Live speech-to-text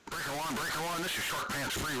on, Breaker One. This is Short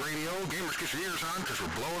Pants Free Radio. Gamers, get your ears on, because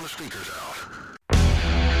we're blowing the speakers out.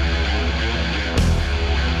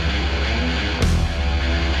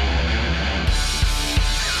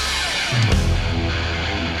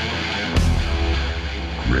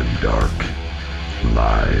 Grimdark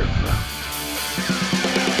Live.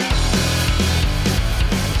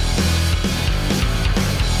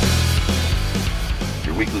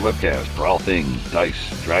 Your weekly webcast for all things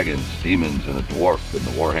dice, dragons, demons, and a dwarf in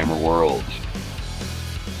the Warhammer worlds.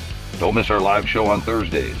 Don't miss our live show on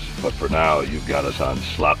Thursdays, but for now, you've got us on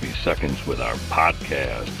sloppy seconds with our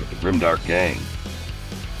podcast with the Grimdark Gang.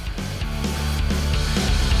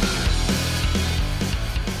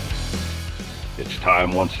 It's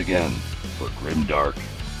time once again for Grimdark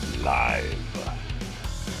Live.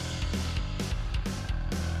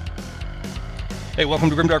 Hey, welcome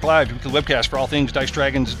to Grimdark Live, your weekly webcast for all things dice,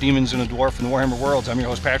 dragons, demons, and a dwarf in the Warhammer worlds. I'm your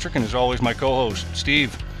host, Patrick, and as always, my co-host,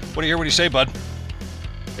 Steve. What do you hear? What do you say, bud?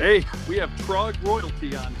 Hey, we have Trog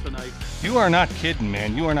royalty on tonight. You are not kidding,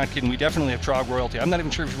 man. You are not kidding. We definitely have Trog royalty. I'm not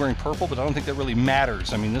even sure if he's wearing purple, but I don't think that really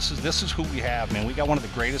matters. I mean, this is who we have, man. We got one of the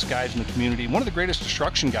greatest guys in the community, one of the greatest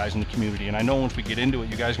destruction guys in the community, and I know once we get into it,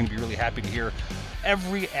 you guys are going to be really happy to hear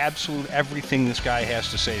everything this guy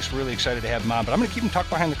has to say. So we're really excited to have him on, but I'm going to keep him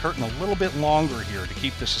tucked behind the curtain a little bit longer here to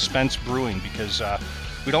keep the suspense brewing, because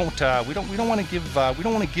we don't want to give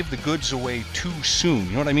the goods away too soon.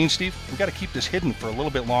 You know what I mean, Steve? We got to keep this hidden for a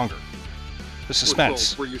little bit longer. The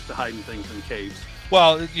suspense. We're used to hiding things in caves.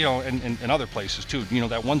 Well, you know, and other places too. You know,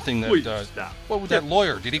 that one thing that stop. What with that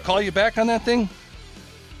lawyer? Did he call you back on that thing?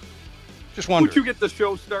 Just wonder. Would you get the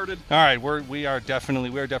show started? All right, we are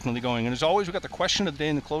definitely going. And as always, we got the question of the day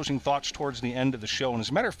and the closing thoughts towards the end of the show. And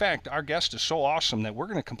as a matter of fact, our guest is so awesome that we're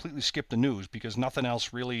going to completely skip the news because nothing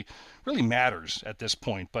else really matters at this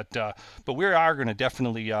point. But we are going to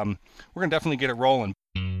definitely get it rolling.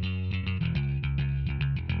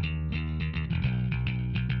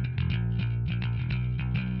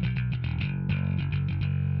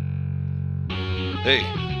 Hey,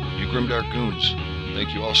 you Grimdark goons.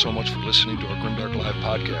 Thank you all so much for listening to our Grimdark Live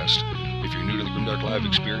podcast. If you're new to the Grimdark Live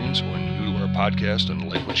experience or new to our podcast and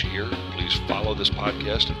like what you hear, please follow this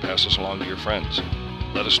podcast and pass us along to your friends.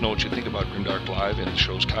 Let us know what you think about Grimdark Live in the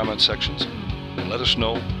show's comment sections, and let us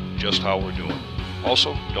know just how we're doing.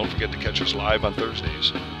 Also, don't forget to catch us live on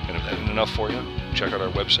Thursdays. And if that isn't enough for you, check out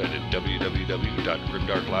our website at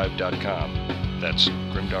www.grimdarklive.com. That's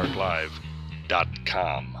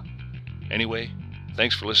grimdarklive.com. Anyway,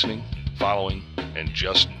 thanks for listening, following, and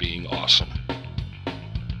just being awesome.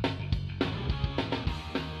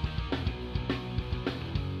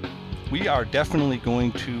 We are definitely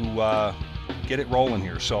going to get it rolling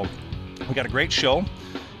here. So we got a great show,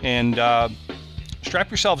 and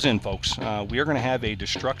strap yourselves in, folks. We are going to have a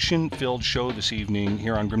destruction-filled show this evening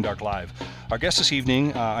here on Grimdark Live. Our guest this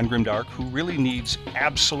evening on Grimdark, who really needs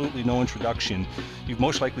absolutely no introduction. You've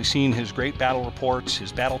most likely seen his great battle reports,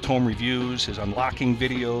 his battle tome reviews, his unlocking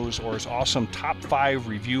videos, or his awesome top 5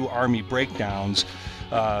 review army breakdowns.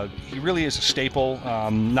 He really is a staple,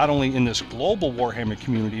 not only in this global Warhammer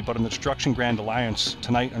community, but in the Destruction Grand Alliance.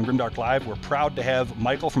 Tonight on Grimdark Live, we're proud to have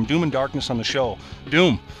Michael from Doom and Darkness on the show.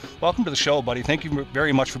 Doom, welcome to the show, buddy. Thank you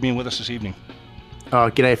very much for being with us this evening.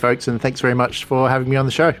 G'day, folks, and thanks very much for having me on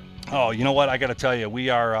the show. Oh, you know what? I got to tell you, we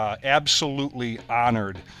are absolutely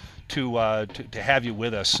honored to have you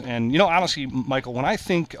with us. And, you know, honestly, Michael, when I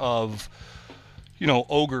think of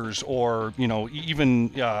ogres or,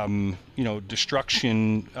 even,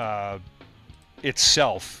 destruction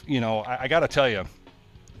itself, I got to tell you,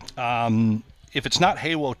 if it's not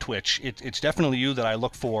Halo Twitch, it's definitely you that I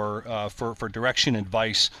look for direction,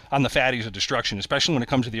 advice on the fatties of destruction, especially when it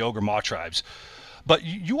comes to the Ogre Maw tribes. But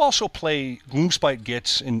you also play Gloomspite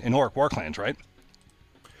Gits in Orc Warclans, right?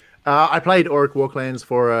 I played Orc Warclans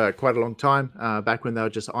for quite a long time, back when they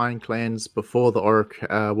were just Iron Clans before the Orc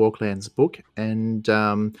Warclans book. And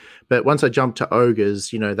but once I jumped to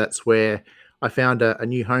Ogres, that's where I found a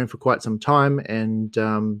new home for quite some time. And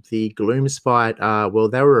the Gloomspite, well,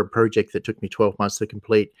 they were a project that took me 12 months to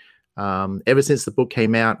complete. Ever since the book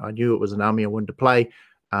came out, I knew it was an army I wanted to play.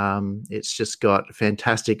 It's just got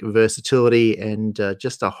fantastic versatility and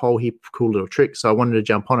just a whole heap of cool little tricks. So I wanted to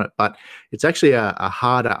jump on it, but it's actually a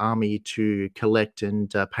harder army to collect and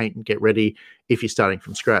paint and get ready if you're starting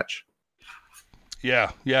from scratch.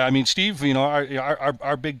 Yeah. I mean, Steve,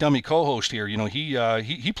 our big dummy co-host here,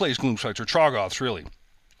 he plays Gloomspites or Troggoths, really.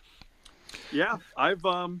 Yeah, I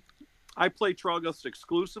play Troggoths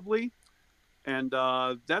exclusively, and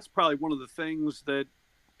that's probably one of the things that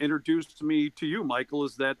introduced me to you, Michael,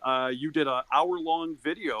 is that you did an hour-long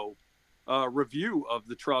video review of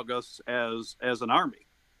the Troggoths as an army.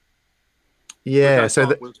 Yeah, which I so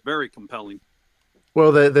thought was very compelling.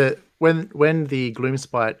 well, the when the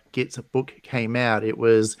Gloomspite Gets a book came out, it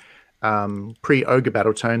was pre-ogre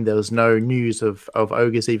battle tome. There was no news of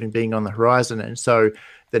ogres even being on the horizon, and so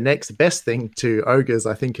the next best thing to ogres,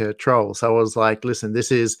 I think, are trolls. So I was like, listen,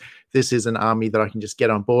 this is an army that I can just get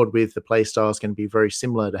on board with. The playstyle is going to be very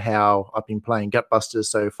similar to how I've been playing Gutbusters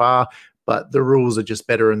so far, but the rules are just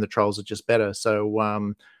better and the trolls are just better.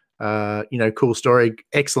 So cool story,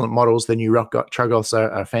 excellent models. The new Rock Troggoths are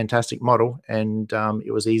a fantastic model, and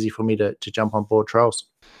it was easy for me to jump on board trolls.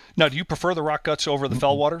 Now, do you prefer the Rock Guts over the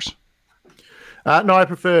Fellwaters? No, I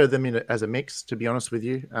prefer them as a mix, to be honest with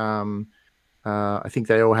you. I think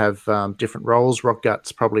they all have different roles. Rock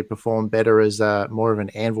Guts probably perform better as more of an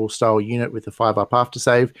anvil style unit with the 5+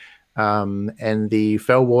 aftersave. And the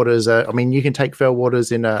Fellwaters, you can take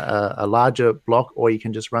Fellwaters in a larger block, or you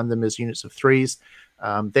can just run them as units of 3s.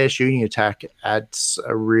 Their shooting attack adds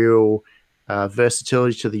a real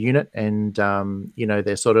versatility to the unit, and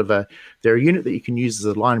they're sort of they're a unit that you can use as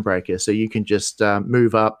a line breaker. So you can just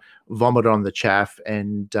move up, vomit on the chaff,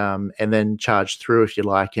 and then charge through if you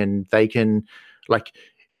like. And they can, like,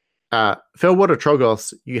 Fellwater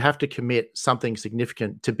Troggoths, you have to commit something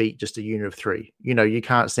significant to beat just a unit of 3. You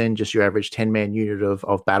can't send just your average 10-man unit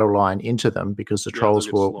of battle line into them, because the trolls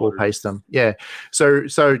will pace them. Yeah.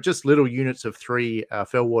 So just little units of 3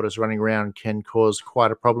 Fellwaters running around can cause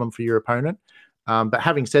quite a problem for your opponent. But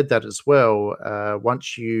having said that as well,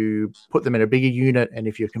 once you put them in a bigger unit, and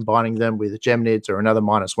if you're combining them with Gemnids or another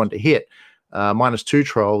 -1 to hit, -2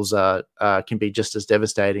 trolls can be just as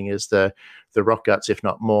devastating as the Rock Guts, if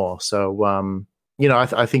not more. So,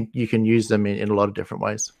 I think you can use them in a lot of different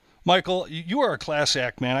ways. Michael, you are a class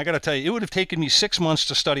act, man. I got to tell you, it would have taken me 6 months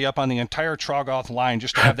to study up on the entire Troggoth line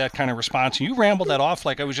just to have that kind of response. And you rambled that off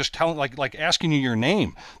like I was just telling, like asking you your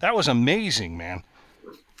name. That was amazing, man.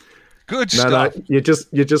 Good stuff. No,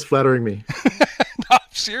 you're just flattering me. No, I'm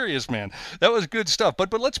serious, man. That was good stuff.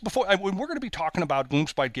 But let's we're going to be talking about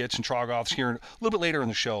Gloomspite Gits and Troggoths here a little bit later in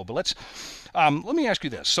the show. But let me ask you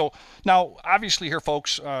this. So now, obviously, here,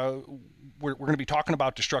 folks, we're going to be talking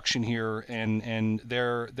about destruction here, and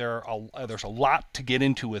there's a lot to get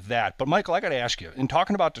into with that. But Michael, I got to ask you, in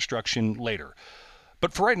talking about destruction later.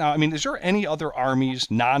 But for right now, is there any other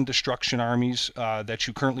armies, non-destruction armies, that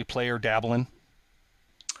you currently play or dabble in?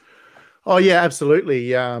 Oh yeah,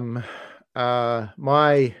 absolutely.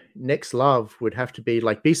 My next love would have to be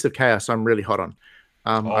like Beasts of Chaos. I'm really hot on.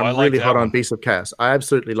 I'm really hot on Beasts of Chaos. I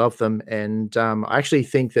absolutely love them, and I actually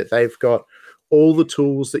think that they've got all the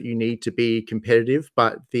tools that you need to be competitive,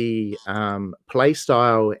 but the play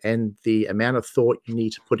style and the amount of thought you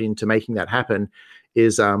need to put into making that happen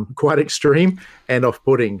is quite extreme and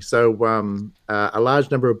off-putting. So a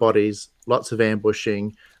large number of bodies, lots of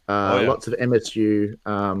ambushing, lots of MSU,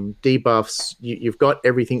 debuffs. You've got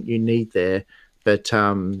everything you need there, but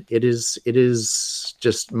it is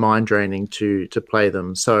just mind draining to play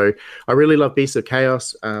them. So I really love Beasts of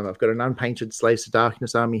Chaos. I've got an unpainted Slaves to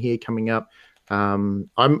Darkness army here coming up.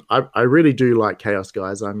 I really do like Chaos,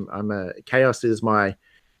 guys. Chaos is my.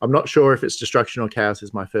 I'm not sure if it's destruction or chaos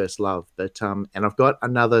is my first love, but and I've got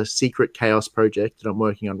another secret chaos project that I'm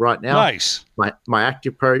working on right now. Nice. My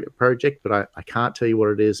active project, but I can't tell you what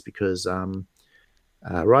it is because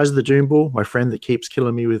Rise of the Doom Bull, my friend that keeps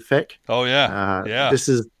killing me with Feck. Oh yeah, yeah. This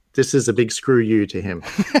is a big screw you to him.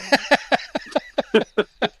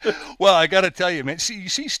 Well, I got to tell you, man. You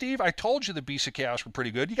see, Steve, I told you the Beasts of Chaos were pretty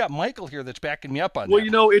good. You got Michael here that's backing me up on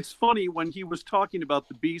that. Well, it's funny. When he was talking about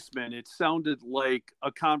the Beastmen, it sounded like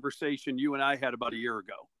a conversation you and I had about a year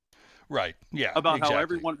ago. Right, yeah. About exactly. how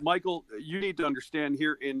everyone, Michael, you need to understand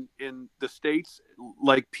here in the States,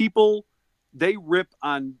 like people, they rip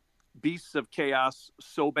on Beasts of Chaos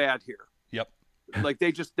so bad here. Yep. Like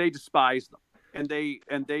they despise them. And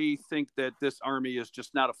they think that this army is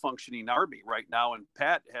just not a functioning army right now. And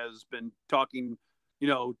Pat has been talking,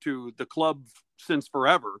 to the club since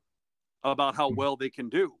forever about how well they can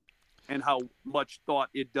do and how much thought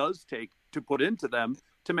it does take to put into them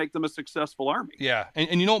to make them a successful army. Yeah.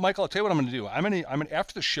 And you know what, Michael, I'll tell you what I'm going to do. I'm going to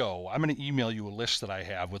after the show, I'm going to email you a list that I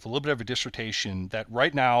have with a little bit of a dissertation that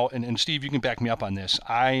right now, and Steve, you can back me up on this.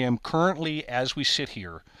 I am currently, as we sit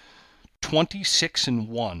here,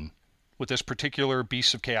 26-1 with this particular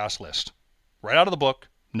Beasts of Chaos list. Right out of the book,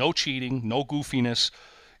 no cheating, no goofiness.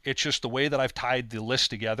 It's just the way that I've tied the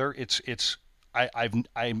list together.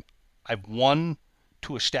 I've won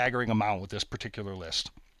to a staggering amount with this particular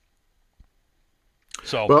list.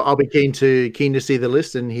 So well, I'll be keen to see the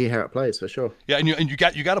list and hear how it plays for sure. Yeah, and you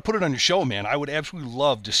got to put it on your show, man. I would absolutely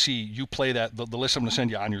love to see you play that the list I'm going to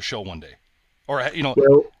send you on your show one day. Or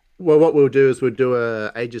Well, Well, what we'll do is we'll do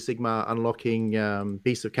a Age of Sigmar unlocking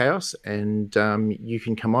Beast of Chaos, and you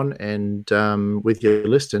can come on and with your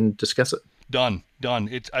list and discuss it. Done.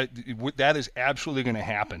 That is absolutely going to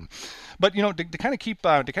happen. But to kind of keep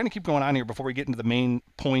going on here before we get into the main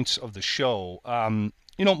points of the show,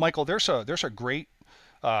 Michael, there's a great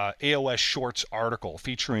AOS Shorts article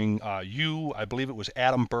featuring you, I believe it was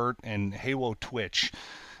Adam Burt and Halo Twitch,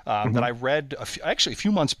 that I read a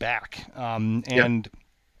few months back, and.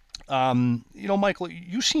 Michael,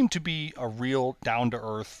 you seem to be a real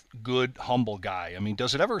down-to-earth, good, humble guy. I mean,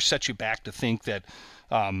 does it ever set you back to think that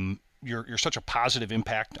you're such a positive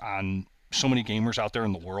impact on so many gamers out there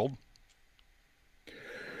in the world?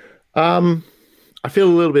 I feel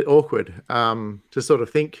a little bit awkward to sort of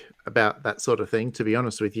think about that sort of thing, to be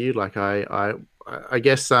honest with you. Like I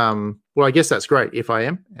guess, I guess that's great if I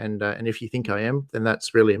am, and if you think I am, then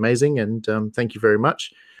that's really amazing, and thank you very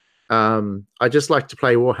much. I just like to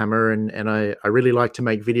play Warhammer, and I really like to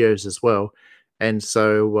make videos as well. And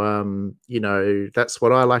so, that's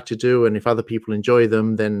what I like to do. And if other people enjoy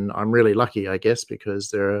them, then I'm really lucky, I guess,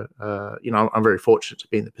 because I'm very fortunate to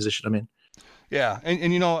be in the position I'm in. Yeah,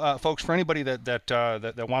 and folks, for anybody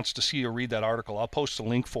that wants to see or read that article, I'll post a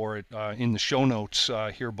link for it in the show notes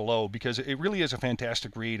here below, because it really is a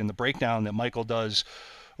fantastic read, and the breakdown that Michael does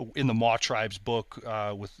in the Maw Tribe's book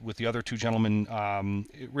with the other two gentlemen,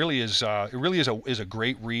 it really is a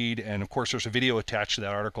great read. And of course, there's a video attached to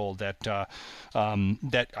that article that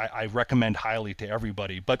I recommend highly to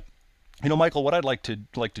everybody. But Michael, what I'd like to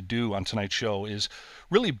do on tonight's show is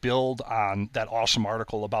really build on that awesome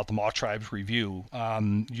article about the Maw Tribe's review,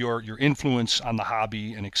 your influence on the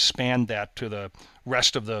hobby, and expand that to the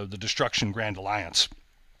rest of the Destruction Grand Alliance.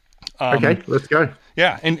 Okay, let's go.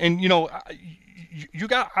 Yeah, and you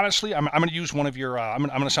got, honestly, I'm going to use one of your, I'm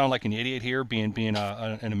going to sound like an idiot here, being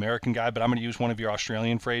an American guy, but I'm going to use one of your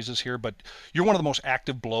Australian phrases here. But you're one of the most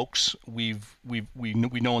active blokes we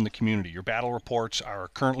know in the community. Your battle reports are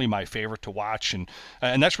currently my favorite to watch, and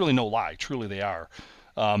that's really no lie. Truly, they are.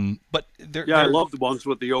 But I love the ones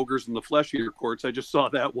with the ogres and the flesh eater courts. I just saw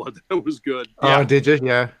that one. That was good. Oh, did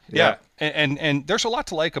you? Yeah. And there's a lot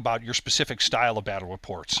to like about your specific style of battle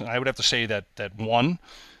reports. And I would have to say that one,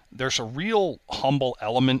 there's a real humble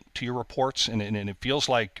element to your reports, and it feels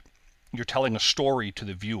like you're telling a story to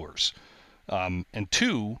the viewers. And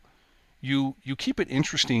two, you keep it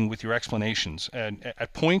interesting with your explanations. And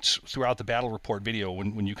at points throughout the battle report video,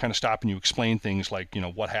 when you kind of stop and you explain things like,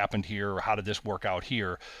 what happened here, or how did this work out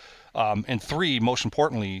here. And three, most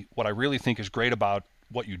importantly, what I really think is great about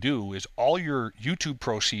what you do is all your YouTube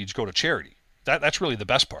proceeds go to charity. That's really the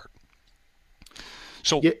best part.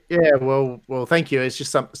 So yeah. Well, thank you. It's just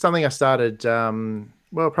something I started,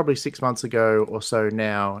 probably 6 months ago or so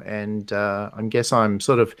now, and I guess I'm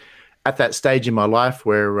sort of at that stage in my life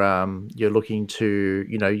where you're looking to,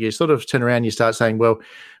 you sort of turn around, you start saying, well,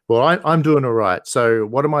 I'm doing all right. So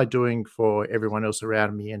what am I doing for everyone else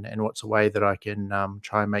around me, and what's a way that I can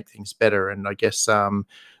try and make things better? And I guess the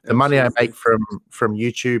money I make from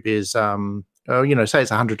YouTube is, say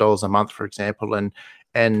it's $100 a month, for example,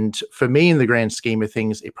 and for me, in the grand scheme of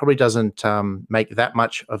things, it probably doesn't make that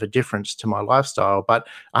much of a difference to my lifestyle. But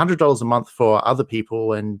 $100 a month for other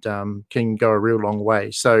people and can go a real long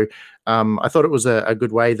way. So I thought it was a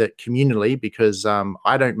good way that communally, because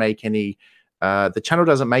I don't make any. The channel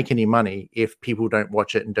doesn't make any money if people don't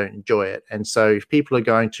watch it and don't enjoy it. And so if people are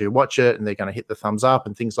going to watch it and they're going to hit the thumbs up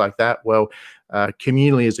and things like that, well,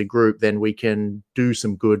 communally as a group, then we can do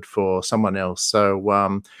some good for someone else.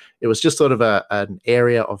 So it was just sort of an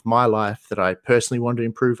area of my life that I personally wanted to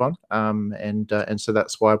improve on. And so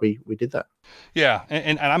that's why we did that. Yeah,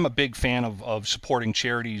 and I'm a big fan of supporting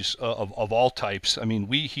charities of all types. I mean,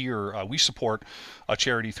 we support a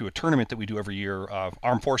charity through a tournament that we do every year,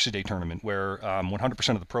 Armed Forces Day tournament, where 100%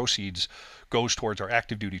 of the proceeds goes towards our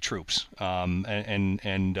active duty troops. We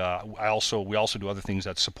also do other things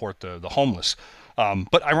that support the homeless.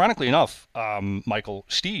 But ironically enough, Michael,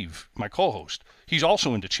 Steve, my co-host, he's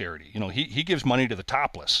also into charity. He gives money to the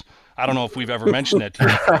topless. I don't know if we've ever mentioned that to you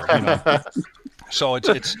before. So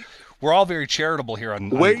it's we're all very charitable here on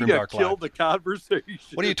Grimdark Live. Kill the conversation.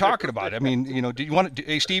 What are you talking about? I mean, do you want to?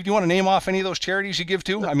 Hey, Steve, do you want to name off any of those charities you give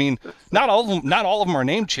to? I mean, not all of them are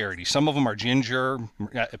named charities. Some of them are Ginger,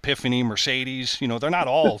 Epiphany, Mercedes. They're not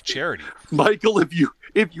all charity. Michael, if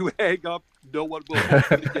you hang up, no one will hold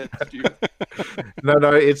it against you.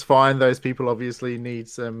 No, it's fine. Those people obviously need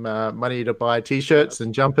some money to buy T-shirts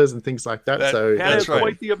and jumpers and things like that. Pat has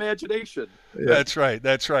quite the imagination. Yeah. That's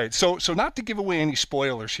right. So not to give away any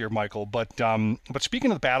spoilers here, Michael, but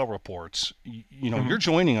speaking of the battle reports, you're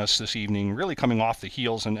joining us this evening, really coming off the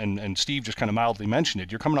heels, and Steve just kind of mildly mentioned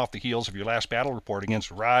it. You're coming off the heels of your last battle report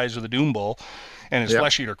against Rise of the Doom Bull and his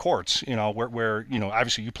Flesh Eater courts. Where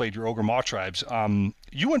obviously you played your Ogre Maw tribes.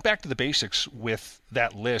 You went back to the basics with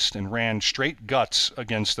that list and ran straight guts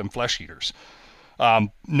against them Flesh Eaters.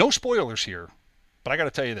 No spoilers here, but I got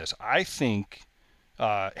to tell you this: I think.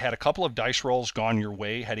 Had a couple of dice rolls gone your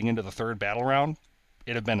way heading into the third battle round,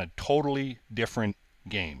 it'd have been a totally different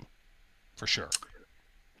game, for sure.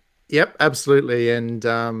 Yep, absolutely, and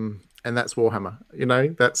that's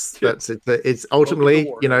Warhammer. That's it. It's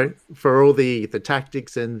ultimately, for all the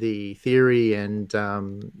tactics and the theory, and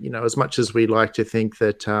as much as we like to think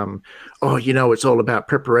that, it's all about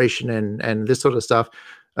preparation and this sort of stuff.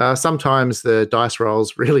 Sometimes the dice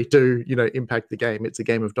rolls really do, impact the game. It's a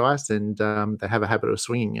game of dice, and they have a habit of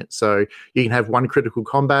swinging it. So you can have one critical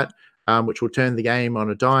combat, which will turn the game on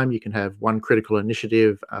a dime. You can have one critical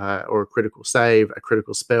initiative or a critical save, a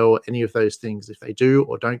critical spell, any of those things. If they do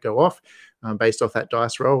or don't go off based off that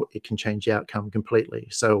dice roll, it can change the outcome completely.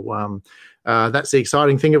 So that's the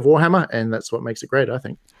exciting thing of Warhammer, and that's what makes it great, I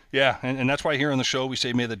think. Yeah, and that's why here on the show we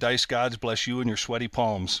say, may the dice gods bless you and your sweaty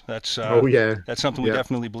palms. That's that's something we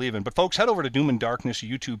definitely believe in. But folks, head over to Doom and Darkness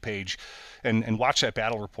YouTube page and watch that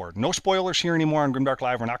battle report. No spoilers here anymore on Grimdark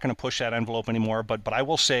Live. We're not going to push that envelope anymore. But I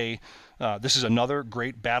will say this is another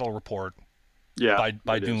great battle report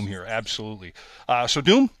by Doom here. Absolutely. So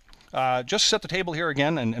Doom, just set the table here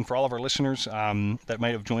again, and for all of our listeners that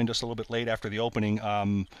might have joined us a little bit late after the opening,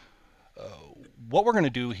 what we're going to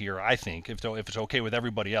do here, I think, if it's okay with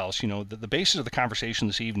everybody else, the basis of the conversation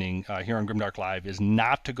this evening here on Grimdark Live is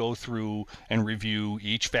not to go through and review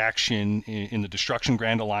each faction in the Destruction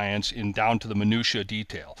Grand Alliance down to the minutia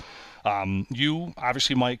detail. You,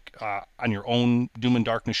 obviously, Mike, on your own Doom and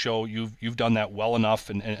Darkness show, you've done that well enough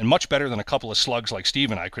and much better than a couple of slugs like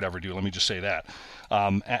Steve and I could ever do, let me just say that.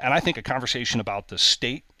 And I think a conversation about the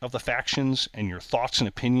state of the factions and your thoughts and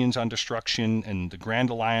opinions on Destruction and the Grand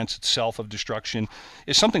Alliance itself of Destruction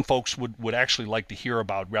is something folks would actually like to hear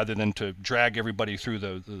about, rather than to drag everybody through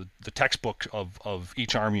the textbook of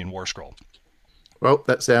each army and war scroll. Well,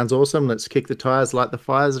 that sounds awesome. Let's kick the tires, light the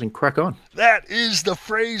fires, and crack on. That is the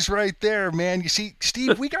phrase right there, man. You see,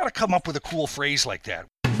 Steve, we got to come up with a cool phrase like that.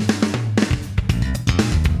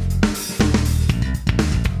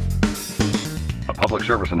 A public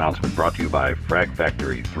service announcement brought to you by Frag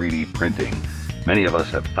Factory 3D Printing. Many of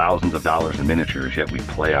us have thousands of dollars in miniatures, yet we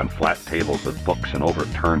play on flat tables with books and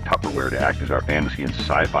overturned Tupperware to act as our fantasy and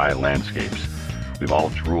sci-fi landscapes. We've all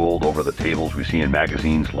drooled over the tables we see in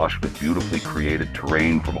magazines lush with beautifully created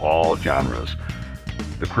terrain from all genres.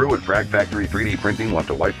 The crew at Frag Factory 3D Printing want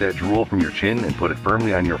to wipe that drool from your chin and put it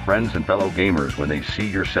firmly on your friends and fellow gamers when they see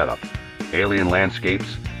your setup. Alien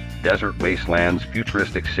landscapes, desert wastelands,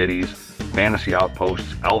 futuristic cities, fantasy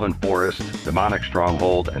outposts, elven forests, demonic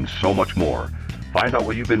stronghold, and so much more. Find out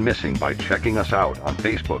what you've been missing by checking us out on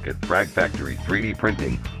Facebook at Frag Factory 3D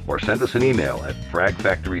Printing, or send us an email at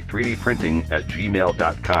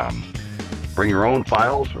fragfactory3dprinting@gmail.com. Bring your own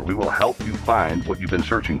files, or we will help you find what you've been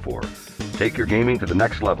searching for. Take your gaming to the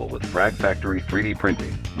next level with Frag Factory 3D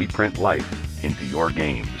Printing. We print life into your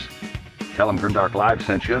games. Tell them Grimdark Live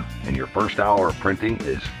sent you, and your first hour of printing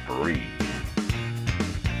is free.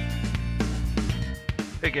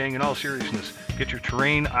 Hey gang, in all seriousness, get your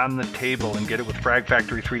terrain on the table and get it with Frag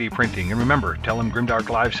Factory 3D Printing. And remember, tell them Grimdark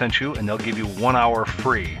Live sent you, and they'll give you 1 hour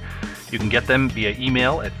free. You can get them via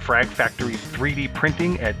email at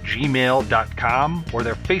fragfactory3dprinting@gmail.com or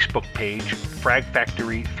their Facebook page, Frag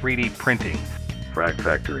Factory 3D Printing. Frag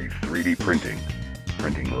Factory 3D Printing.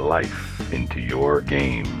 Printing life into your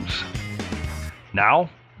games.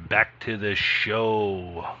 Now, back to the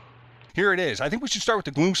show. Here it is. I think we should start with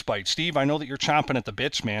the Gloomspite. Steve, I know that you're chomping at the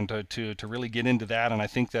bits, man, to really get into that, and I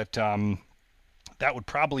think that that would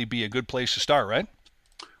probably be a good place to start, right?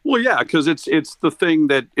 Well, yeah, because it's the thing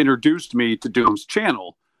that introduced me to Doom's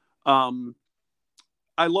channel.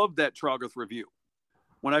 I loved that Troggoth review.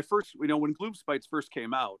 When I first, when Gloomspites first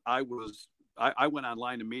came out, I went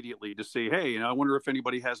online immediately to see, hey, I wonder if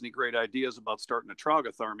anybody has any great ideas about starting a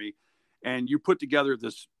Troggoth army. And you put together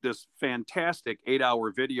this fantastic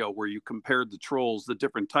 8-hour video where you compared the trolls, the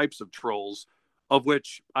different types of trolls, of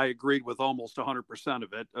which I agreed with almost 100%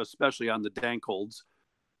 of it, especially on the Dankholds.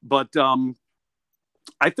 But I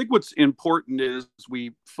think what's important is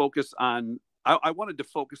we focus on, I wanted to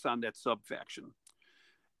focus on that sub-faction.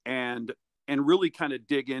 And and really kind of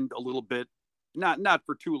dig in a little bit, not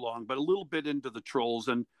for too long, but a little bit into the trolls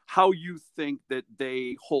and how you think that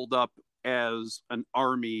they hold up as an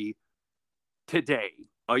army today.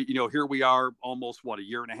 Here we are almost, a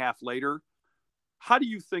year and a half later. How do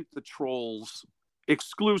you think the trolls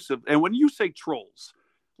exclusive, and when you say trolls,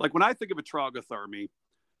 like when I think of a Troggoth army,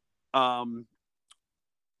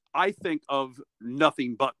 I think of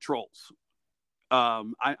nothing but trolls.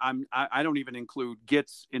 I don't even include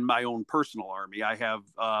Gits in my own personal army. I have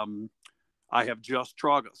just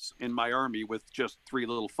Troggoths in my army with just 3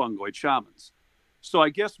 little fungoid shamans. So I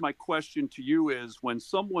guess my question to you is, when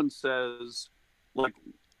someone says like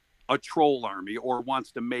a troll army or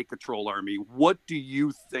wants to make a troll army, what do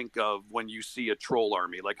you think of when you see a troll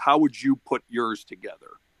army? Like, how would you put yours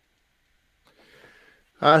together?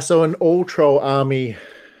 So an all troll army,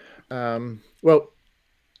 well,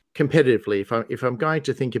 competitively, if I'm going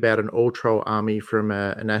to think about an all troll army from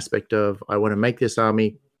an aspect of, I want to make this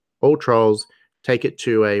army all trolls, take it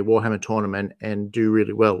to a Warhammer tournament and do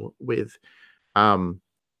really well with,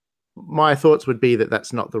 my thoughts would be that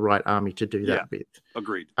that's not the right army to do that with.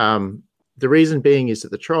 Agreed. The reason being is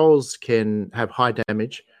that the trolls can have high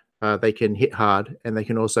damage, they can hit hard, and they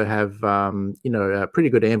can also have a pretty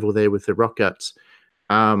good anvil there with the rock guts.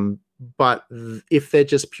 But if they're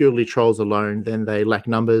just purely trolls alone, then they lack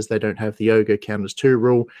numbers. They don't have the ogre counters 2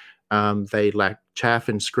 rule. They lack chaff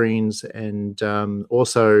and screens, and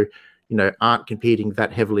also aren't competing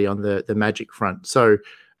that heavily on the magic front. So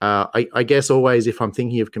I guess always, if I'm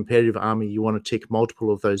thinking of competitive army, you want to tick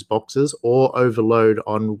multiple of those boxes or overload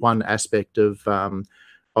on one aspect of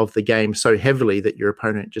the game so heavily that your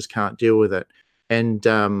opponent just can't deal with it. And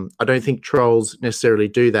I don't think trolls necessarily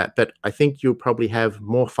do that, but I think you'll probably have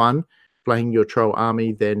more fun playing your troll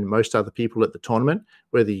army than most other people at the tournament,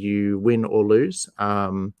 whether you win or lose.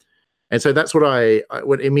 And so that's what I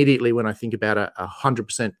would immediately, when I think about a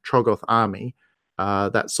 100% Troggoth army,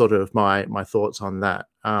 that's sort of my thoughts on that.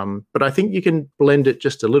 But I think you can blend it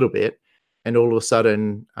just a little bit, and all of a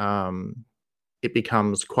sudden it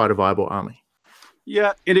becomes quite a viable army.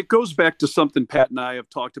 Yeah, and it goes back to something Pat and I have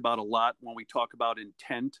talked about a lot when we talk about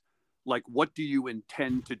intent. Like, what do you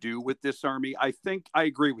intend to do with this army? I think I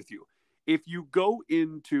agree with you. If you go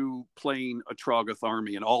into playing a Troggoth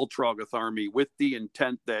army, an all Troggoth army, with the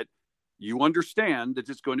intent that you understand that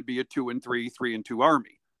it's going to be a 2-3, 3-2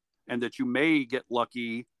 army, and that you may get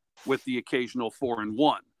lucky with the occasional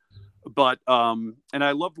 4-1. But and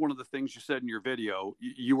I loved one of the things you said in your video.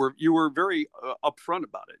 You were very upfront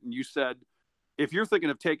about it, and you said, if you're thinking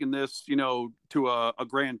of taking this, to a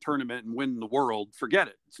grand tournament and winning the world, forget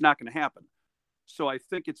it. It's not going to happen. So I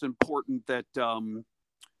think it's important that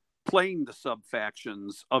playing the sub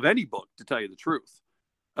factions of any book, to tell you the truth,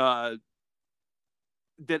 that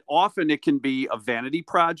often it can be a vanity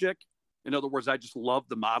project. In other words, I just love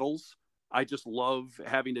the models. I just love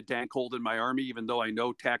having a Dankhold in my army, even though I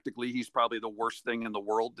know tactically he's probably the worst thing in the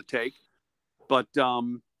world to take. But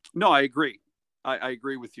no, I agree. I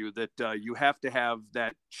agree with you that you have to have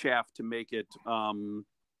that chaff to make it a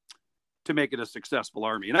successful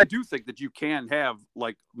army. And I do think that you can have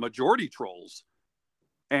like majority trolls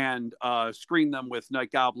and screen them with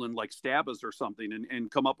Night Goblin like Stabbas or something, and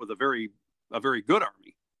come up with a very good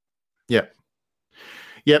army. Yep.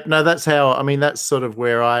 No, that's how. I mean, that's sort of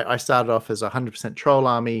where I started off as a 100% troll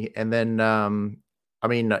army, and then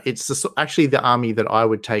it's actually the army that I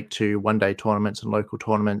would take to one-day tournaments and local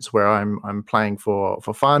tournaments where I'm playing for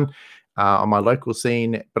fun on my local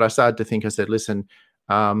scene. But I started to think, I said, listen,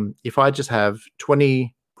 if I just have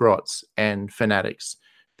 20 grots and fanatics,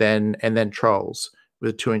 and then trolls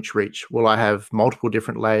with a 2-inch reach, will I have multiple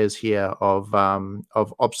different layers here of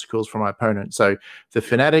obstacles for my opponent? So the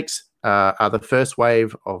fanatics are the first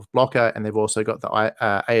wave of blocker, and they've also got the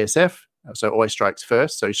ASF. So always strikes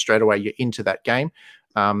first. So straight away you're into that game,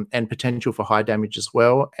 and potential for high damage as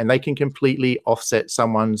well. And they can completely offset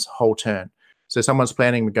someone's whole turn. So someone's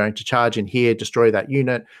planning, we're going to charge in here, destroy that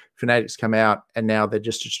unit. Fanatics come out, and now they're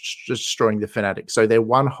just destroying the fanatics. So they're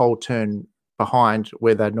one whole turn behind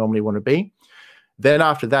where they normally want to be. Then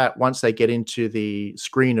after that, once they get into the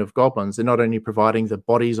screen of goblins, they're not only providing the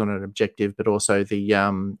bodies on an objective, but also the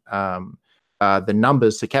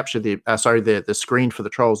numbers to capture the screen for the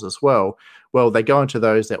trolls as well. Well, they go into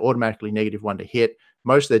those, they're automatically -1 to hit.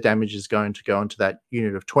 Most of their damage is going to go into that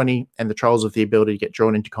unit of 20, and the trolls have the ability to get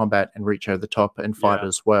drawn into combat and reach over the top and fight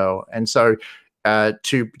as well. And so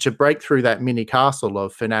to break through that mini castle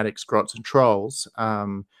of fanatics, grots, and trolls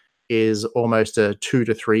is almost a 2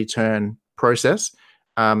 to 3 turn process.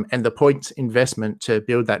 And the points investment to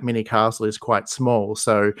build that mini castle is quite small.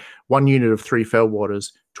 So one unit of 3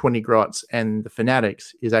 Fellwaters, 20 grots, and the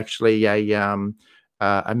Fanatics is actually a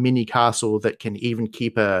mini castle that can even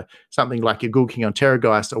keep something like a Ghoul King on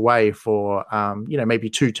Terrorgeist away for maybe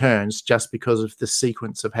 2 turns, just because of the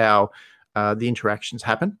sequence of how the interactions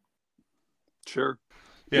happen. Sure.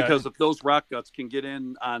 Yeah. Because if those rock guts can get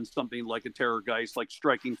in on something like a Terrorgeist, like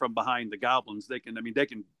striking from behind the goblins, they can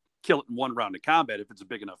kill it in 1 round of combat if it's a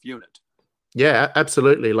big enough unit. Yeah,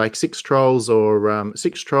 absolutely. Like 6 trolls or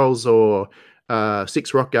 6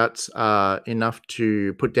 rock guts are enough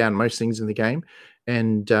to put down most things in the game.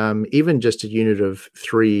 And even just a unit of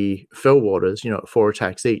 3 fell waters, 4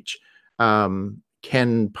 attacks each,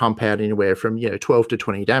 can pump out anywhere from 12 to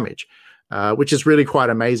 20 damage, which is really quite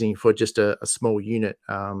amazing for just a small unit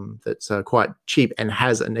that's quite cheap and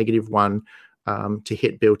has a -1 to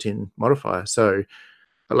hit built-in modifier. So,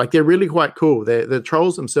 like, they're really quite cool. The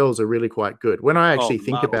trolls themselves are really quite good. When I actually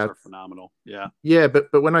think about, are phenomenal. Yeah.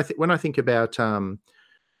 But when I think about,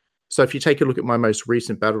 so if you take a look at my most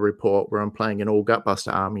recent battle report, where I'm playing an all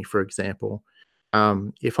Gutbuster army, for example,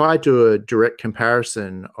 if I do a direct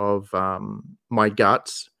comparison of my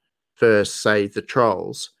guts versus, say, the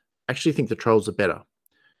trolls, I actually think the trolls are better.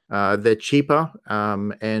 They're cheaper,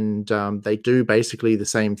 and they do basically the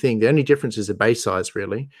same thing. The only difference is the base size,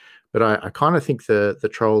 really. But I kind of think the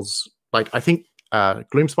trolls, like, I think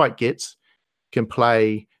Gloomspite Gitz can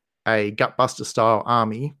play a Gutbuster style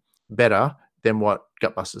army better than what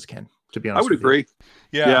Gutbusters can, to be honest. I would agree.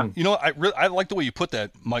 Yeah. I like the way you put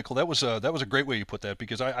that, Michael. That was a great way you put that,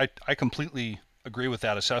 because I completely agree with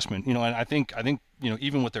that assessment. And I think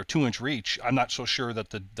even with their 2-inch reach, I'm not so sure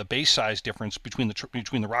that the base size difference between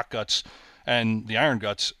the rock guts and the iron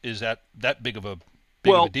guts is that big of a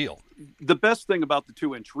deal. The best thing about the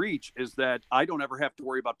 2-inch reach is that I don't ever have to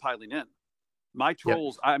worry about piling in. My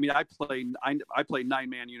trolls, I play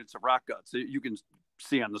 9-man units of rock guts. You can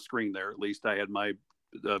see on the screen there. At least I had my.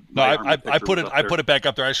 I put it back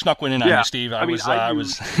up there. I snuck one in on you, Steve. I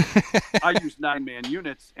use 9-man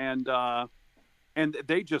units, and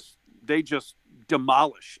they just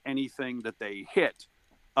demolish anything that they hit.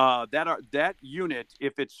 That unit,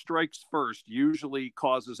 if it strikes first, usually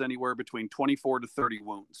causes anywhere between 24 to 30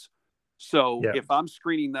 wounds. So if I'm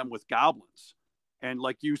screening them with goblins, and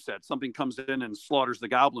like you said, something comes in and slaughters the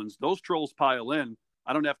goblins, those trolls pile in.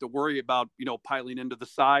 I don't have to worry about, piling into the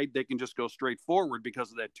side. They can just go straight forward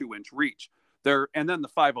because of that 2-inch reach. And then the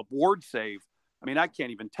 5-up ward save. I mean, I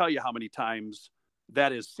can't even tell you how many times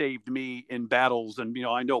that has saved me in battles. And,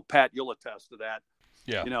 I know, Pat, you'll attest to that.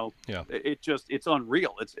 Yeah. It's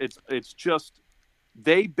unreal. It's just,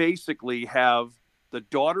 they basically have the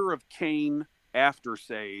Daughter of Cain after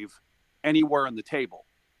save anywhere on the table.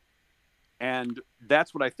 And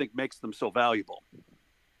that's what I think makes them so valuable.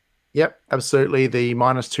 Yep, absolutely. The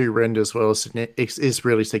 -2 rend as well is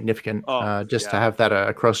really significant. To have that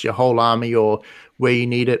across your whole army or where you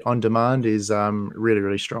need it on demand is really,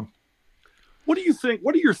 really strong. What do you think?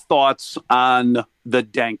 What are your thoughts on the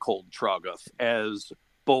Dankhold Troggoth as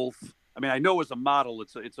both? I mean, I know as a model,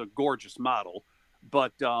 it's a gorgeous model,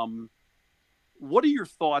 but what are your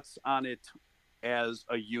thoughts on it as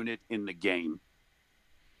a unit in the game?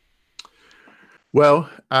 Well,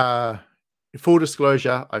 full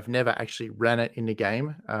disclosure, I've never actually ran it in the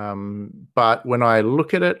game, but when I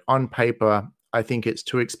look at it on paper, I think it's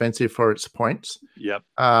too expensive for its points. Yep.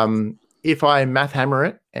 If I math hammer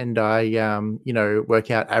it and I,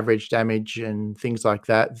 work out average damage and things like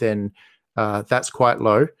that, then that's quite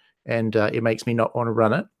low, and it makes me not want to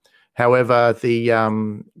run it. However,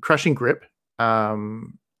 the crushing grip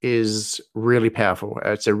is really powerful.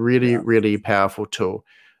 It's a really, really powerful tool.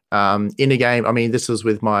 In a game, I mean, this was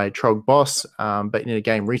with my Trog boss, but in a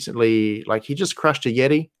game recently, like, he just crushed a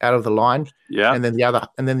Yeti out of the line, and then the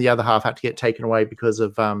other half had to get taken away because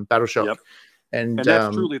of battle shock. Yep. And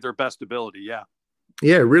that's truly their best ability. Yeah,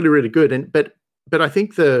 really, really good. But I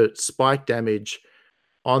think the spike damage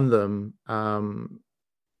on them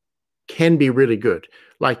can be really good.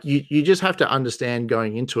 Like, you just have to understand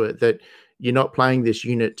going into it that you're not playing this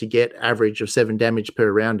unit to get average of 7 damage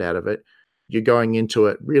per round out of it. You're going into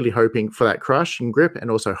it really hoping for that crush and grip,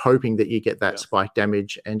 and also hoping that you get that spike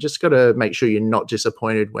damage, and just got to make sure you're not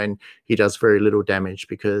disappointed when he does very little damage,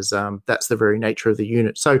 because that's the very nature of the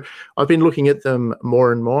unit. So I've been looking at them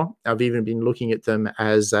more and more. I've even been looking at them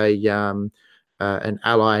as an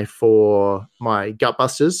ally for my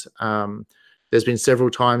Gutbusters. There's been several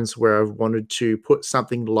times where I've wanted to put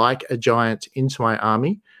something like a giant into my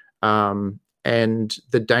army, and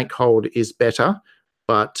the Dankhold is better,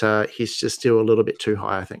 but he's just still a little bit too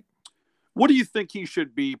high, I think. What do you think he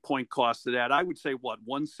should be point costed at? I would say,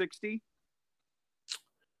 160?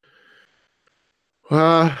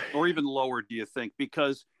 Or even lower, do you think?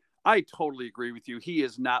 Because I totally agree with you. He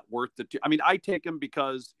is not worth the two. I mean, I take him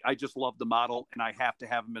because I just love the model and I have to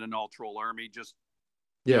have him in an all-troll army just,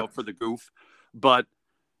 you know, for the goof. But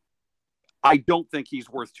I don't think he's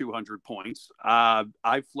worth 200 points.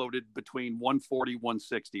 I floated between 140,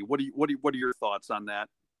 160. What are your thoughts on that?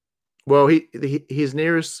 Well, his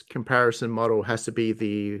nearest comparison model has to be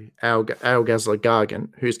the Algazler Gargant,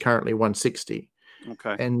 who's currently 160.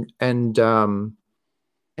 Okay.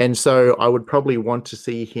 And so I would probably want to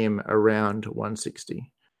see him around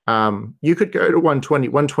 160. You could go to 120,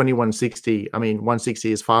 160. I mean,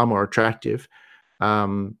 160 is far more attractive.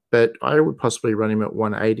 But I would possibly run him at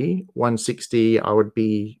 180. 160, I would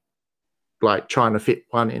be like trying to fit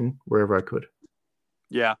one in wherever I could.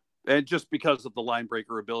 Yeah. And just because of the line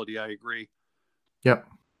breaker ability, I agree. Yep.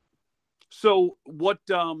 So what,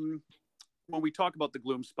 when we talk about the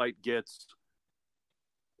Gloomspite Gits,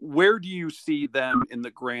 where do you see them in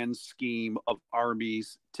the grand scheme of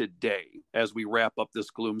armies today as we wrap up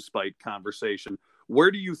this Gloomspite conversation?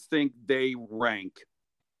 Where do you think they rank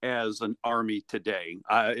as an army today,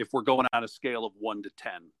 if we're going on a scale of 1 to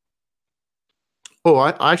 10? Oh,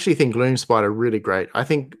 I actually think Gloomspite are really great. I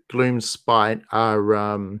think Gloomspite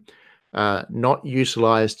are not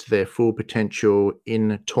utilized to their full potential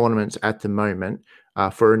in tournaments at the moment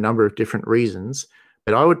for a number of different reasons.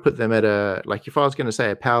 But I would put them at if I was going to say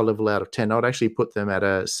a power level out of 10, I would actually put them at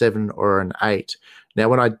a 7 or an 8. Now,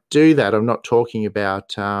 when I do that, I'm not talking about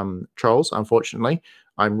trolls, unfortunately.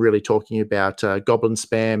 I'm really talking about goblin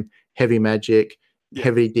spam, heavy magic,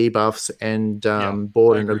 heavy debuffs, and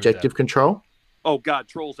board and objective control. Oh God,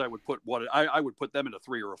 trolls! I would put I would put them in a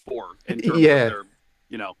 3 or a 4. In terms of their,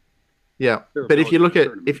 you know. Yeah, but if you look at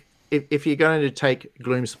if you're going to take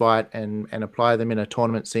Gloomspite and apply them in a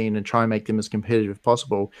tournament scene and try and make them as competitive as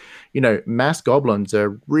possible, you know, mass goblins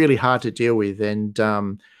are really hard to deal with, and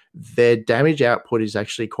their damage output is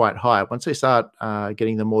actually quite high. Once they start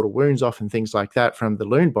getting the mortal wounds off and things like that from the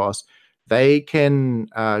Loon boss, they can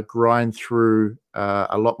grind through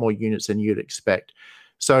a lot more units than you'd expect.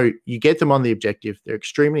 So you get them on the objective. They're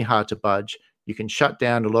extremely hard to budge. You can shut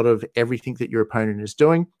down a lot of everything that your opponent is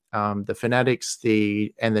doing. The fanatics,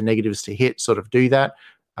 and the negatives to hit sort of do that,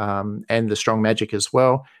 and the strong magic as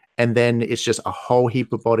well. And then it's just a whole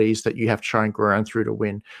heap of bodies that you have to try and grind through to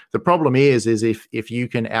win. The problem is if you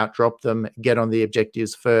can outdrop them, get on the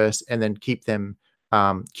objectives first, and then keep them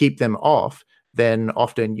off, then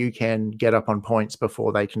often you can get up on points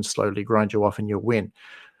before they can slowly grind you off and you'll win.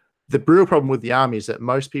 The real problem with the army is that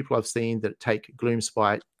most people I've seen that take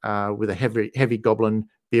Gloomspite with a heavy goblin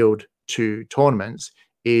build to tournaments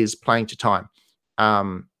is playing to time.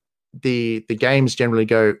 The games generally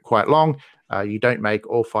go quite long. You don't make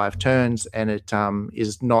all 5 turns, and it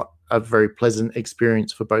is not a very pleasant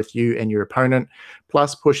experience for both you and your opponent.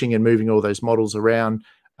 Plus, pushing and moving all those models around,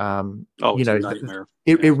 it's a nightmare.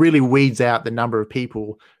 It really weeds out the number of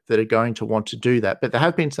people that are going to want to do that. But there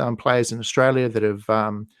have been some players in Australia that have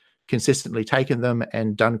consistently taken them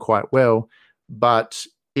and done quite well. But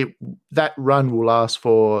that run will last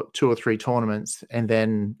for 2 or 3 tournaments, and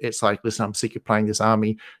then it's like, listen, I'm sick of playing this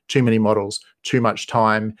army. Too many models, too much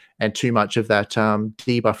time, and too much of that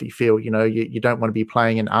debuffy feel. You know, you don't want to be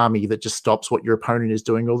playing an army that just stops what your opponent is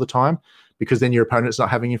doing all the time, because then your opponent's not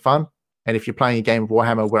having fun. And if you're playing a game of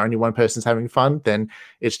Warhammer where only one person's having fun, then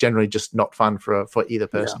it's generally just not fun for either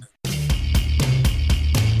person. Yeah.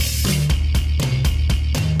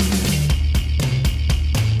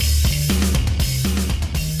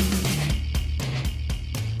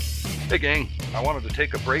 Hey gang, I wanted to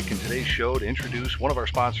take a break in today's show to introduce one of our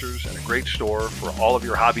sponsors and a great store for all of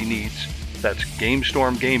your hobby needs. That's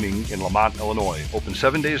GameStorm Gaming in Lamont, Illinois. Open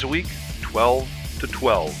 7 days a week, 12 to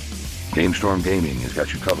 12. GameStorm Gaming has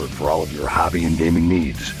got you covered for all of your hobby and gaming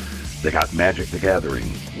needs. They got Magic the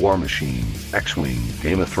Gathering, War Machine, X-Wing,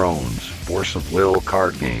 Game of Thrones, Force of Will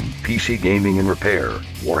card game, PC gaming and repair,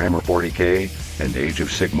 Warhammer 40K, and Age of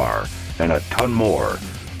Sigmar, and a ton more.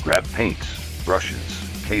 Grab paints, brushes,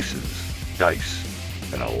 cases, dice,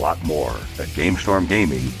 and a lot more at GameStorm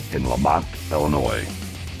Gaming in Lamont, Illinois.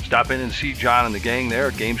 Stop in and see John and the gang there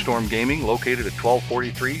at GameStorm Gaming, located at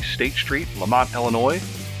 1243 State Street, Lamont, Illinois,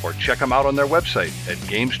 or check them out on their website at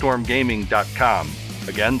GameStormGaming.com.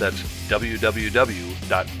 Again, that's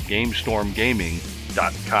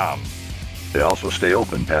www.GameStormGaming.com. They also stay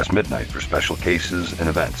open past midnight for special cases and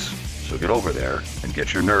events, so get over there and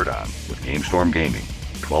get your nerd on with GameStorm Gaming.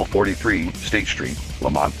 1243 State Street,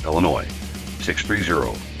 Lamont, Illinois,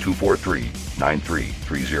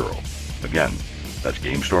 630-243-9330. Again, that's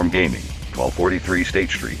GameStorm Gaming, 1243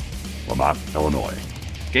 State Street, Lamont, Illinois.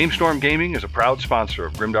 GameStorm Gaming is a proud sponsor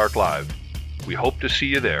of Grimdark Live. We hope to see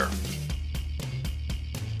you there.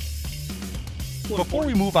 Before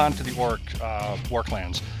we move on to the War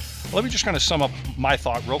Clans, let me just kind of sum up my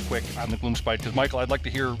thought real quick on the Gloomspite, because Michael, I'd like to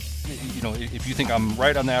hear, if you think I'm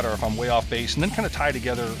right on that or if I'm way off base, and then kind of tie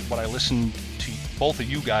together what I listened to both of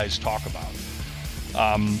you guys talk about.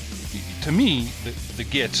 To me, the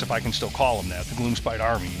Gits, if I can still call them that, the Gloomspite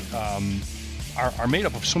army, are made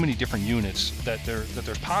up of so many different units that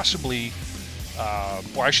there's possibly,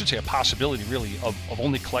 or I should say a possibility really, of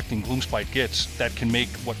only collecting Gloomspite Gits that can make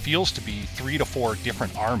what feels to be 3 to 4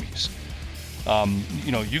 different armies.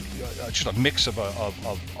 Just a mix of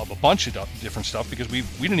a bunch of different stuff, because we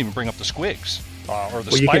didn't even bring up the squigs or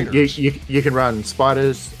the spiders. You can run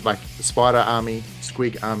spiders, like the spider army,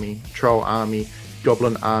 squig army, troll army,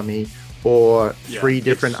 goblin army, or 3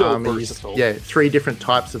 different armies. Versatile. Yeah, 3 different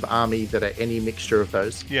types of army that are any mixture of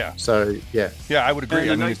those. Yeah. So yeah, I would agree.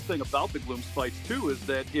 And the nice thing about the Gloomspites too is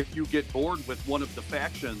that if you get bored with one of the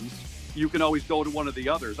factions, you can always go to one of the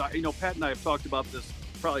others. Pat and I have talked about this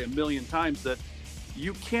probably a million times, that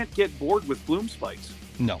you can't get bored with Gloomspites.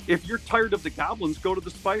 No. If you're tired of the goblins, go to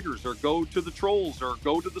the spiders, or go to the trolls, or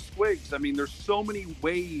go to the squigs. I mean, there's so many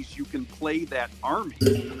ways you can play that army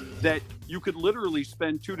that you could literally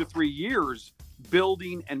spend 2 to 3 years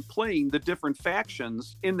building and playing the different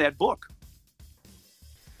factions in that book.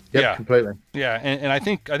 Yep, yeah, completely. Yeah, and I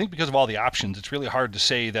think because of all the options, it's really hard to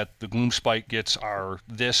say that the Gloomspite Gits are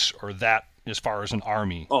this or that as far as an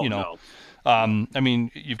army. Oh, no. I mean,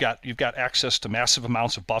 you've got access to massive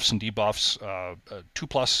amounts of buffs and debuffs,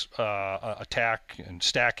 2+ attack and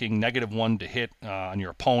stacking, -1 to hit on your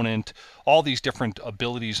opponent, all these different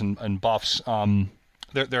abilities and buffs.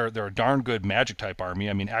 They're a darn good magic type army.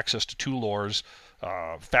 I mean, access to 2 lores,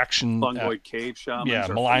 faction, Fungoid cave shamans.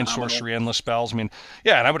 malign phenomenal. sorcery, endless spells. I mean,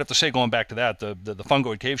 yeah, and I would have to say, going back to that, the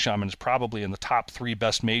Fungoid cave shaman is probably in the top 3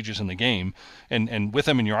 best mages in the game, and with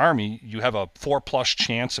them in your army, you have a 4+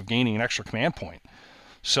 chance of gaining an extra command point.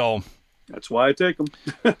 So that's why I take them.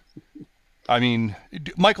 I mean,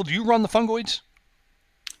 Michael, do you run the Fungoids?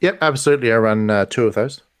 Yep, absolutely. I run 2 of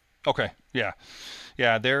those. Okay, yeah.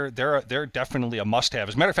 Yeah, they're definitely a must-have.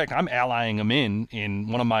 As a matter of fact, I'm allying them in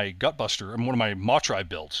one of my Gutbuster and one of my Mawtribe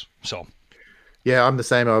builds. So, yeah, I'm the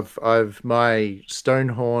same. I've my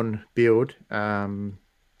Stonehorn build.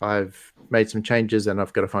 I've made some changes and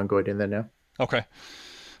I've got a Fungoid in there now. Okay.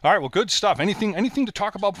 All right. Well, good stuff. Anything to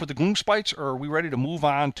talk about for the Gloomspites, or are we ready to move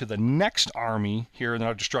on to the next army here in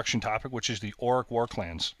our destruction topic, which is the Orc War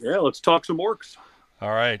Clans? Yeah, let's talk some orcs.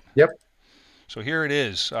 All right. Yep. So here it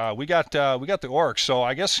is. We got the orcs. So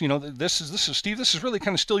I guess this is Steve. This is really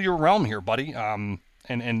kind of still your realm here, buddy.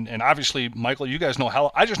 And obviously, Michael, you guys know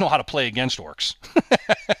how. I just know how to play against orcs.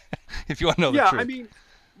 If you want to know the truth. Yeah, I mean,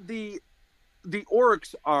 the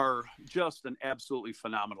orcs are just an absolutely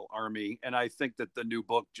phenomenal army, and I think that the new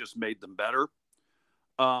book just made them better.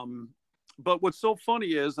 But what's so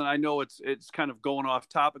funny is, and I know it's kind of going off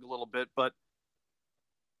topic a little bit, but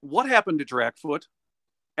what happened to Drakfoot?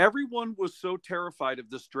 Everyone was so terrified of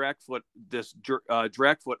this Drakfoot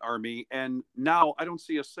army, and now I don't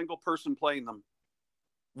see a single person playing them.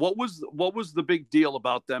 What was the big deal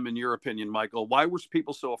about them, in your opinion, Michael? Why were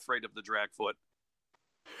people so afraid of the Drakfoot?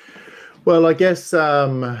 Well, I guess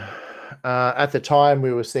at the time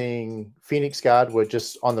we were seeing Phoenix Guard were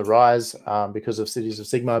just on the rise because of Cities of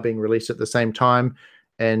Sigmar being released at the same time,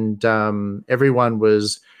 and everyone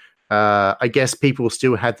was. I guess people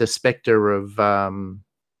still had the specter of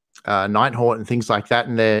Nighthawk and things like that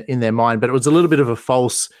in their mind, but it was a little bit of a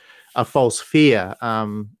false fear.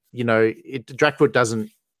 Drakfoot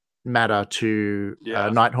doesn't matter to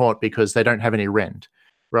Nighthawk because they don't have any rend,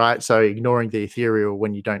 right? So ignoring the ethereal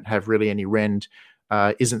when you don't have really any rend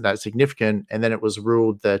isn't that significant. And then it was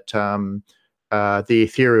ruled that the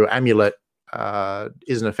ethereal amulet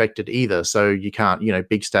isn't affected either, so you can't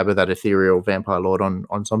big stabber that ethereal vampire lord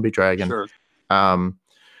on zombie dragon. Sure.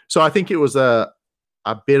 So I think it was a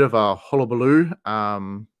bit of a hullabaloo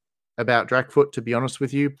about Drakfoot, to be honest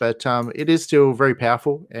with you, but it is still very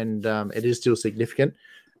powerful and it is still significant.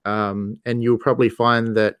 And you'll probably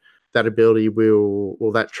find that ability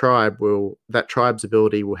that tribe's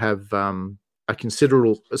ability will have a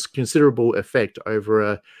considerable effect over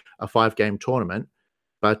a 5-game tournament.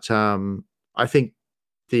 But I think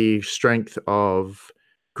the strength of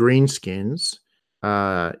greenskins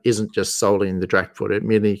isn't just solely in the Drakfoot. It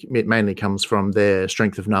mainly comes from their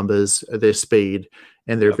strength of numbers, their speed,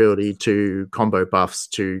 and their ability to combo buffs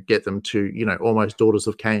to get them to almost Daughters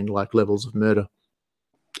of Cain like levels of murder.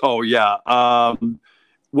 Oh yeah.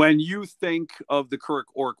 When you think of the current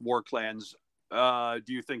Orc War Clans, do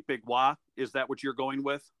you think Big Wa? Is that what you're going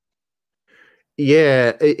with?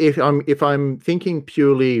 Yeah, if I'm thinking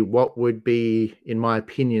purely what would be, in my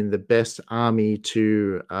opinion, the best army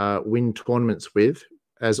to win tournaments with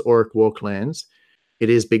as Auric Warclans, it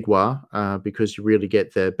is Big War because you really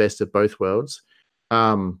get the best of both worlds.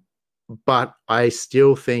 Um, but I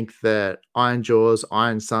still think that Iron Jaws,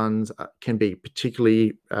 Iron Suns can be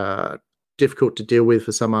particularly difficult to deal with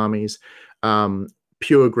for some armies.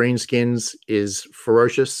 Pure Greenskins is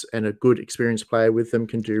ferocious, and a good experienced player with them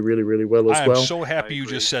can do really, really well as well. I am so happy you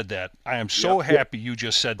just said that. I am so happy you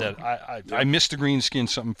just said that. I missed the Greenskin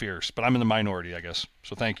something fierce, but I'm in the minority, I guess.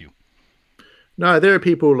 So thank you. No, there are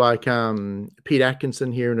people like Pete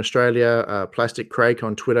Atkinson here in Australia, Plastic Crake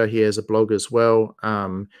on Twitter. He has a blog as well.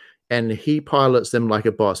 And he pilots them like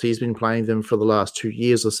a boss. He's been playing them for the last 2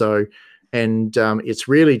 years or so. And it's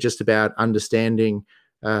really just about understanding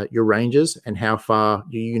your ranges and how far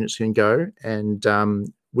your units can go, and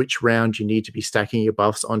which round you need to be stacking your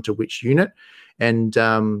buffs onto which unit. And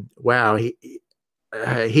wow, he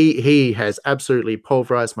has absolutely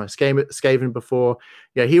pulverized my Skaven before.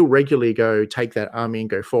 Yeah, he'll regularly go take that army and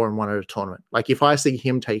go 4-1 at a tournament. Like if I see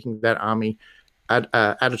him taking that army at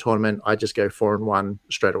a tournament, I just go 4-1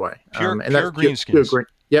 straight away. Pure greenskins.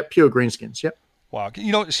 Pure greenskins. Yep. Wow.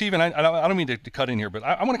 Stephen, I don't mean to cut in here, but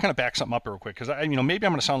I want to kind of back something up real quick because maybe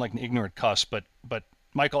I'm going to sound like an ignorant cuss, but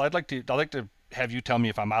Michael, I'd like to have you tell me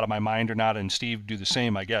if I'm out of my mind or not, and Steve do the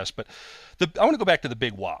same, I guess. But I want to go back to the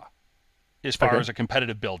Big Wa as far as a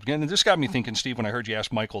competitive build. And this got me thinking, Steve, when I heard you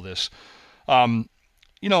ask Michael this. The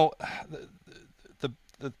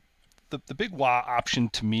Big Wa option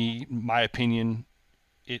to me, in my opinion,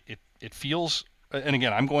 it feels, and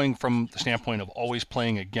again, I'm going from the standpoint of always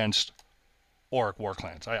playing against Auric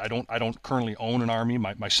Warclans. I don't currently own an army.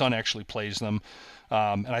 My son actually plays them,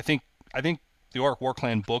 and I think the Auric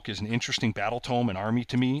Warclan book is an interesting battle tome and army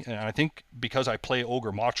to me. And I think because I play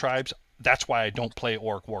Ogre Maw tribes, that's why I don't play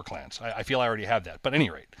Auric Warclans. I feel I already have that. But at any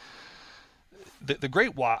rate, the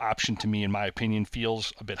Great Wa option to me, in my opinion,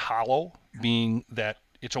 feels a bit hollow, being that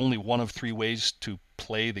it's only one of 3 ways to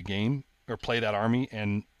play the game or play that army,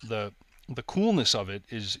 and the coolness of it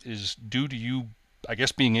is due to you, I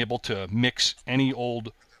guess, being able to mix any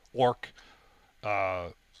old orc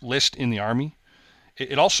list in the army.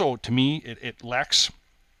 It also, to me, it lacks,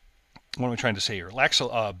 what am I trying to say here? It lacks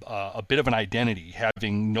a bit of an identity,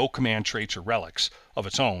 having no command traits or relics of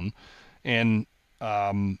its own. And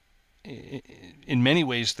in many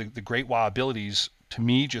ways, the Great Wa abilities, to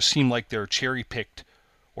me, just seem like they're cherry-picked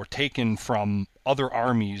or taken from other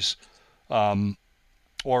armies, or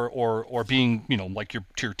being, like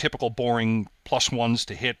your typical boring +1s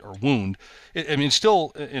to hit or wound. It's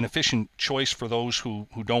still an efficient choice for those who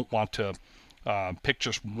don't want to pick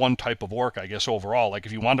just one type of orc, I guess, overall. Like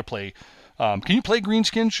if you want to play, can you play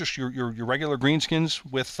greenskins, just your regular greenskins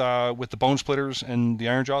with the bone splitters and the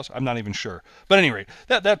iron jaws? I'm not even sure. But at any rate,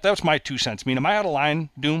 that's my 2 cents. I mean, am I out of line,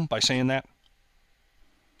 Doom, by saying that?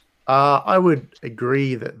 I would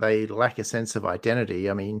agree that they lack a sense of identity.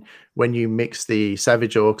 I mean, when you mix the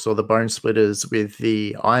Savage Orcs or the Bone Splitters with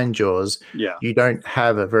the Iron Jaws, you don't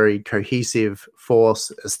have a very cohesive force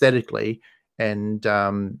aesthetically. And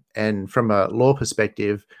from a lore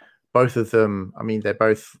perspective, both of them, I mean, they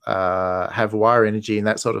both have wire energy and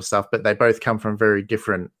that sort of stuff, but they both come from very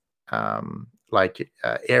different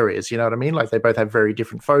areas. You know what I mean? Like they both have very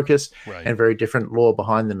different focus and very different lore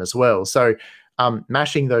behind them as well. So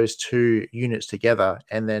mashing those 2 units together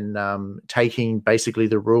and then taking basically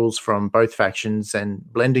the rules from both factions and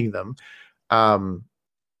blending them,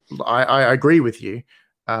 I agree with you.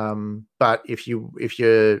 But if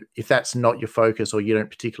that's not your focus or you don't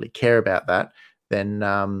particularly care about that, then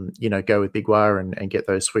go with Big Wa and get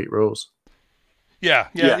those sweet rules. Yeah.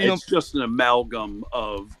 It's just an amalgam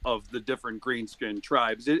of the different greenskin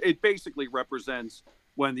tribes. It basically represents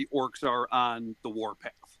when the orcs are on the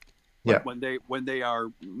warpath. Like when they are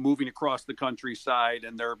moving across the countryside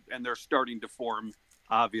and they're starting to form,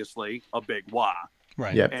 obviously, a Big Wa.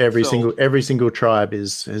 Right. Yeah. Every single tribe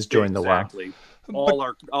has joined the Wa. Exactly.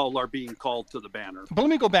 All are being called to the banner. But let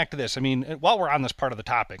me go back to this. I mean, while we're on this part of the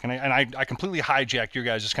topic, and I completely hijacked your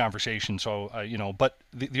guys' conversation. So but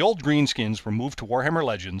the old greenskins were moved to Warhammer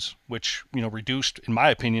Legends, which reduced, in my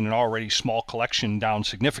opinion, an already small collection down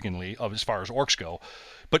significantly of as far as orcs go.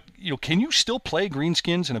 But can you still play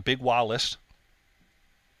greenskins in a Big Wa list?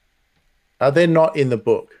 They're not in the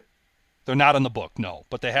book. They're not in the book, no.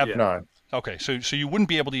 But they have no. Okay, so you wouldn't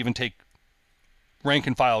be able to even take rank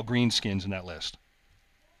and file greenskins in that list.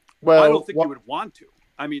 Well, I don't think you would want to.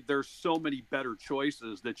 I mean, there's so many better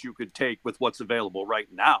choices that you could take with what's available right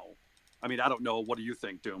now. I mean, I don't know. What do you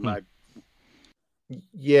think, Doom?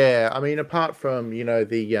 Yeah, I mean, apart from the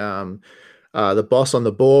the boss on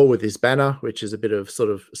the ball with his banner, which is a bit of sort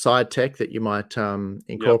of side tech that you might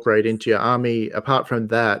incorporate into your army. Apart from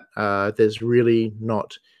that, there's really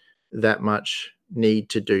not that much need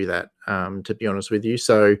to do that, to be honest with you.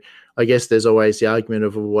 So I guess there's always the argument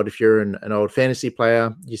of, well, what if you're an old fantasy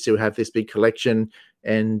player, you still have this big collection,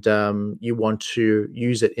 and you want to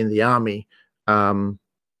use it in the army? Well,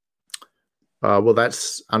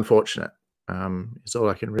 that's unfortunate. Is all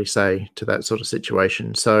I can really say to that sort of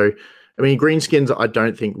situation. So, I mean, greenskins, I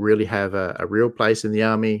don't think really have a real place in the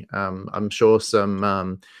army. I'm sure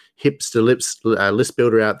some hipster list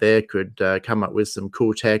builder out there could come up with some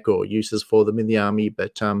cool tech or uses for them in the army,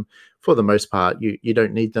 but for the most part, you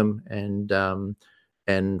don't need them. And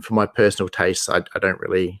for my personal tastes, I don't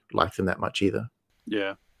really like them that much either.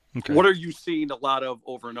 Yeah. Okay. What are you seeing a lot of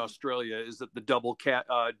over in Australia? Is it the double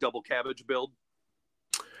cabbage build?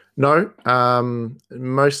 No,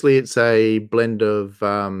 mostly it's a blend of,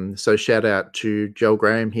 so shout out to Joel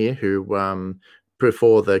Graham here, who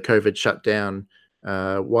before the COVID shutdown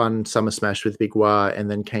won Summer Smash with Big War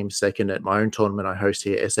and then came second at my own tournament I host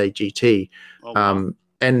here, SAGT. Oh, wow.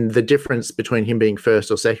 And the difference between him being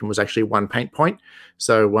first or second was actually 1 paint point.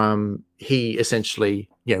 So he essentially,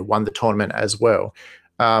 won the tournament as well.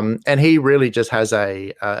 And he really just has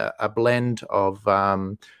a blend of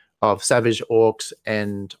Savage Orcs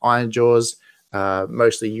and Iron Jaws,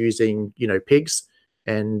 mostly using, pigs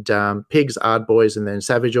and pigs, Ard Boys, and then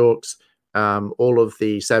Savage Orcs. All of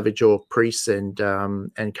the Savage Orc priests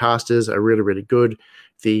and casters are really, really good.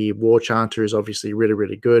 The War Chanter is obviously really,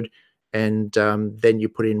 really good. And then you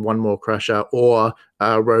put in one more Crusher or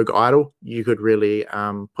Rogue Idol. You could really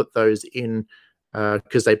put those in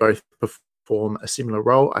because they both perform a similar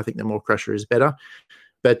role. I think the more Crusher is better.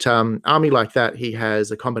 But army like that, he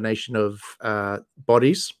has a combination of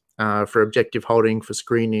bodies for objective holding, for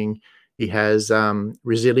screening. He has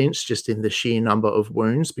resilience just in the sheer number of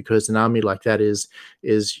wounds, because an army like that is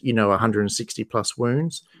 160 plus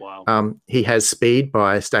wounds. Wow. He has speed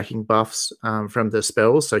by stacking buffs from the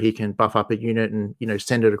spells, so he can buff up a unit and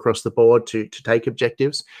send it across the board to take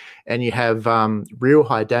objectives. And you have real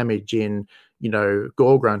high damage in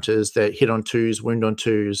gore grunters that hit on 2s, wound on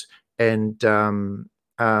 2s, and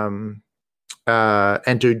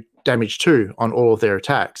do damage too on all of their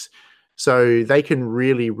attacks. So they can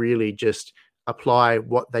really, really just apply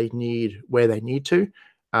what they need where they need to.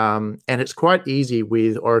 And it's quite easy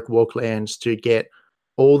with Auric Walklands to get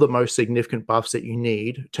all the most significant buffs that you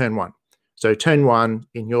need turn 1. So turn 1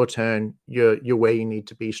 in your turn, you're where you need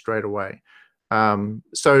to be straight away.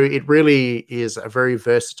 So it really is a very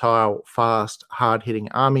versatile, fast,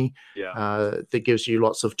 hard-hitting army that gives you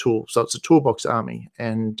lots of tools. So it's a toolbox army.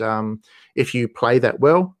 And if you play that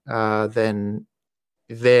well, then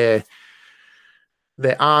there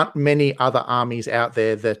aren't many other armies out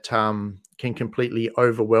there that can completely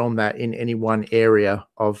overwhelm that in any one area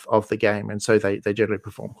of the game. And so they generally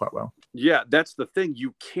perform quite well. Yeah, that's the thing.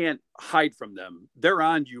 You can't hide from them. They're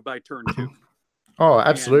on you by turn 2. Oh,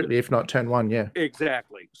 absolutely. If not turn 1, yeah.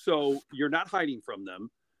 Exactly. So you're not hiding from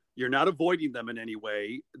them. You're not avoiding them in any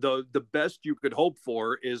way. The best you could hope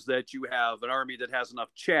for is that you have an army that has enough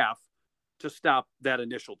chaff to stop that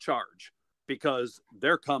initial charge, because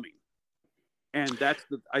they're coming. And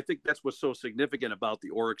I think that's what's so significant about the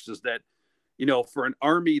Orcs is that, for an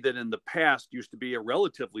army that in the past used to be a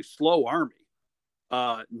relatively slow army,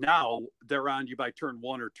 now they're on you by turn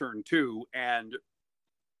 1 or turn 2, and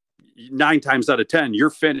 9 times out of 10,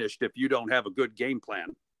 you're finished if you don't have a good game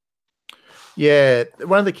plan. Yeah,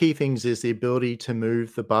 one of the key things is the ability to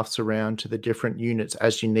move the buffs around to the different units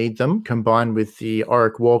as you need them, combined with the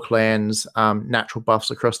Auric Warclands natural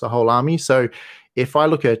buffs across the whole army. So if I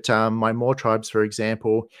look at my Moor tribes, for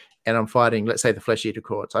example, and I'm fighting, let's say, the Flesh Eater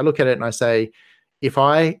Courts, I look at it and I say,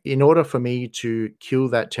 in order for me to kill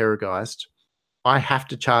that Terrorgeist, I have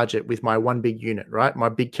to charge it with my one big unit, right? My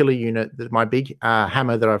big killer unit, my big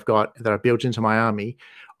hammer that I've got, that I've built into my army.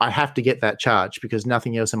 I have to get that charge because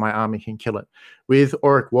nothing else in my army can kill it. With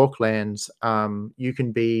Auric Walklands,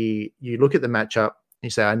 you look at the matchup, you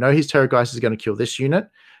say, I know his Terrorgeist is going to kill this unit,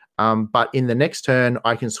 but in the next turn,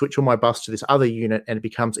 I can switch all my buffs to this other unit and it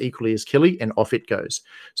becomes equally as killy, and off it goes.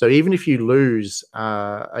 So even if you lose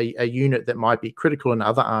a unit that might be critical in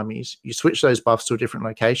other armies, you switch those buffs to a different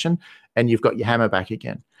location and you've got your hammer back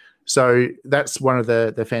again. So that's one of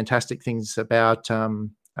the fantastic things about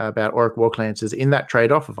Auric Warclands is in that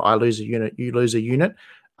trade-off of I lose a unit, you lose a unit.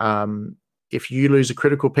 If you lose a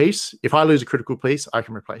critical piece, if I lose a critical piece, I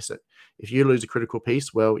can replace it. If you lose a critical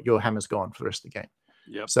piece, well, your hammer's gone for the rest of the game.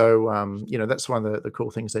 Yep. So, that's one of the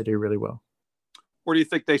cool things they do really well. Where do you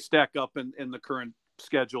think they stack up in the current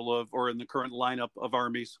schedule or in the current lineup of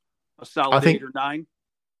armies? A solid I think- 8 or 9.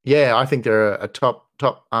 Yeah, I think they're a top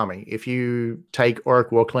army. If you take Auric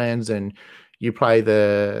Warclans and you play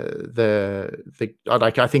the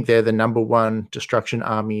I think they're the number one destruction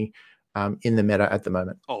army in the meta at the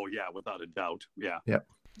moment. Oh yeah, without a doubt. Yeah. Yep.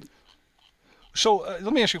 So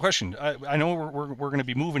let me ask you a question. I know we're going to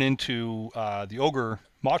be moving into the ogre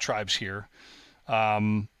maw tribes here,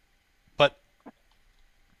 but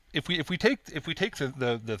if we take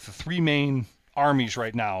the three main armies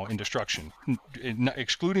right now in destruction,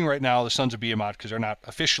 excluding right now the Sons of Behemoth because they're not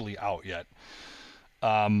officially out yet,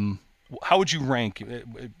 how would you rank?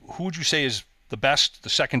 Who would you say is the best, the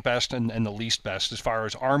second best, and the least best as far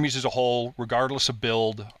as armies as a whole, regardless of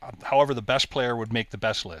build? However, the best player would make the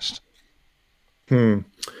best list.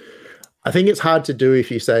 I think it's hard to do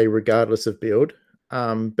if you say regardless of build.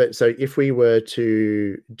 But so if we were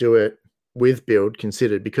to do it with build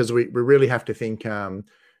considered, because we really have to think,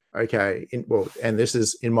 okay, and this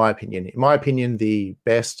is in my opinion. In my opinion, the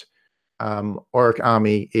best Auric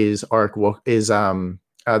army is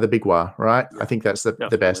the Big War, right? Yeah, I think that's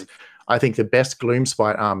the best. I think the best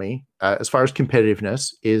Gloomspite army, as far as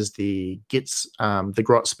competitiveness, is the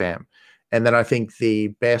Grot Spam. And then I think the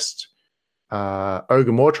best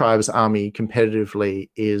Ogre Moor Tribes army competitively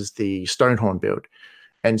is the Stonehorn build.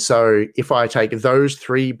 And so if I take those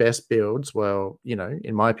three best builds, well,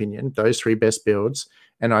 in my opinion, those three best builds,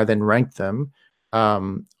 and I then rank them,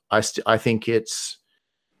 I think it's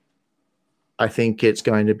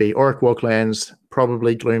going to be Auric Warclans,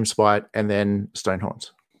 probably Gloomspite, and then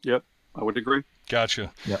Stonehorns. Yep, I would agree.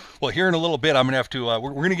 Gotcha. Yep. Well, here in a little bit, I'm going to have to.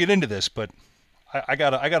 We're going to get into this, but I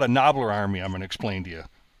got a Nobbler army. I'm going to explain to you.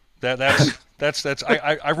 That's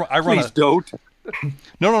I run. Please don't.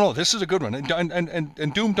 No. This is a good one.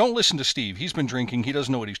 And Doom, don't listen to Steve. He's been drinking. He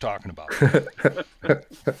doesn't know what he's talking about.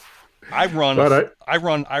 I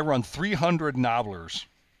run 300 Nobblers.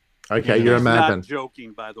 Okay, you're a madman. Not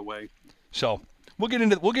joking, by the way. So we'll get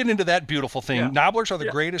into that beautiful thing. Yeah. Nobblers are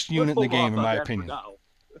the greatest unit in the game, in my opinion.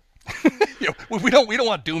 We don't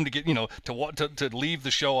want Doom to get to leave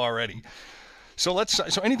the show already. So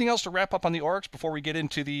anything else to wrap up on the Orcs before we get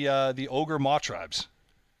into the Ogre Maw tribes?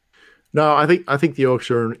 No, I think the Orcs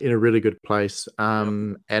are in a really good place,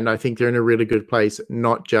 and I think they're in a really good place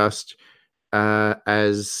not just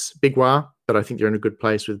as Big War, but I think they're in a good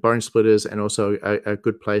place with Bone Splitters and also a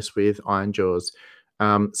good place with Iron Jaws.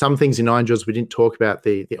 Some things in Iron Jaws we didn't talk about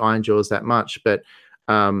the Iron Jaws that much, but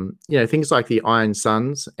things like the Iron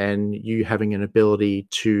Suns and you having an ability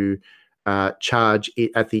to charge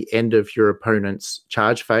it at the end of your opponent's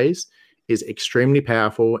charge phase is extremely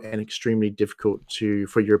powerful and extremely difficult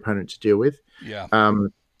for your opponent to deal with. Yeah.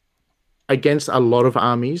 Against a lot of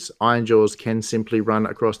armies, Iron Jaws can simply run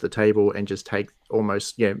across the table and just take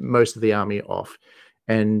almost most of the army off.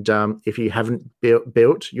 And if you haven't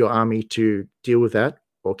built your army to deal with that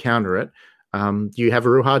or counter it, you have a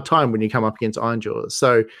real hard time when you come up against Iron Jaws.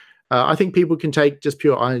 So I think people can take just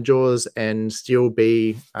pure Iron Jaws and still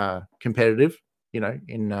be competitive,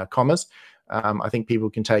 in commas. I think people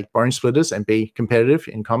can take Bone Splitters and be competitive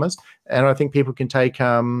in commas. And I think people can take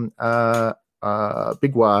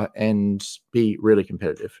Big War and be really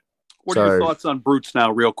competitive. What are your thoughts on Brutes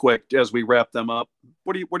now, real quick, as we wrap them up?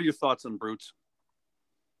 What are your thoughts on Brutes?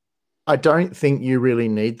 I don't think you really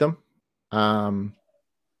need them.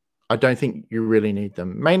 I don't think you really need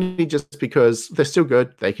them, mainly just because they're still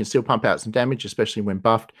good. They can still pump out some damage, especially when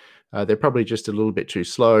buffed. They're probably just a little bit too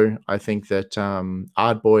slow. I think that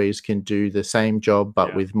Ardboys can do the same job,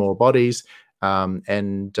 but with more bodies.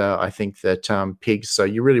 And I think that Pigs, so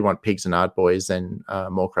you really want Pigs and Ardboys and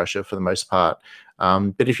Maw-Crusher for the most part.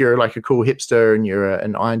 But if you're like a cool hipster and you're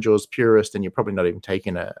an Iron Jaws purist, then you're probably not even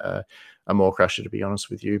taking a Maw-Crusher, to be honest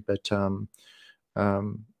with you. But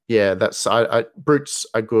that's Brutes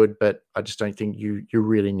are good, but I just don't think you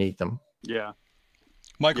really need them. Yeah.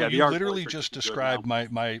 Michael, you literally just described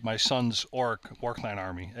my son's War Clan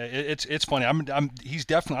army. It's funny. I'm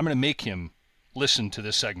going to make him listen to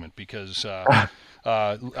this segment because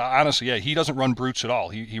honestly, he doesn't run Brutes at all.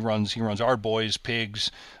 He runs Ardboys,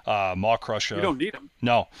 Pigs, Maw-Crusher. You don't need them.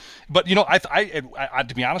 No, but I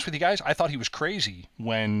to be honest with you guys, I thought he was crazy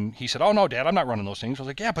when he said, "Oh no, Dad, I'm not running those things." I was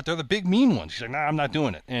like, "Yeah, but they're the big mean ones." He's like, "Nah, I'm not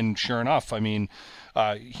doing it." And sure enough, I mean,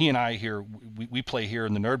 he and I here we play here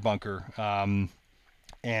in the Nerd Bunker,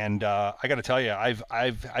 and I got to tell you,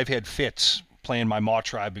 I've had fits playing my Maw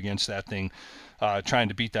tribe against that thing. Trying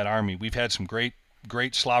to beat that army. We've had some great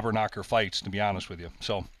slobber knocker fights, to be honest with you.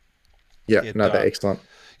 So, they're excellent.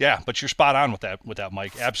 Yeah, but you're spot on with that,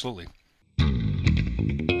 Mike. Absolutely.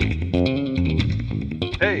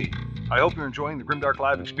 Hey, I hope you're enjoying the Grimdark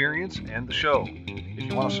Live experience and the show. If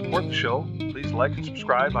you want to support the show, please like and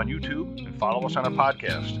subscribe on YouTube and follow us on our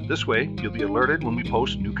podcast. This way, you'll be alerted when we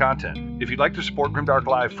post new content. If you'd like to support Grimdark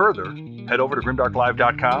Live further, head over to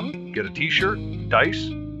grimdarklive.com, get a t-shirt, dice,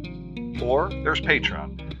 or there's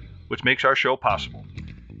Patreon, which makes our show possible.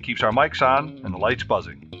 Keeps our mics on and the lights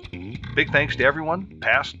buzzing. Big thanks to everyone,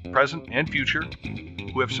 past, present, and future,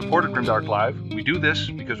 who have supported Grimdark Live. We do this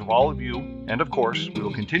because of all of you, and of course, we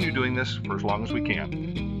will continue doing this for as long as we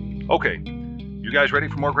can. Okay, you guys ready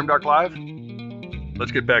for more Grimdark Live?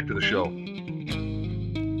 Let's get back to the show.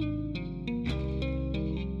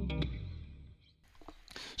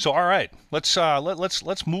 So, all right,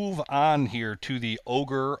 let's move on here to the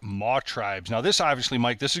Ogre Maw Tribes. Now, this obviously,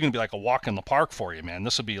 Mike, this is going to be like a walk in the park for you, man.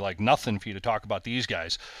 This will be like nothing for you to talk about these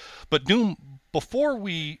guys. But Doom, before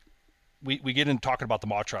we get into talking about the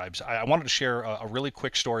Maw Tribes, I wanted to share a really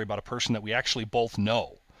quick story about a person that we actually both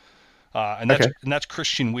know, and that's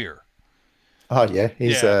Christian Weir. Oh yeah,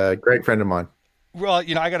 he's a great friend of mine. Well,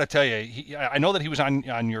 I got to tell you, I know that he was on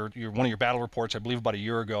your one of your battle reports, I believe, about a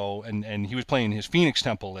year ago, and he was playing his Phoenix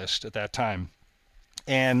Temple list at that time.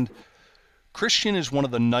 And Christian is one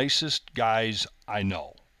of the nicest guys I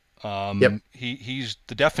know. Yep. He's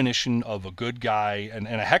the definition of a good guy and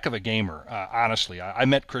a heck of a gamer, honestly. I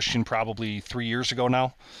met Christian probably 3 years ago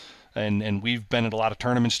now, and we've been at a lot of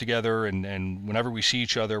tournaments together, and whenever we see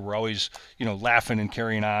each other, we're always, laughing and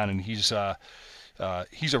carrying on, and he's a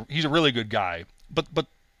really good guy. But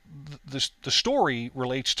the story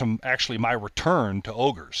relates to actually my return to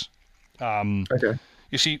Ogres. Okay.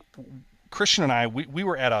 You see, Christian and I, we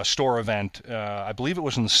were at a store event, I believe it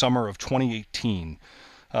was in the summer of 2018,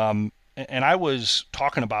 and I was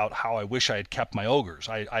talking about how I wish I had kept my Ogres.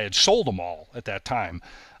 I had sold them all at that time,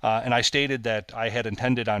 and I stated that I had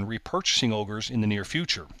intended on repurchasing Ogres in the near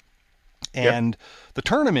future. And the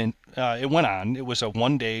tournament, it went on. It was a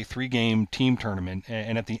 1-day, 3-game team tournament,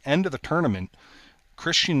 and at the end of the tournament,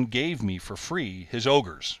 Christian gave me for free his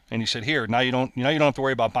Ogres, and he said, "Here, now you don't have to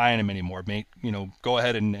worry about buying them anymore, mate. Go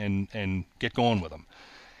ahead and get going with them."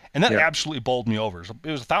 And that absolutely bowled me over. It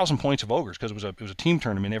was 1,000 points of Ogres because it was a team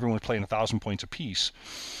tournament. Everyone was playing 1,000 points apiece,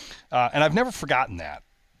 and I've never forgotten that,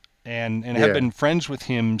 and have been friends with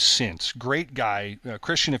him since. Great guy,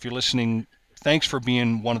 Christian. If you're listening, thanks for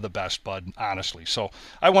being one of the best, bud. Honestly, so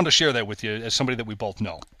I wanted to share that with you as somebody that we both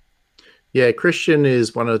know. Yeah, Christian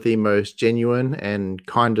is one of the most genuine and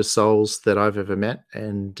kindest souls that I've ever met.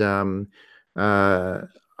 And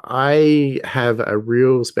I have a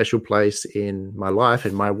real special place in my life,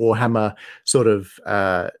 in my Warhammer sort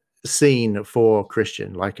of scene for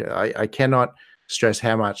Christian. Like, I cannot stress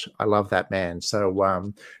how much I love that man.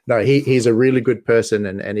 So, no, he's a really good person.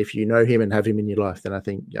 And if you know him and have him in your life, then I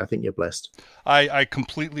think you're blessed. I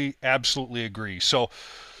completely, absolutely agree. So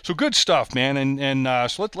good stuff, man, and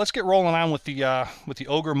so let's get rolling on with the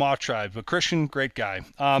Ogre Maw Tribe. But Christian, great guy.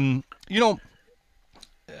 And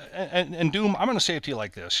Doom, I'm going to say it to you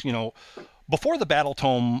like this. Before the Battle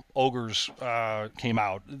Tome Ogres came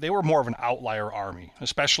out, they were more of an outlier army,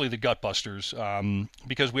 especially the Gutbusters,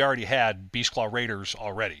 because we already had Beastclaw Raiders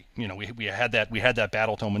already. We had that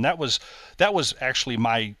Battle Tome, and that was actually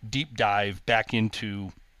my deep dive back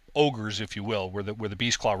into Ogres, if you will, were the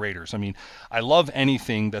Beastclaw Raiders. I mean, I love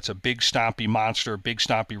anything that's a big stompy monster, big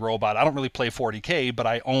stompy robot. I don't really play 40K, but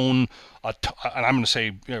I own and I'm going to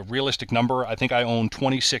say realistic number. I think I own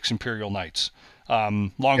 26 Imperial Knights.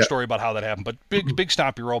 Long story about how that happened, but big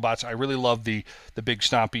stompy robots. I really love the big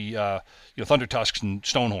stompy Thunder Tusks and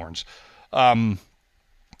Stonehorns.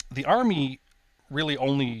 The army really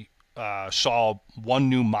only saw one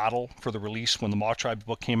new model for the release when the Maw Tribe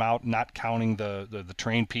book came out, not counting the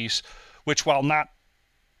terrain piece, which, while not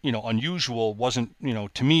unusual, wasn't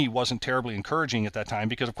to me wasn't terribly encouraging at that time,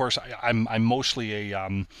 because of course I'm mostly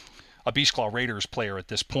a Beastclaw Raiders player at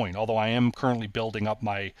this point, although I am currently building up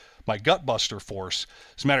my Gutbuster force.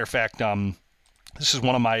 As a matter of fact, this is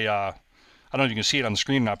one of my I don't know if you can see it on the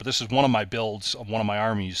screen or not, but this is one of my builds of one of my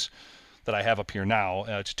armies that I have up here now.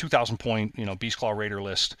 It's a 2,000 point Beastclaw Raider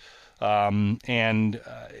list. It's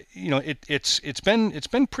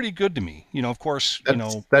been pretty good to me. Of course,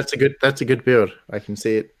 that's a good build. I can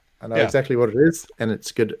see it. I know exactly what it is, and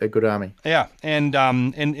it's a good army. Yeah, and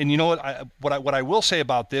you know what I will say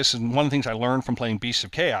about this, and one of the things I learned from playing Beasts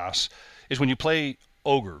of Chaos is when you play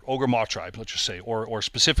Ogre Maw Tribe, let's just say, or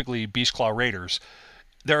specifically Beastclaw Raiders,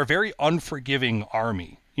 they're a very unforgiving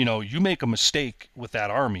army. You make a mistake with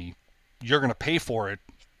that army, you're going to pay for it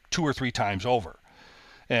 2 or 3 times over.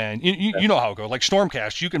 And you know how it goes. Like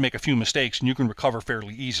Stormcast, you can make a few mistakes and you can recover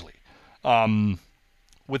fairly easily.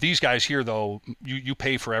 With these guys here, though, you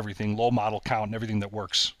pay for everything, low model count and everything that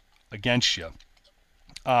works against you.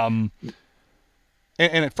 And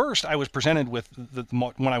at first, I was presented with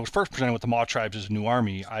when I was first presented with the Maw tribes as a new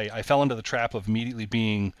army, I fell into the trap of immediately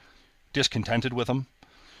being discontented with them.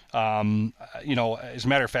 As a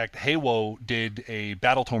matter of fact, Haywo did a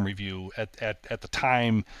Battle Tome review at the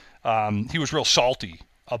time. He was real salty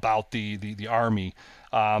about the army,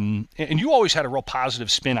 and you always had a real positive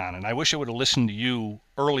spin on it. And I wish I would have listened to you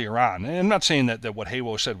earlier on. And I'm not saying that what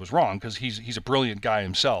Haywo said was wrong, because he's a brilliant guy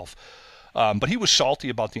himself. But he was salty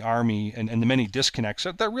about the army and the many disconnects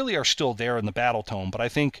that really are still there in the Battle Tome. But I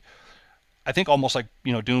think almost like,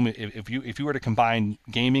 Doom, if you were to combine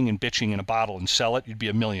gaming and bitching in a bottle and sell it, you'd be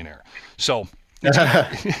a millionaire. So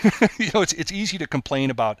it's easy to complain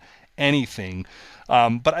about anything.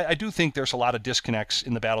 But I do think there's a lot of disconnects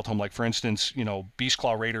in the Battle Tome. Like, for instance,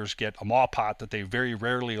 Beastclaw Raiders get a Maw pot that they very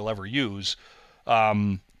rarely will ever use,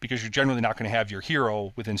 because you're generally not going to have your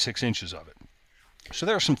hero within 6 inches of it. So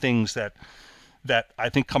there are some things that I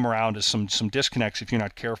think come around as some disconnects if you're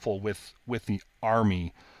not careful with the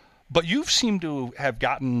army. But you've seemed to have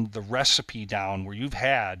gotten the recipe down where you've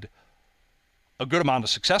had a good amount of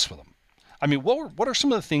success with them. I mean, what are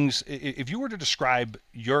some of the things, if you were to describe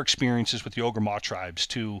your experiences with the Ogre Maw tribes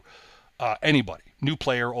to anybody, new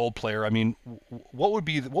player, old player, I mean, what would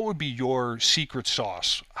be your secret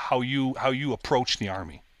sauce, how you approach the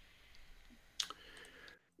army?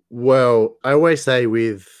 Well, I always say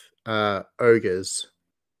with ogres,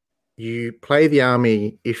 you play the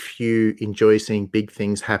army if you enjoy seeing big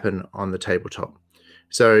things happen on the tabletop.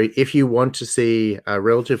 So if you want to see a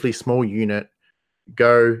relatively small unit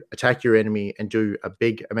go attack your enemy and do a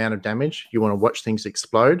big amount of damage, you want to watch things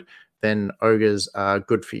explode, then ogres are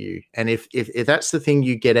good for you. And if that's the thing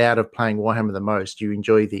you get out of playing Warhammer the most, you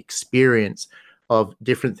enjoy the experience of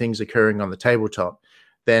different things occurring on the tabletop,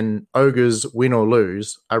 then ogres, win or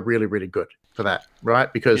lose, are really, really good for that,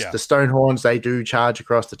 right? Because the Stonehorns, they do charge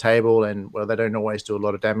across the table, and, well, they don't always do a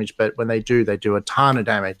lot of damage, but when they do a ton of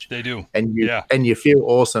damage. They do. And you feel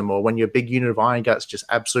awesome. Or when your big unit of Iron Guts just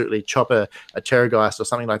absolutely chop a Terrorgeist or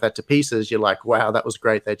something like that to pieces, you're like, wow, that was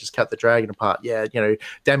great. They just cut the dragon apart. Yeah,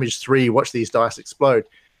 damage 3, watch these dice explode.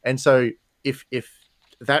 And so if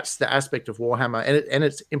that's the aspect of Warhammer, and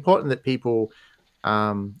it's important that people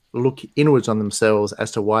look inwards on themselves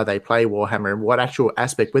as to why they play Warhammer and what actual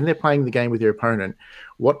aspect, when they're playing the game with your opponent,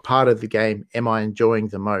 what part of the game am I enjoying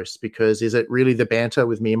the most? Because is it really the banter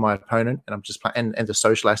with me and my opponent, and I'm just playing, and the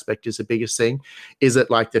social aspect is the biggest thing? Is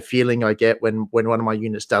it like the feeling I get when one of my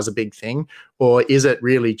units does a big thing, or is it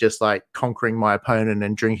really just like conquering my opponent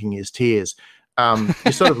and drinking his tears?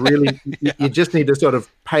 You sort of really, you just need to sort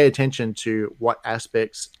of pay attention to what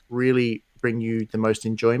aspects really bring you the most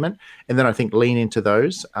enjoyment, and then I think lean into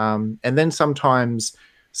those. And then sometimes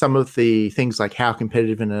some of the things like how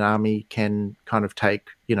competitive in an army can kind of take,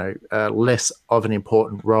 less of an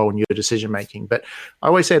important role in your decision making. But I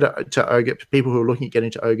always say to people who are looking at getting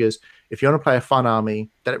into ogres, if you want to play a fun army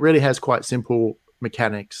that really has quite simple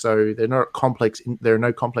mechanics, so they're not complex, there are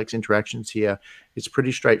no complex interactions here, it's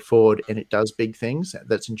pretty straightforward and it does big things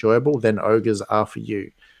that's enjoyable, then ogres are for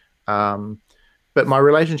you. But my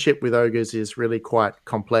relationship with ogres is really quite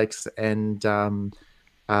complex, and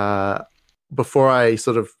before I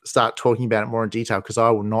sort of start talking about it more in detail, because I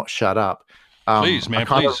will not shut up. Please, man,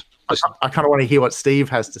 please. I kind of want to hear what Steve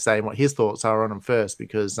has to say and what his thoughts are on them first,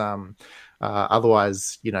 because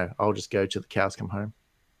otherwise, I'll just go till the cows come home.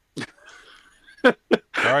 All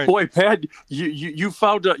right. Boy, Pat, you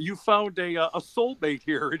found a soulmate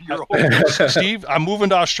here in your own. Steve, I'm moving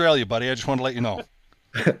to Australia, buddy. I just want to let you know.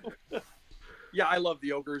 Yeah, I love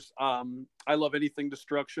the ogres. I love anything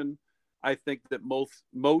destruction. I think that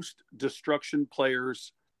most destruction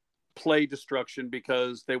players play destruction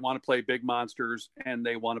because they want to play big monsters and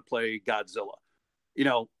they want to play Godzilla.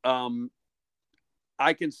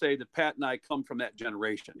 I can say that Pat and I come from that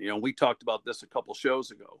generation. We talked about this a couple shows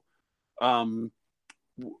ago.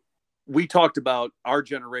 We talked about our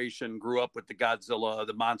generation grew up with the Godzilla,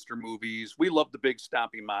 the monster movies. We love the big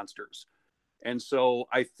stomping monsters. And so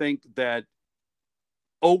I think that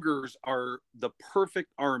ogres are the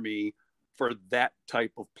perfect army for that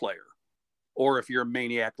type of player. Or if you're a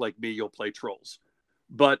maniac like me, you'll play trolls.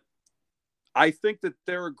 But I think that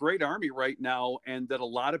they're a great army right now, and that a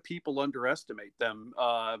lot of people underestimate them.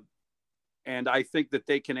 And I think that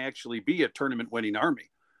they can actually be a tournament winning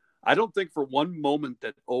army. I don't think for one moment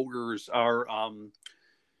that ogres are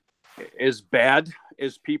as bad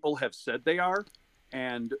as people have said they are.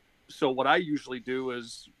 And so what I usually do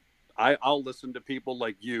is I'll listen to people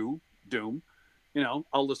like you, Doom.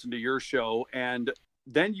 I'll listen to your show, and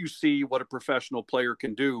then you see what a professional player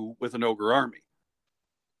can do with an ogre army.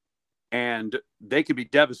 and they can be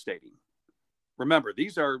devastating. Remember,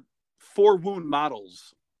 these are 4 wound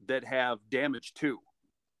models that have damage 2.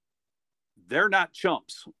 They're not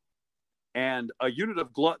chumps. And a unit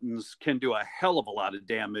of gluttons can do a hell of a lot of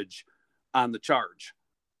damage on the charge.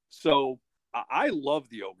 So I love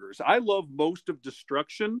the ogres. I love most of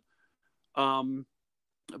destruction.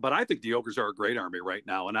 But I think the ogres are a great army right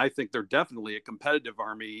now. And I think they're definitely a competitive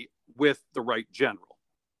army with the right general.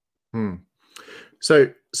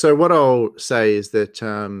 So what I'll say is that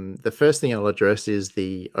the first thing I'll address is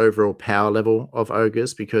the overall power level of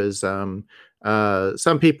ogres, because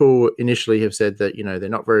some people initially have said that, they're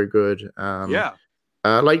not very good.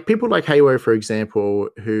 Like people like Haywo, for example,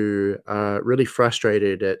 who are really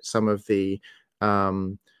frustrated at some of the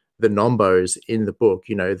nombos in the book,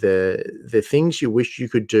 the things you wish you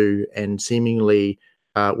could do and seemingly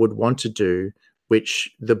would want to do,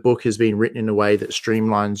 which the book has been written in a way that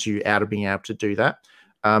streamlines you out of being able to do that.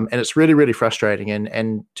 And it's really, really frustrating.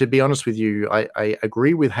 And to be honest with you, I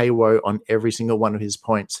agree with Haywo on every single one of his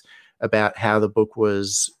points about how the book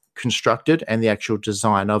was constructed and the actual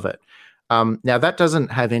design of it. Now, that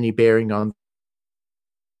doesn't have any bearing on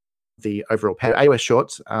the overall power. AOS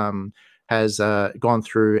Shorts has gone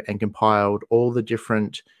through and compiled all the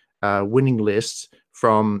different winning lists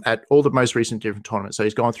from at all the most recent different tournaments. So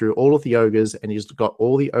he's gone through all of the ogres and he's got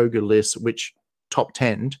all the ogre lists, which top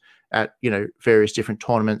 10 at, various different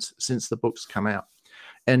tournaments since the book's come out.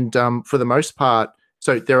 And for the most part,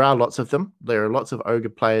 so there are lots of them. There are lots of ogre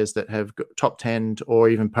players that have top 10 or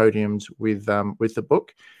even podiumed with the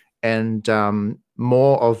book. And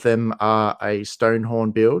more of them are a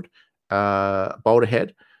Stonehorn build,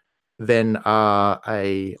 Boulderhead, than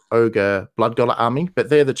a ogre Bloodgullet army, but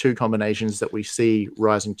they're the 2 combinations that we see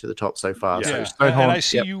rising to the top so far. Yeah. So Stonehorn, and I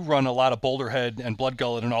see you run a lot of Boulderhead and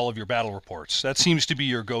Bloodgullet in all of your battle reports. That seems to be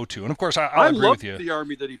your go-to. And of course, I agree with you. I love the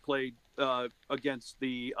army that he played against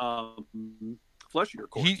the Flesh Eater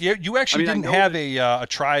Corps. You actually didn't have a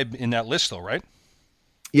tribe in that list, though, right?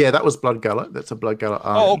 Yeah, that was Bloodgullet. That's a Bloodgullet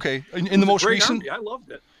army. Oh, okay. In the most recent, army. I loved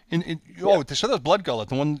it. So that was Bloodgullet,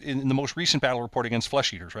 the one in the most recent battle report against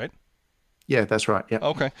Flesh Eaters, right? Yeah, that's right. Yeah.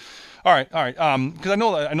 Okay. All right. Because I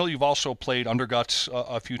know you've also played Underguts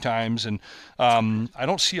a few times, and I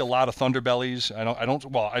don't see a lot of Thunderbellies.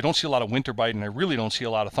 I don't see a lot of Winterbite, and I really don't see a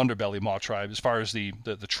lot of Thunderbelly Maw tribe as far as the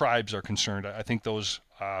tribes are concerned. I think those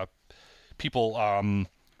people kind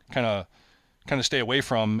of stay away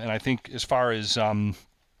from, and I think as far as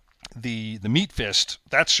the Meat Fist,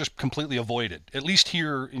 that's just completely avoided. At least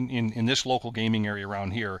here in this local gaming area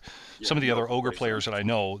around here, some of the other ogre players that I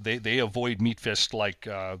know, they avoid Meat Fist like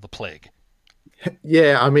the plague.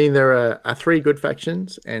 Yeah, I mean, there are 3 good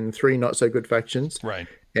factions and 3 not so good factions. Right.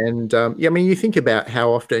 And you think about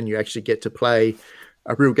how often you actually get to play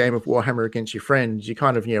a real game of Warhammer against your friends. You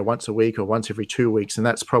kind of, once a week or once every 2 weeks, and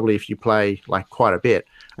that's probably if you play like quite a bit.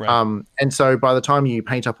 Right. And so by the time you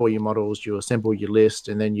paint up all your models, you assemble your list,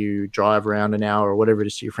 and then you drive around an hour or whatever it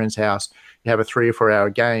is to your friend's house, you have a 3 or 4 hour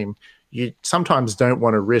game. You sometimes don't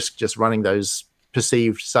want to risk just running those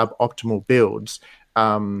perceived suboptimal builds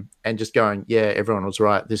and just going, yeah, everyone was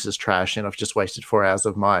right, this is trash, and I've just wasted 4 hours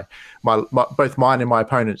of my both mine and my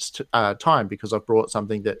opponent's time because I've brought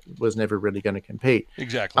something that was never really going to compete.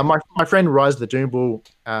 Exactly. My friend Rise the Doombull,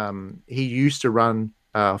 he used to run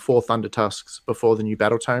 4 Thunder Tusks before the new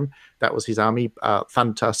Battle Tome. That was his army,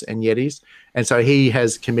 Thunder Tusks and Yetis. And so he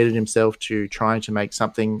has committed himself to trying to make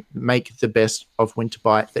the best of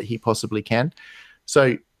Winterbite that he possibly can.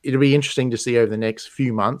 So it'll be interesting to see over the next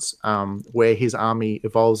few months where his army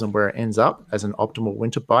evolves and where it ends up as an optimal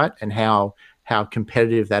Winterbite, and how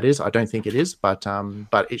competitive that is. I don't think it is, but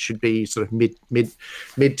it should be sort of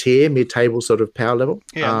mid-tier, mid-table sort of power level.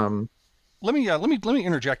 Yeah. Let me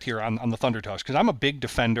interject here on the Thunder Tusk, because I'm a big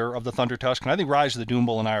defender of the Thunder Tusk, and I think Rise of the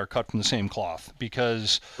Doombull and I are cut from the same cloth,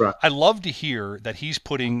 because right. I love to hear that he's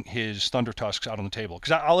putting his Thunder Tusks out on the table.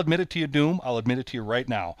 Because I'll admit it to you, Doom, I'll admit it to you right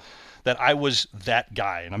now, that I was that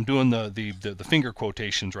guy, and I'm doing the finger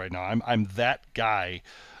quotations right now. I'm that guy.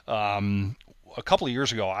 A couple of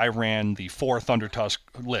years ago, I ran the 4 Thunder Tusk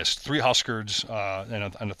list, 3 Huskards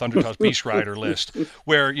and a Thunder Tusk Beast Rider list,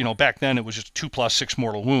 where back then it was just 2 + 6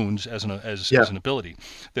 mortal wounds as an ability,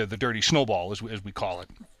 the dirty snowball as we call it.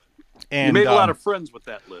 And you made a lot of friends with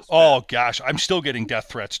that list. Oh man. Gosh, I'm still getting death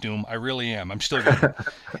threats, Doom. I really am. I'm still getting.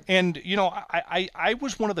 And I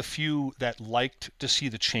was one of the few that liked to see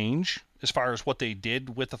the change as far as what they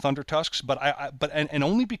did with the Thunder Tusks, but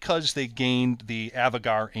only because they gained the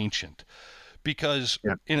Avagar Ancient. Because,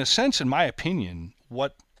 in a sense, in my opinion,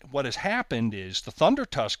 what has happened is the Thunder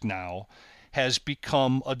Tusk now has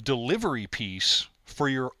become a delivery piece for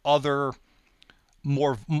your other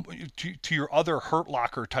more to your other Hurt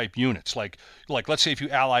Locker type units, like let's say if you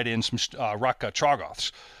allied in some Ruck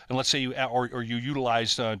Troggoths, and let's say you or you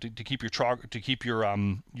utilized to keep your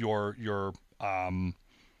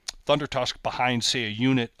Thunder Tusk behind, say, a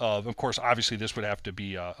unit of course, obviously this would have to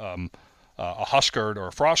be a Huskard or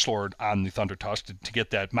a Frostlord on the Thunder Tusk to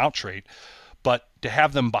get that mount trait, but to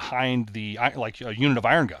have them behind like a unit of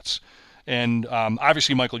Iron Guts, and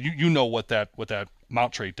obviously, Michael, you know what that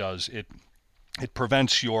mount trait does. It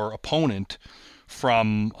prevents your opponent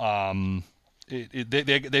from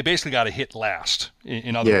they basically got to hit last.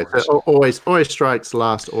 In other words, always strikes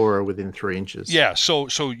last aura within 3 inches. Yeah, so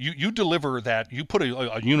you deliver that. You put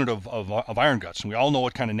a unit of Iron Guts, and we all know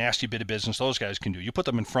what kind of nasty bit of business those guys can do. You put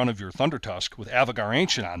them in front of your Thunder Tusk with Avagar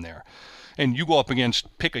Ancient on there, and you go up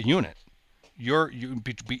against pick a unit.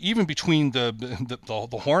 Even between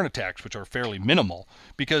the horn attacks, which are fairly minimal,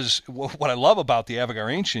 because what I love about the Avagar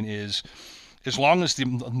Ancient is, as long as the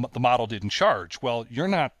model didn't charge, well, you're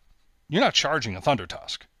not charging a Thunder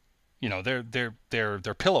Tusk. You know, they're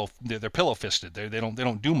pillow fisted. They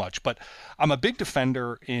don't do much. But I'm a big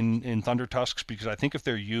defender in Thunder Tusks because I think if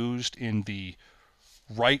they're used in the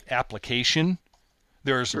right application,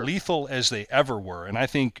 they're as lethal as they ever were. And I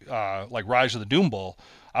think like Rise of the Doom Bull,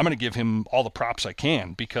 I'm going to give him all the props I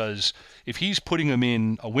can, because if he's putting them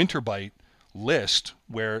in a Winterbite list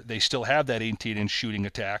where they still have that 18-inch shooting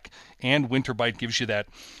attack, and Winterbite gives you that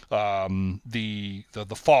the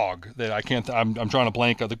fog that I'm drawing a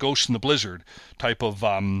blank, the Ghost in the Blizzard type of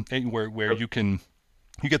where you get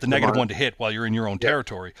the negative one to hit while you're in your own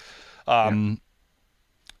territory. That's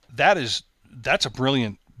a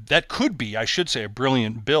brilliant. That could be, I should say, a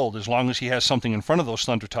brilliant build, as long as he has something in front of those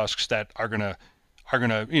Thunder Tusks that are gonna,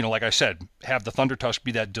 like I said, have the Thunder Tusk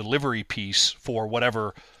be that delivery piece for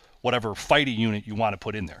whatever fighty unit you want to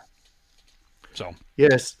put in there. So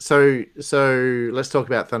yes, so let's talk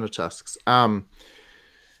about Thunder Tusks.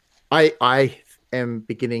 I am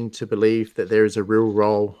beginning to believe that there is a real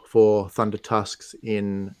role for Thunder Tusks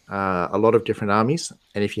in a lot of different armies.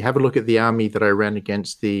 And if you have a look at the army that I ran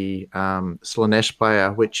against the Slaanesh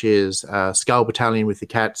player, which is Skull Battalion with the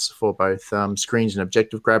cats for both screens and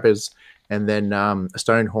objective grabbers, and then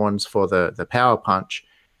Stonehorns for the power punch,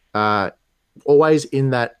 always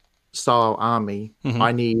in that style army,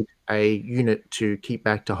 I need a unit to keep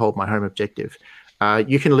back to hold my home objective.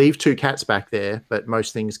 You can leave 2 cats back there, but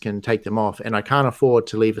most things can take them off, and I can't afford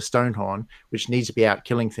to leave a Stonehorn, which needs to be out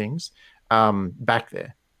killing things, back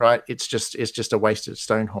there. Right? It's just a wasted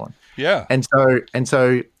Stonehorn. Yeah. And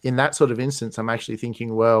so in that sort of instance, I'm actually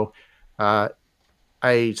thinking, well, an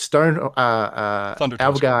Avagar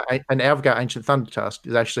Ancient Thunder Tusk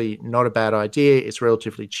is actually not a bad idea. It's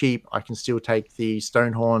relatively cheap. I can still take the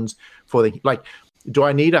Stonehorns for do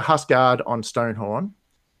I need a Huskard on Stonehorn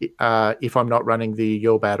if I'm not running the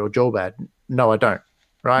Yorbad or Jolbad? No, I don't.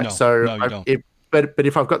 Right? No, you don't. But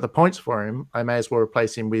if I've got the points for him, I may as well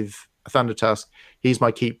replace him with a Thunder Tusk. He's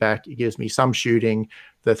my keep back. It gives me some shooting.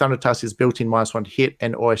 The Thunder Tusk is built in -1 to hit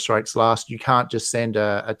and always strikes last. You can't just send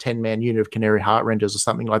a 10-man unit of Canary Heartrenders or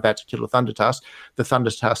something like that to kill a Thunder Tusk. The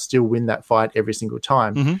Thunder Tusk still win that fight every single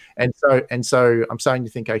time. And so I'm starting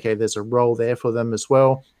to think, okay, there's a role there for them as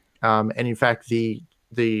well. And in fact,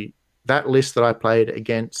 that list that I played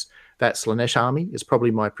against that Slaanesh army is probably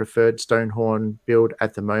my preferred Stonehorn build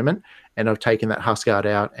at the moment. And I've taken that Huskard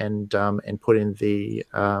out and put in the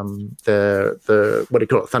what do you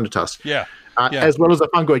call it, Thunder Tusk. Yeah. As well as a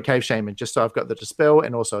Fungoid Cave Shaman, just so I've got the Dispel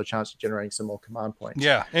and also a chance of generating some more command points.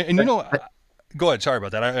 Yeah, and go ahead. Sorry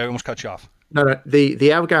about that. I almost cut you off. No. The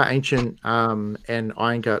Avagar Ancient and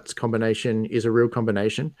Iron Guts combination is a real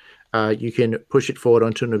combination. You can push it forward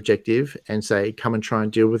onto an objective and say, come and try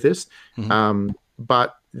and deal with this.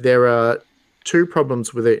 But there are 2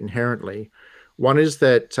 problems with it inherently. One is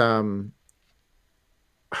that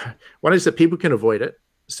people can avoid it.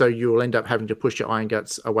 So you'll end up having to push your Iron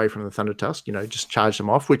Guts away from the Thunder Tusk, just charge them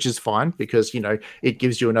off, which is fine because, it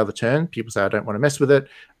gives you another turn. People say, I don't want to mess with it.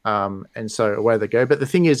 And so away they go. But the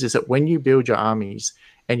thing is that when you build your armies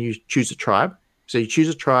and you choose a tribe, so you choose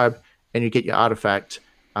a tribe and you get your artifact,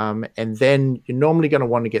 and then you're normally going to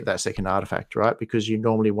want to get that second artifact, right? Because you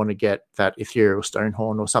normally want to get that Ethereal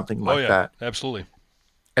Stonehorn or something like that. Absolutely.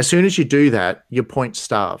 As soon as you do that, you're point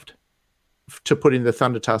starved to put in the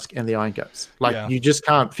Thunder Tusk and the Iron Guts. You just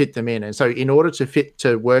can't fit them in. And so in order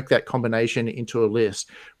to work that combination into a list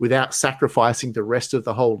without sacrificing the rest of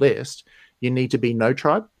the whole list, you need to be no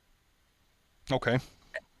tribe. Okay.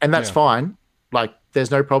 And that's fine.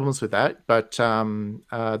 There's no problems with that, but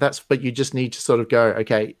but you just need to sort of go,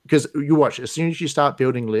 okay, because you watch, as soon as you start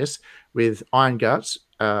building lists with Iron Guts,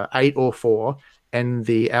 8 or 4, and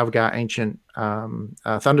the Algar Ancient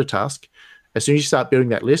Thunder Tusk, as soon as you start building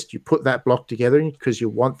that list, you put that block together because you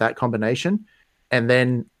want that combination, and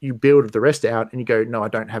then you build the rest out and you go, no, I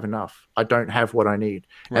don't have enough. I don't have what I need.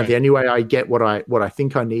 Right. And the only way I get what I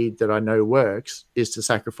think I need that I know works is to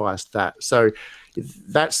sacrifice that. So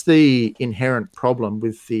that's the inherent problem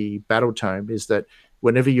with the Battle Tome, is that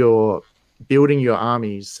whenever you're building your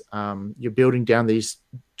armies, you're building down these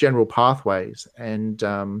general pathways, and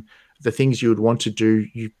the things you would want to do,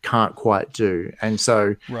 you can't quite do. And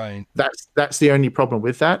so right. that's the only problem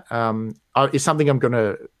with that. It's something I'm going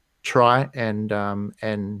to try and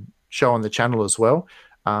show on the channel as well.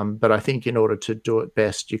 But I think in order to do it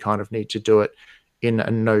best, you kind of need to do it in a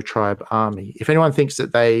no tribe army. If anyone thinks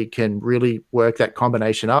that they can really work that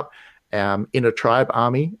combination up in a tribe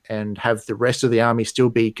army and have the rest of the army still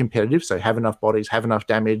be competitive, so have enough bodies, have enough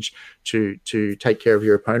damage to take care of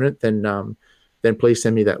your opponent, then please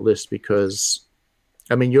send me that list, because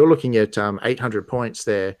I mean, you're looking at 800 points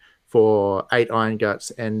there for 8 Iron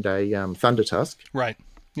Guts and a Thunder Tusk. Right.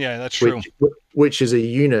 Yeah, that's true. Which is a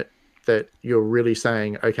unit that you're really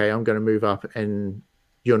saying, okay, I'm going to move up and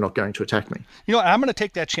you're not going to attack me. You know, I'm going to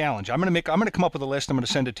take that challenge. I'm going to come up with a list. I'm going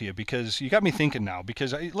to send it to you, because you got me thinking now.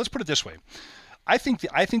 Because let's put it this way. I think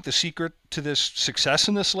the secret to this success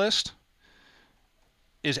in this list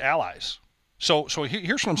is allies. So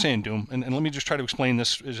here's what I'm saying, Doom, and let me just try to explain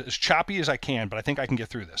this as choppy as I can, but I think I can get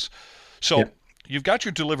through this. So yeah. You've got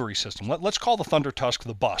your delivery system. Let's call the Thunder Tusk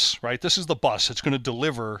the bus, right? This is the bus. It's going to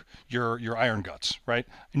deliver your Iron Guts, right?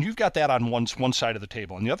 And you've got that on one side of the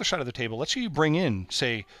table. On the other side of the table, let's say you bring in,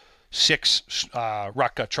 say, 6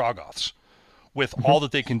 Rock Gut Troggoths with all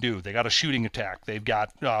that they can do. They got a shooting attack. They've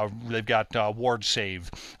got ward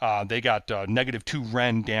save. They got -2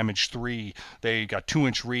 Ren, damage 3. They got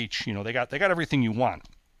 2-inch reach. You know, they got everything you want.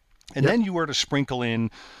 And then you were to sprinkle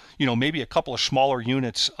in, you know, maybe a couple of smaller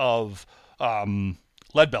units of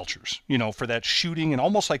lead belchers, you know, for that shooting and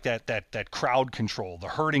almost like that crowd control, the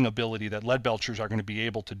herding ability that lead belchers are going to be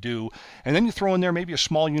able to do. And then you throw in there maybe a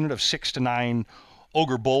small unit of 6 to 9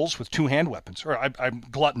 ogre bulls with 2 hand weapons, or I'm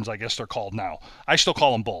gluttons, I guess they're called now. I still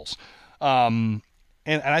call them bulls. And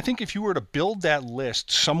I think if you were to build that list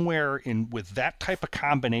somewhere in with that type of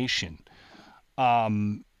combination,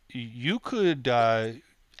 you could, I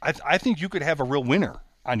think you could have a real winner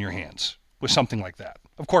on your hands with something like that.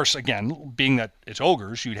 Of course, again, being that it's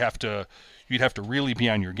ogres, you'd have to really be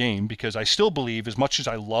on your game, because I still believe, as much as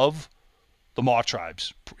I love the Maw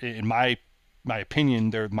tribes, in my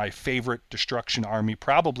opinion, they're my favorite destruction army,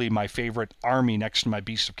 probably my favorite army next to my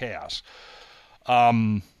Beasts of Chaos.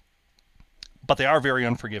 But they are very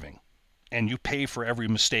unforgiving, and you pay for every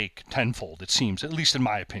mistake tenfold, it seems, at least in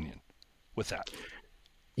my opinion, with that.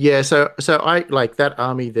 Yeah, so I like that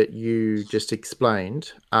army that you just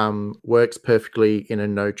explained works perfectly in a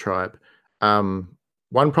no tribe.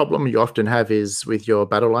 One problem you often have is with your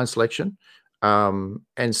battle line selection. And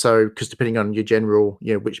so, because depending on your general,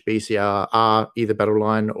 you know, which BCR are either battle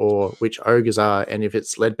line or which ogres are, and if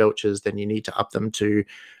it's lead belchers, then you need to up them to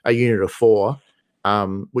a unit of 4,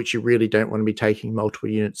 which you really don't want to be taking multiple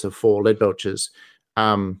units of 4 lead belchers.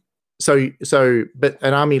 But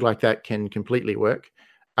an army like that can completely work.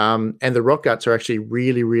 And the Rock Guts are actually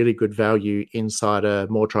really, really good value inside a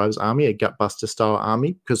Maw Tribes army, a Gutbuster style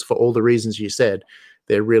army, because for all the reasons you said,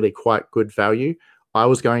 they're really quite good value. I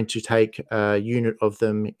was going to take a unit of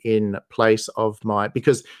them in place of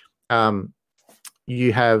because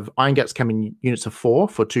you have Iron Guts come in units of 4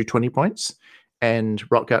 for 220 points, and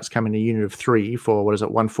Rock Guts come in a unit of 3 for,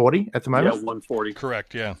 140 at the moment? Yeah, 140.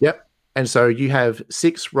 Correct, yeah. Yep. And so you have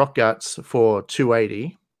 6 Rock Guts for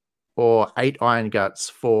 280, or 8 Iron Guts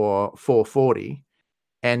for 440.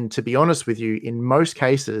 And to be honest with you, in most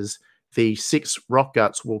cases, the 6 Rock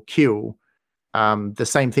Guts will kill the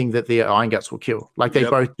same thing that the Iron Guts will kill. Like they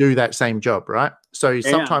both do that same job, right? So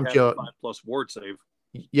sometimes you're 5+ ward save.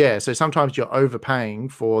 Yeah, so sometimes you're overpaying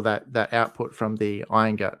for that output from the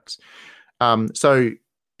Iron Guts. So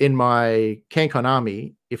in my CanCon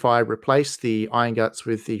army, if I replace the Iron Guts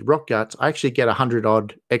with the Rock Guts, I actually get 100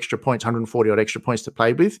 odd extra points, 140 odd extra points to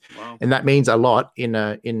play with. Wow. And that means a lot in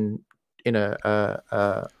a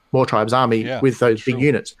Maw Tribes army with those big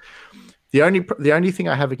units. The only thing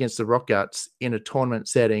I have against the Rock Guts in a tournament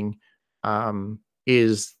setting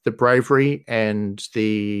is the bravery and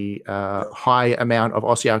the high amount of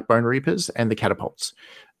Ossiarch Bone Reapers and the catapults,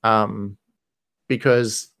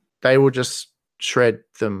 because they will just shred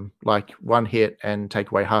them like one hit and take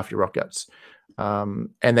away half your Rock Guts. And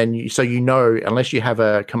then unless you have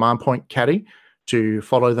a command point caddy to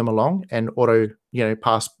follow them along and auto,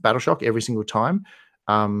 pass Battle Shock every single time,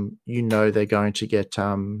 they're going to get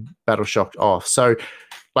battle shocked off. So,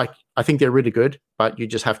 like, I think they're really good, but you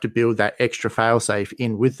just have to build that extra failsafe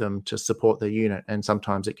in with them to support the unit, and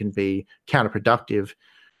sometimes it can be counterproductive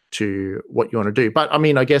to what you want to do. But I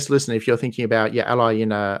mean, I guess, listen, if you're thinking about your ally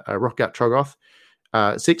in a Rockgut Troggoth,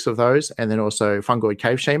 6 of those, and then also Fungoid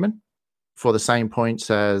Cave Shaman for the same points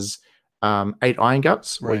as 8 Iron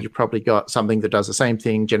Guts, where you've probably got something that does the same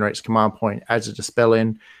thing, generates a command point, adds a dispel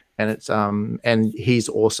in, and it's and he's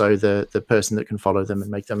also the person that can follow them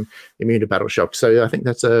and make them immune to battle shock. So I think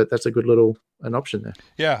that's a good little an option there.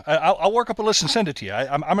 Yeah, I'll work up a list and send it to you.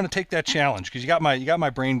 I'm going to take that challenge because you got my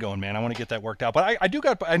brain going, man. I want to get that worked out. But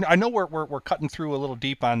I know we're cutting through a little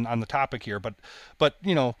deep on the topic here, but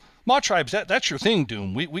Maw Tribes, that's your thing,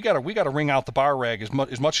 Doom. We gotta wring out the bar rag as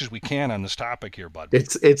much as we can on this topic here, bud.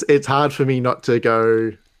 It's hard for me not to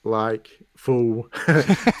go like full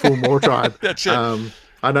Maw Tribe. That's it.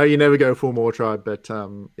 I know you never go full Maw Tribe, but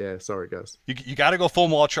yeah, sorry guys. You got to go full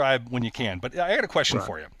Maw Tribe when you can. But I got a question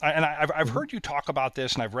for you. I've heard you talk about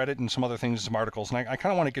this, and I've read it in some other things, some articles, and I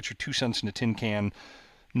kind of want to get your 2 cents in a tin can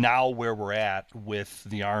now where we're at with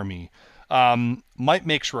the Army. Might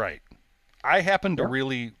makes right. I happen to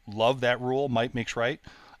really love that rule, might makes right.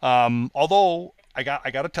 Although I got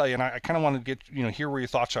to tell you, and I kind of want to get hear where your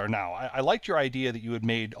thoughts are now. I liked your idea that you had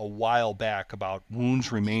made a while back about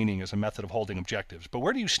wounds remaining as a method of holding objectives. But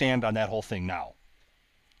where do you stand on that whole thing now?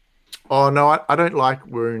 Oh no, I don't like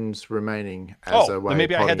wounds remaining as a way.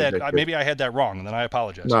 Maybe I had that. Maybe I had that wrong, and then I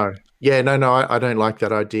apologize. No, I don't like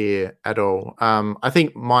that idea at all. I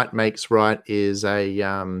think might makes right is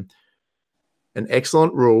an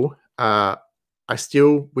excellent rule. I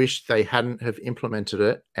still wish they hadn't have implemented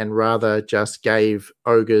it and rather just gave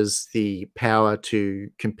ogres the power to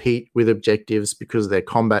compete with objectives because of their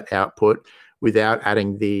combat output without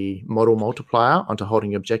adding the model multiplier onto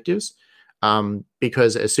holding objectives.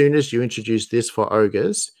 Because as soon as you introduce this for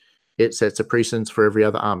ogres, it sets a precedence for every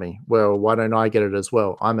other army. Well, why don't I get it as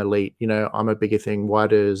well? I'm elite, I'm a bigger thing. Why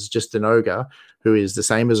does just an ogre who is the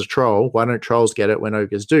same as a troll, why don't trolls get it when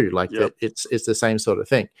ogres do? Like that, it's the same sort of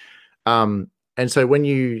thing. And so when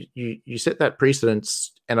you set that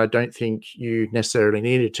precedence, and I don't think you necessarily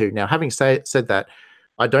needed to. Now, having said that,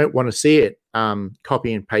 I don't want to see it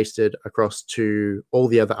copy and pasted across to all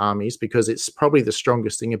the other armies because it's probably the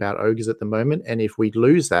strongest thing about ogres at the moment. And if we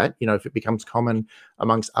lose that, if it becomes common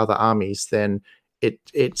amongst other armies, then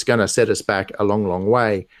it's going to set us back a long, long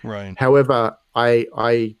way. Right. However,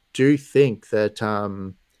 I do think that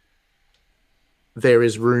there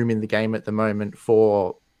is room in the game at the moment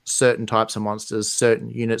for certain types of monsters, certain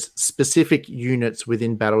units, specific units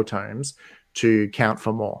within battle tomes to count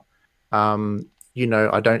for more.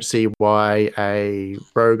 I don't see why a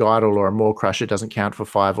rogue idol or a maw crusher doesn't count for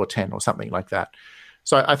 5 or 10 or something like that.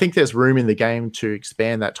 So I think there's room in the game to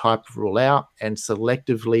expand that type of rule out and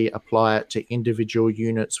selectively apply it to individual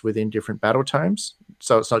units within different battle tomes.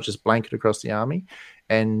 So it's not just blanket across the army,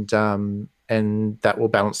 and that will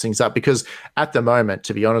balance things up. Because at the moment,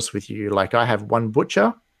 to be honest with you, like I have 1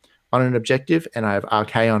 butcher on an objective and I have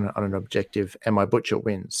Archaon on an objective, and my butcher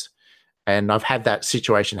wins. And I've had that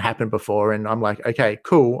situation happen before, and I'm like, okay,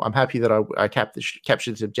 cool. I'm happy that I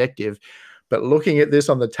captured this objective. But looking at this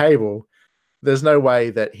on the table, there's no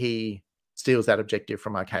way that he steals that objective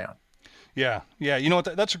from Archaon. Yeah. You know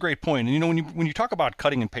what? That's a great point. And when you talk about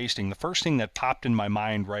cutting and pasting, the first thing that popped in my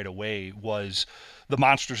mind right away was the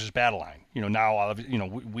Monsters' battle line. Now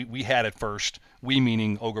we had it first. We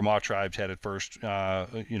meaning Ogre Maw Tribes had it first.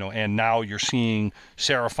 And now you're seeing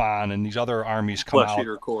Seraphon and these other armies come out.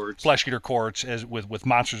 Flesh Eater Courts as with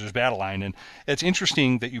Monsters' battle line, and it's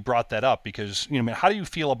interesting that you brought that up because how do you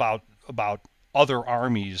feel about other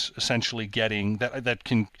armies essentially getting that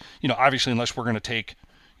can obviously unless we're going to take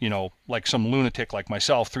like some lunatic like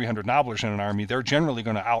myself, 300 Nobblers in an army, they're generally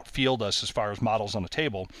going to outfield us as far as models on the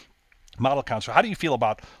table, model count. So how do you feel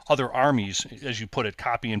about other armies, as you put it,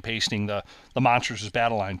 copy and pasting the Monsters'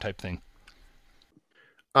 battle line type thing?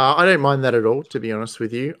 I don't mind that at all, to be honest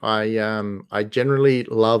with you. I generally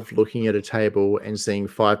love looking at a table and seeing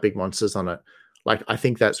 5 big monsters on it. Like, I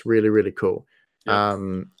think that's really, really cool.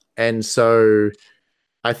 Yep. And so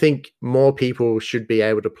I think more people should be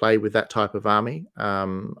able to play with that type of army.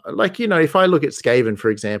 If I look at Skaven,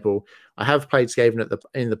 for example, I have played Skaven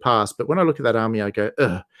in the past, but when I look at that army, I go,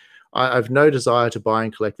 ugh. I've no desire to buy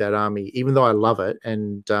and collect that army, even though I love it,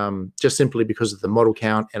 and just simply because of the model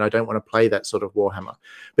count, and I don't want to play that sort of Warhammer.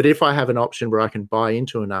 But if I have an option where I can buy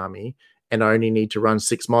into an army and I only need to run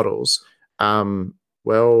 6 models,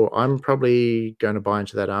 well, I'm probably going to buy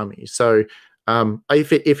into that army. So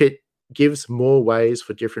if it gives more ways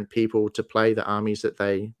for different people to play the armies that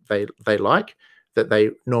they like, that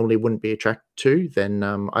they normally wouldn't be attracted to, then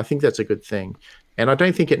I think that's a good thing. And I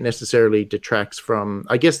don't think it necessarily detracts from,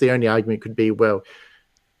 I guess the only argument could be, well,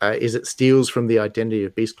 is it steals from the identity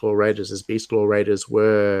of Beastclaw Raiders, as Beastclaw Raiders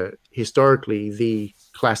were historically the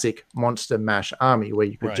classic monster mash army where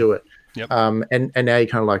you could do it. Yep. And now you're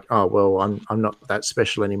kind of like, oh, well, I'm not that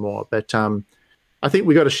special anymore. But I think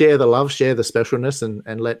we got to share the love, share the specialness,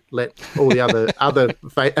 and let all the other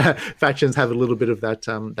factions have a little bit of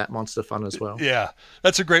that monster fun as well. Yeah,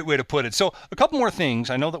 that's a great way to put it. So a couple more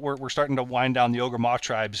things. I know that we're starting to wind down the Ogre Moth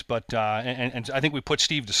tribes, but and I think we put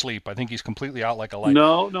Steve to sleep. I think he's completely out like a light.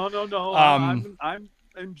 No.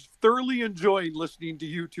 I'm thoroughly enjoying listening to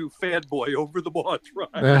you two fanboy over the Moth tribe.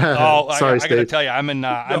 Sorry, I got to tell you, I'm in.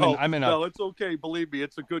 No, it's okay. Believe me,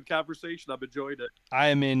 it's a good conversation. I've enjoyed it. I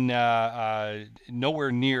am in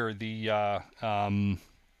nowhere near the.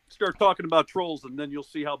 Start talking about trolls, and then you'll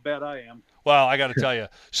see how bad I am. Well, I got to tell you.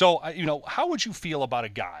 So, how would you feel about a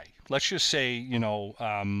guy? Let's just say,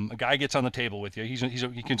 a guy gets on the table with you.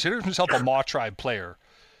 He considers himself a Moth tribe player,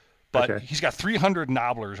 but he's got 300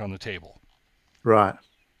 nobblers on the table. Right.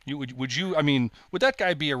 Would you? I mean, would that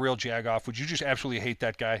guy be a real jagoff? Would you just absolutely hate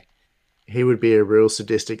that guy? He would be a real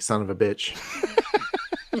sadistic son of a bitch.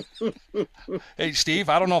 Hey, Steve,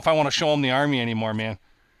 I don't know if I want to show him the army anymore, man.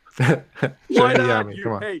 Why not?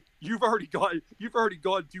 Hey, you've already gone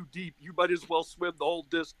too deep. You might as well swim the whole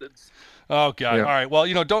distance. Oh God! Yeah. All right. Well,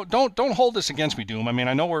 don't hold this against me, Doom. I mean,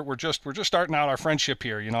 I know we're just starting out our friendship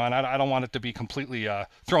here, and I don't want it to be completely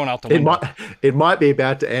thrown out the window. It might be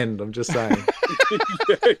about to end. I'm just saying.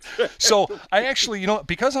 So I actually,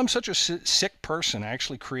 because I'm such a sick person, I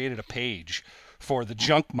actually created a page for the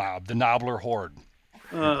junk mob, the Nobbler Horde.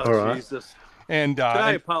 Oh, Jesus! And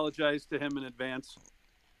I apologize to him in advance.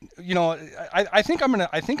 I think I'm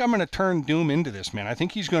gonna turn Doom into this, man. I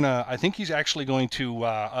think he's actually going to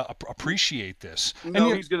appreciate this.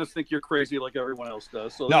 No, he's gonna think you're crazy like everyone else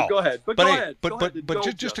does. So no, go ahead.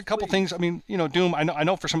 But just a couple things. I mean, Doom. I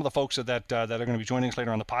know for some of the folks that are going to be joining us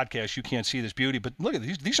later on the podcast, you can't see this beauty, but look at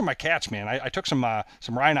these. These are my cats, man. I took some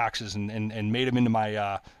rhinoxes and made them into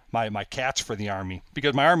my cats for the army,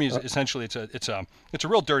 because my army is essentially it's a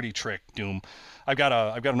real dirty trick, Doom. I've got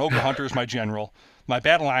an ogre hunter as my general. My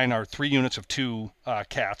battle line are 3 units of 2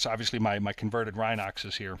 cats. Obviously, my converted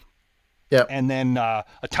rhinoxes here. Yeah. And then a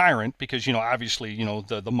tyrant, because obviously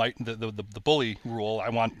the bully rule.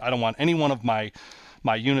 I don't want any one of my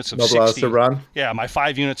units of Nobblers 60 to run. Yeah, my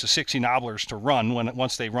 5 units of 60 nobblers to run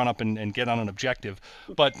once they run up and get on an objective.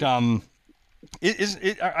 But I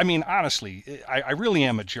mean, honestly, I really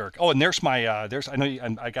am a jerk. Oh, and there's my I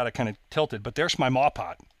know I got it kind of tilted, but there's my maw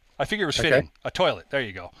pot. I figure it was fitting. A toilet. There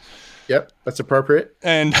you go. Yep, that's appropriate.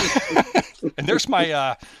 And and there's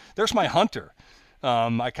my hunter.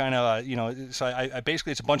 I kind of so I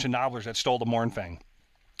basically, it's a bunch of nobblers that stole the Mornfang,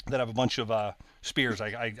 that have a bunch of spears.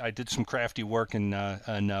 I did some crafty work and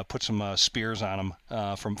put some spears on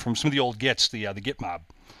them from some of the old Gits, the Git mob.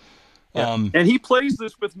 Yeah. And he plays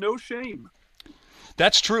this with no shame.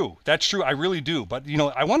 That's true. I really do. But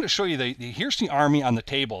I wanted to show you here's the army on the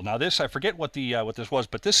table. Now this, I forget what this was,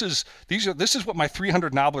 but this is what my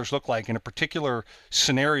 300 nobblers look like in a particular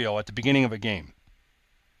scenario at the beginning of a game.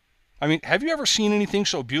 I mean, have you ever seen anything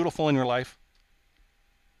so beautiful in your life?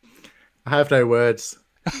 I have no words.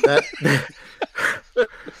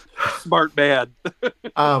 Smart man.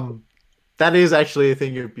 That is actually a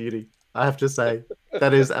thing of beauty. I have to say,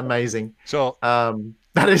 that is amazing. So,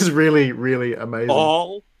 that is really, really amazing.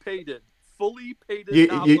 All painted, fully painted.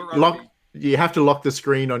 You have to lock the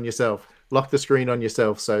screen on yourself. Lock the screen on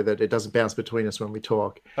yourself so that it doesn't bounce between us when we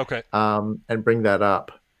talk. Okay. And bring that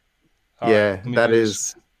up. All yeah, right,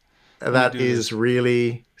 that is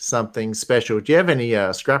really something special. Do you have any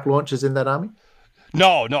scrap launchers in that army?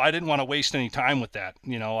 No, I didn't want to waste any time with that.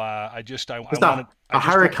 I wanted a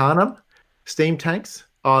Hurricanum steam tanks.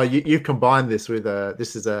 Oh, you've combined this with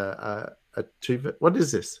this is a two. What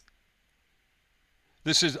is this?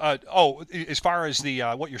 This is as far as the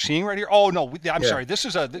what you're seeing right here. Oh no, I'm sorry. This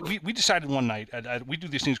is we decided one night we do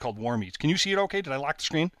these things called war meets. Can you see it? Okay, did I lock the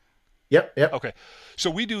screen? Yep. Okay,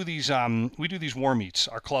 so we do these war meets.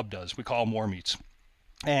 Our club does. We call them war meets,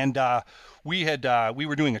 and we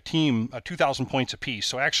were doing a team 2,000 points apiece.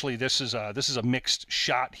 So actually, this is a mixed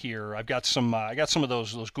shot here. I got some of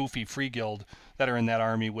those goofy free guild that are in that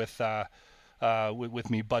army with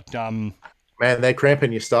me, but man, they're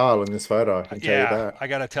cramping your style in this photo. I can tell you that. I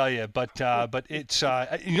gotta tell you, but it's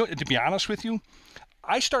to be honest with you,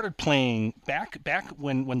 I started playing back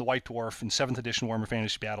when the White Dwarf in 7th edition Warhammer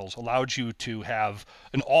Fantasy Battles allowed you to have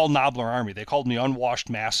an all Nobbler army. They called them the Unwashed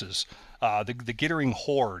Masses. The Gittering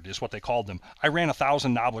Horde is what they called them. I ran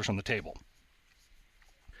 1,000 Nobblers on the table.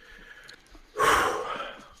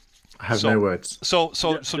 I have no words. So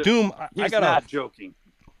Doom, he's not joking.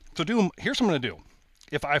 So Doom, here's what I'm going to do.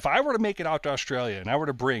 If I were to make it out to Australia and I were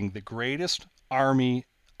to bring the greatest army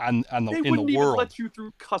in the world, they wouldn't even let you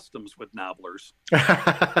through customs with nobblers.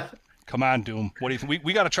 Come on, Doom. What do you think?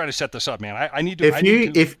 We got to try to set this up, man. I need to.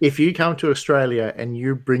 If you come to Australia and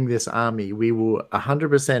you bring this army, we will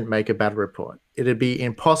 100% make a battle report. It'd be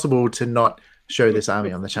impossible to not show this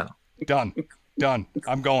army on the channel. Done.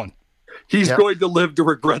 I'm going. He's going to live to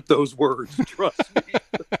regret those words. Trust me.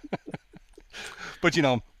 But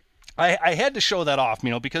I had to show that off,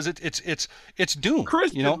 because it's Doom.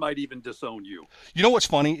 Christian might even disown you. You know what's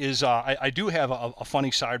funny is I do have a funny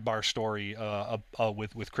sidebar story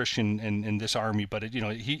with Christian in this army, but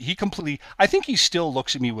he completely, I think he still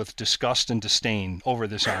looks at me with disgust and disdain over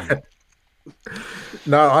this army.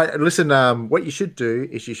 No, listen. What you should do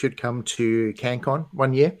is you should come to CanCon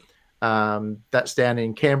one year. That's down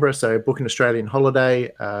in Canberra, so book an Australian holiday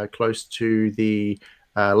close to the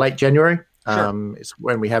late January. Sure. It's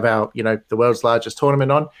when we have our, the world's largest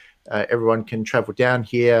tournament on. Everyone can travel down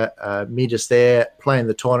here, meet us there, play in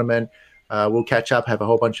the tournament. We'll catch up, have a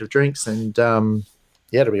whole bunch of drinks, and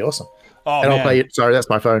it'll be awesome. Oh, and man. I'll play it. Sorry, that's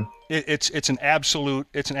my phone. It's an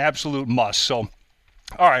absolute must. So,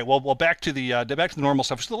 all right, well, back to the normal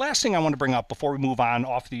stuff. So the last thing I want to bring up before we move on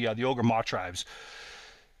off the Ogre Maw tribes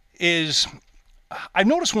is I've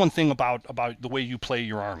noticed one thing about the way you play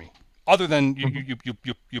your army. Other than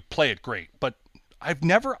you play it great, but I've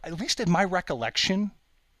never, at least in my recollection,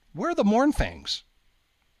 where are the Mournfangs?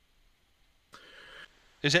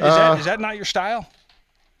 Is that not your style?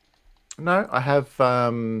 No, I have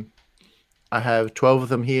 12 of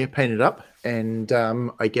them here painted up, and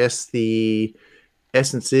I guess the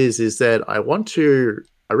essence is that I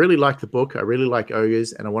really like the book, I really like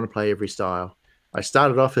ogres, and I want to play every style. I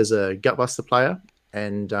started off as a Gutbuster player.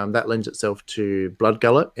 And that lends itself to Blood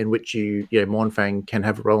Gullet, in which Mournfang can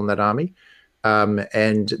have a role in that army.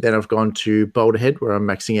 And then I've gone to Boulderhead, where I'm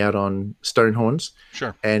maxing out on Stonehorns.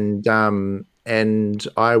 Sure. And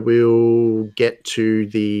I will get to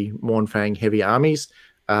the Mournfang heavy armies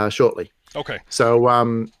shortly. Okay. So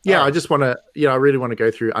I just want to, I really want to go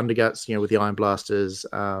through Underguts, with the Iron Blasters,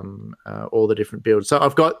 all the different builds. So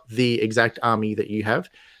I've got the exact army that you have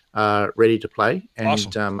ready to play, and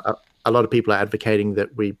awesome. A lot of people are advocating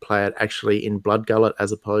that we play it actually in Blood Gullet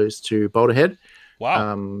as opposed to Boulderhead.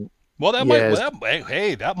 Wow.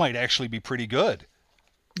 That might actually be pretty good.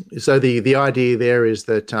 So the idea there is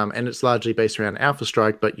that, and it's largely based around Alpha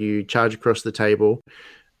Strike, but you charge across the table,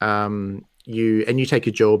 you take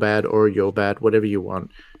a Jawbad or a Yorbad, whatever you want.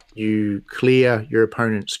 You clear your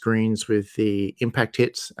opponent's screens with the impact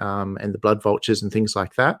hits and the Blood Vultures and things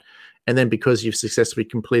like that. And then because you've successfully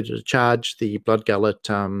completed a charge, the Blood Gullet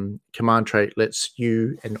command trait lets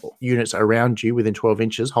you and units around you within 12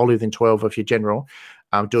 inches, wholly within 12 of your general,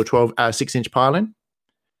 do a 6-inch pile-in.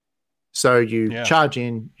 So you charge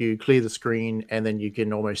in, you clear the screen, and then you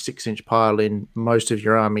can almost 6-inch pile in most of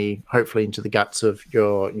your army, hopefully into the guts of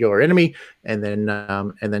your enemy, and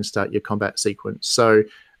then start your combat sequence. So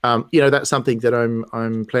that's something that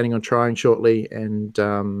I'm planning on trying shortly, and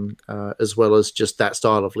as well as just that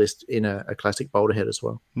style of list in a classic Boulderhead as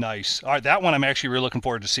well. Nice. All right, that one I'm actually really looking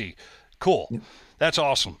forward to see. Cool. Yeah. That's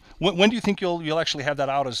awesome. When do you think you'll actually have that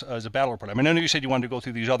out as a battle report? I mean, I know you said you wanted to go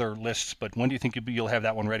through these other lists, but when do you think you'll have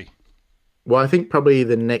that one ready? Well, I think probably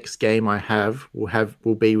the next game I have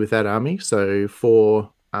will be with that army. So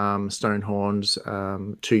 4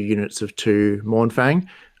 Stonehorns, 2 units of 2 Mournfang.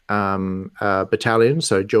 Battalion,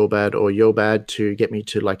 so Jawbad or Yorbad, to get me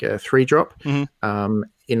to like a 3-drop in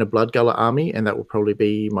a Blood Gullet army, and that will probably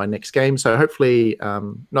be my next game. So hopefully,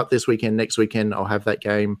 not this weekend, next weekend I'll have that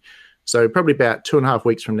game. So probably about 2.5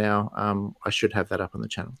 weeks from now, I should have that up on the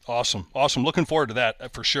channel. Awesome. Looking forward to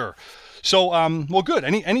that for sure. So, well, good.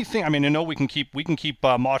 Anything? I mean, I know we can keep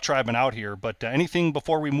Maw Tribing out here, but anything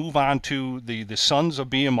before we move on to the Sons of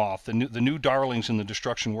Behemoth, the new darlings in the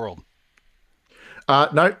Destruction world?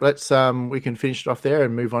 No, let's we can finish it off there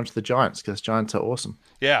and move on to the Giants, because Giants are awesome.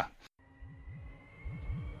 Yeah.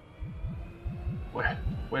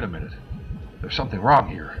 Wait a minute. There's something wrong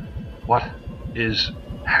here. What is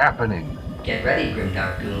happening? Get ready,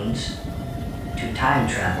 Grimdark goons, to time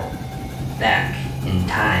travel back in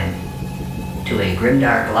time to a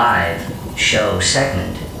Grimdark Live show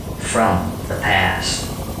segment from the past.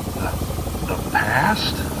 The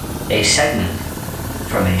past? A segment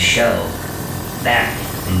from a show back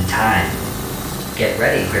in time. Get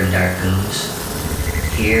ready, Grimdark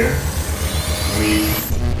goons. Here we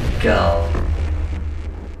go.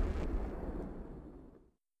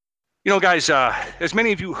 You know, guys, as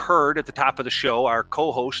many of you heard at the top of the show, our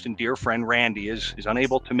co-host and dear friend Randy is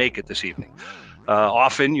unable to make it this evening.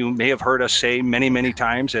 Often, you may have heard us say many, many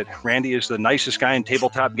times that Randy is the nicest guy in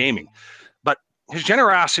tabletop gaming. But his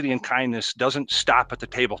generosity and kindness doesn't stop at the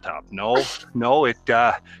tabletop. No, it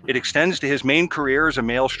extends to his main career as a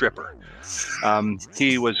male stripper.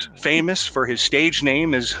 He was famous for his stage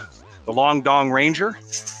name as the Long Dong Ranger,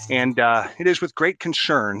 and it is with great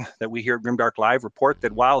concern that we here at Grimdark Live report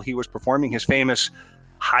that while he was performing his famous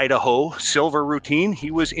Idaho silver routine, he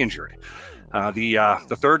was injured.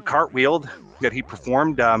 The third cartwheel that he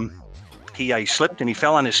performed, he slipped and he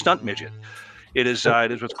fell on his stunt midget. It is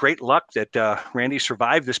with great luck that Randy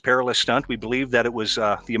survived this perilous stunt. We believe that it was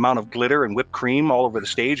the amount of glitter and whipped cream all over the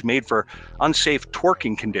stage made for unsafe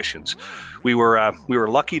twerking conditions. We were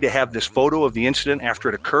lucky to have this photo of the incident after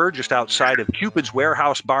it occurred just outside of Cupid's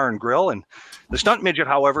Warehouse Bar and Grill. And the stunt midget,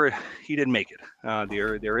 however, he didn't make it.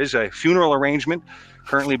 There is a funeral arrangement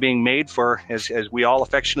currently being made for, as we all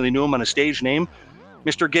affectionately knew him on a stage name,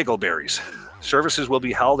 Mr. Giggleberries. Services will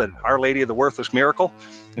be held at Our Lady of the Worthless Miracle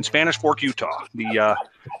in Spanish Fork, Utah.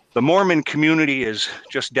 The Mormon community is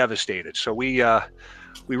just devastated. So we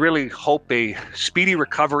really hope a speedy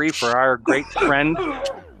recovery for our great friend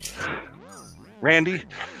Randy.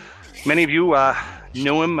 Many of you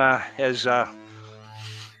knew him as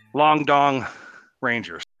Long Dong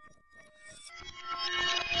Rangers.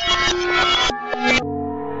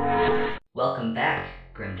 Welcome back,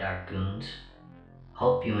 Grimdark Goons.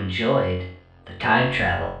 Hope you enjoyed the time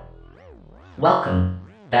travel. Welcome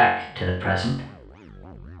back to the present.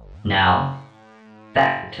 Now,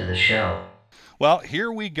 back to the show. Well,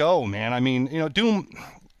 here we go, man. I mean, you know, Doom,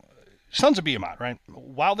 Sons of Behemoth, right?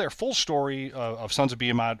 While their full story of Sons of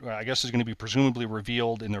Behemoth, I guess, is going to be presumably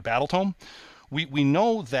revealed in their battle tome, we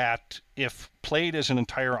know that if played as an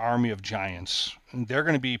entire army of giants, they're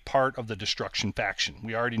going to be part of the Destruction faction.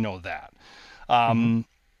 We already know that.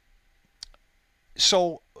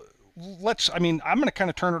 So I'm going to kind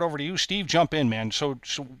of turn it over to you, Steve. Jump in, man. So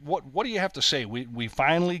what do you have to say? We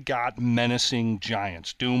finally got menacing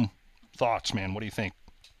giants. Doom, thoughts, man? What do you think?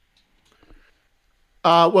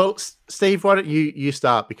 Well, Steve, why don't you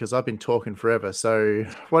start, because I've been talking forever. So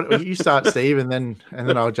what you start, Steve, and then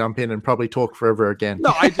I'll jump in and probably talk forever again.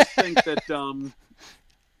 No, I just think that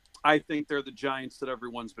I think they're the giants that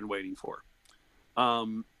everyone's been waiting for.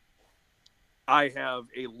 I have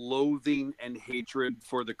a loathing and hatred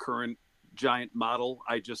for the current giant model.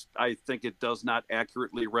 I think it does not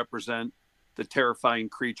accurately represent the terrifying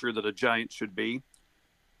creature that a giant should be.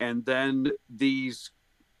 And then these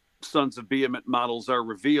Sons of Behemoth models are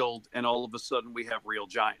revealed, and all of a sudden we have real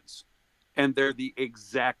giants, and they're the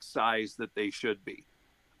exact size that they should be.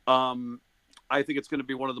 I think it's going to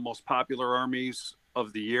be one of the most popular armies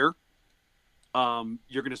of the year.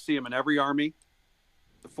 You're going to see them in every army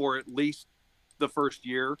for at least the first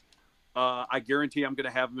year. I guarantee I'm going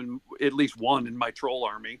to have them in at least one in my troll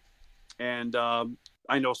army, and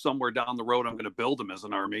I know somewhere down the road I'm going to build them as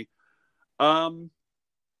an army.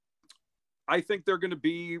 I think they're going to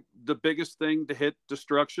be the biggest thing to hit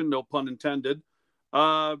destruction, no pun intended,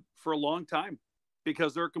 for a long time,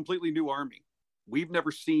 because they're a completely new army. We've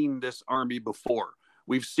never seen this army before.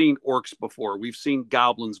 We've seen orcs before. We've seen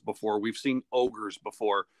goblins before. We've seen ogres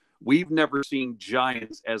before. We've never seen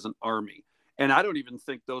giants as an army. And I don't even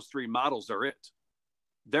think those three models are it.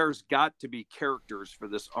 There's got to be characters for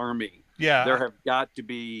this army. Yeah. There have got to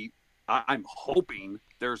be, I'm hoping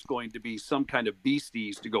there's going to be some kind of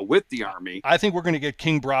beasties to go with the army. I think we're going to get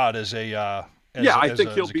King Broad as a I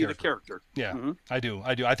think he'll be the character. Yeah, mm-hmm. I do.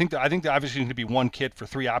 I think that obviously going to be one kit for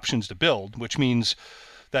 3 options to build, which means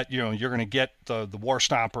that you're going to get the War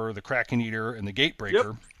Stomper, the Kraken Eater, and the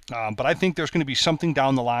Gatebreaker. Yep. But I think there's going to be something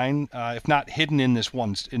down the line, if not hidden in this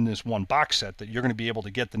one box set, that you're going to be able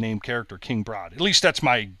to get the named character King Broad. At least that's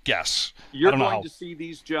my guess. You're going to see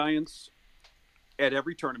these giants at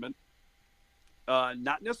every tournament.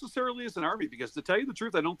 Not necessarily as an army, because to tell you the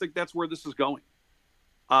truth, I don't think that's where this is going.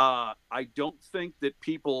 I don't think that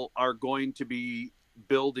people are going to be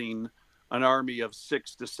building an army of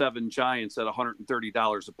 6 to 7 giants at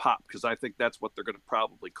 $130 a pop, because I think that's what they're going to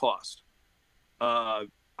probably cost.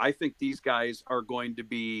 I think these guys are going to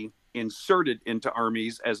be inserted into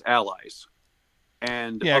armies as allies.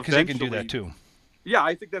 And yeah, because they can do that too. Yeah,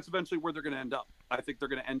 I think that's eventually where they're going to end up. I think they're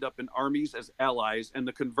going to end up in armies as allies, and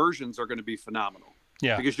the conversions are going to be phenomenal.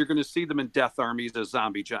 Yeah. Because you're going to see them in death armies as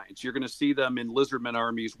zombie giants. You're going to see them in lizardmen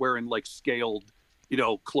armies wearing like scaled,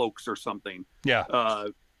 cloaks or something. Yeah.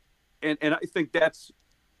 And I think that's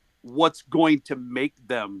what's going to make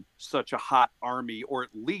them such a hot army, or at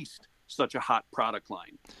least such a hot product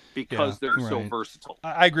line, because they're so versatile.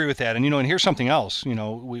 I agree with that. And, and here's something else.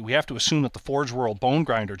 We have to assume that the Forge World Bone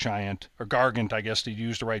Grinder Giant, or Gargant, I guess to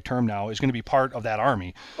use the right term now, is going to be part of that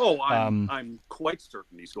army. Oh, I'm quite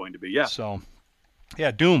certain he's going to be, yeah. So,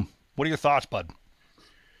 yeah, Doom, what are your thoughts, bud?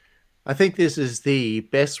 I think this is the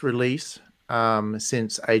best release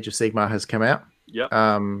since Age of Sigmar has come out. Yep.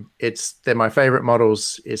 They're my favorite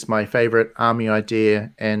models. It's my favorite army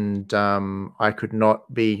idea, and I could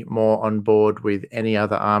not be more on board with any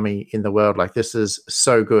other army in the world. Like, this is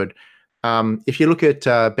so good. If you look at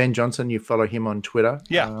Ben Johnson, you follow him on Twitter.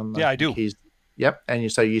 I do.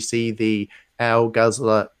 And so you see the Owl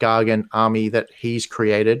Guzzler Gargant army that he's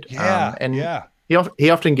created. He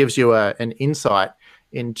often gives you an insight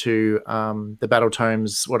into the battle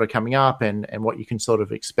tomes, what are coming up, and what you can sort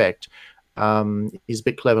of expect. He's a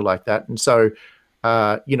bit clever like that. And so,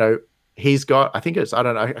 he's got, I think it's, I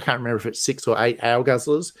don't know, I can't remember if it's 6 or 8 Owl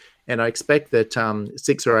Guzzlers. And I expect that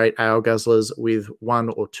 6 or 8 Owl Guzzlers with 1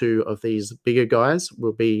 or 2 of these bigger guys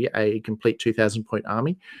will be a complete 2,000 point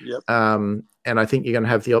army. Yep. And I think you're going to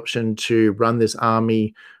have the option to run this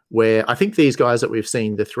army where I think these guys that we've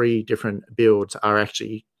seen, the 3 different builds, are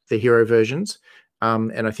actually the hero versions.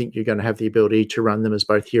 And I think you're going to have the ability to run them as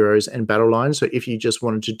both heroes and battle lines. So if you just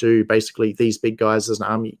wanted to do basically these big guys as an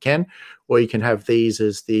army, you can, or you can have these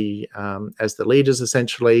as the leaders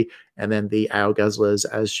essentially, and then the Owl Guzzlers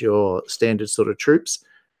as your standard sort of troops.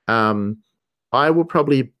 I will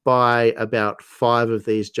probably buy about 5 of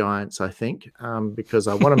these giants, I think, because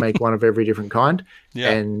I want to make one of every different kind,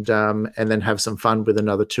 and then have some fun with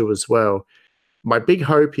another 2 as well. My big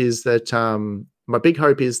hope is that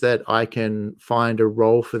I can find a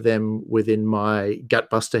role for them within my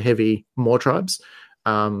Gutbuster heavy Moor tribes,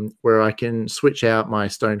 where I can switch out my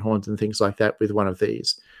Stonehorns and things like that with one of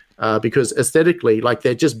these. Because aesthetically, like,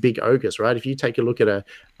 they're just big ogres, right? If you take a look at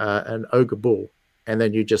an ogre bull and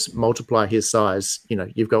then you just multiply his size,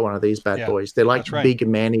 you've got one of these bad boys. They're like big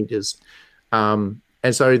man-eaters. And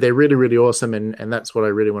so they're really, really awesome. And that's what I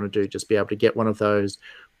really want to do, just be able to get one of those,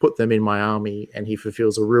 put them in my army, and he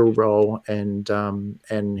fulfills a real role,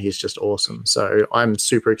 and he's just awesome. So I'm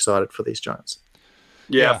super excited for these giants.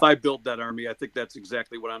 Yeah, if I build that army, I think that's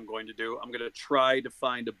exactly what I'm going to do. I'm going to try to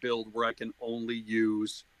find a build where I can only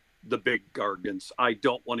use the big Gargants. I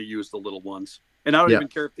don't want to use the little ones. And I don't even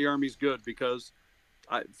care if the army's good, because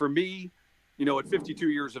for me, at 52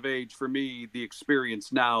 years of age, for me, the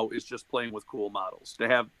experience now is just playing with cool models, to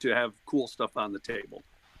have cool stuff on the table.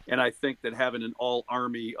 And I think that having an all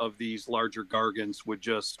army of these larger Gargants would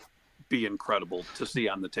just be incredible to see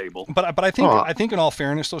on the table. But I think in all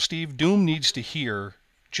fairness, though, Steve, Doom needs to hear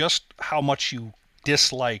just how much you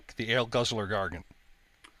dislike the Owl Guzzler Gargant.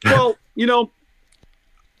 Well,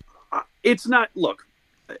 it's not. Look,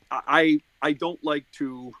 I don't like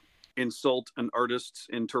to insult an artist's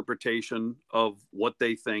interpretation of what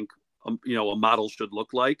they think a model should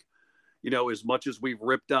look like. As much as we've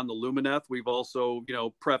ripped on the Lumineth, we've also,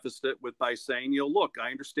 prefaced it by saying, look,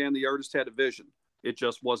 I understand the artist had a vision. It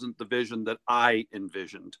just wasn't the vision that I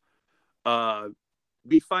envisioned.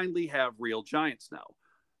 We finally have real giants now.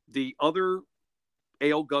 The other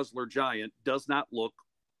Owl Guzzler giant does not look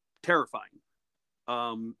terrifying.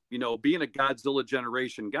 Being a Godzilla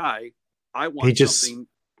generation guy, I want something.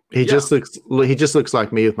 He just looks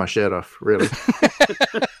like me with my shirt off, really.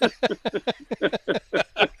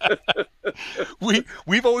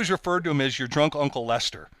 We've always referred to him as your drunk Uncle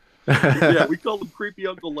Lester. Yeah, we call him creepy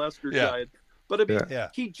Uncle Lester giant. But I mean,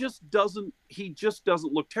 he just doesn't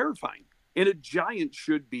look terrifying. And a giant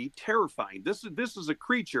should be terrifying. This is a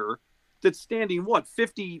creature that's standing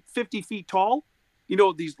 50 feet tall.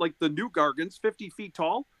 These, like the new Gargants, 50 feet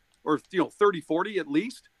tall, or 30, 40 at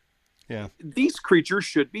least. Yeah. These creatures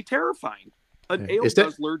should be terrifying. An Owl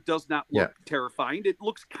Guzzler does not look terrifying. It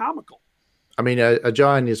looks comical. I mean, a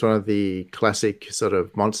giant is one of the classic sort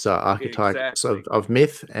of monster archetypes of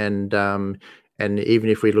myth, and even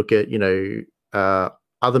if we look at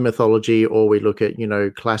other mythology, or we look at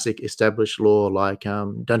classic established lore like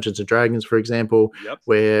Dungeons and Dragons, for example,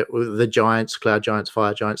 where the giants, cloud giants,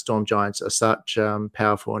 fire giants, storm giants are such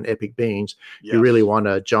powerful and epic beings. You really want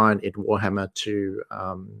a giant in Warhammer to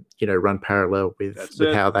run parallel with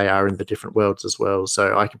how they are in the different worlds as well.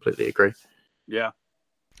 So I completely agree. Yeah.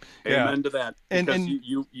 Amen to that. Because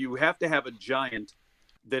you have to have a giant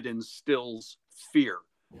that instills fear.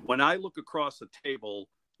 When I look across the table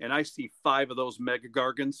and I see 5 of those mega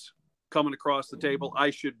Gargants coming across the table, I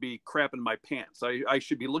should be crapping my pants. I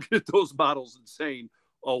should be looking at those models and saying,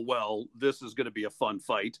 "Oh well, this is going to be a fun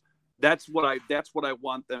fight." That's what I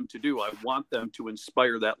want them to do. I want them to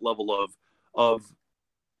inspire that level of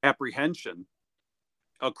apprehension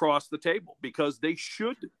across the table, because they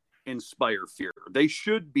should inspire fear. They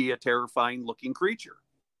should be a terrifying looking creature.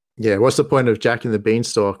 Yeah, what's the point of Jack in the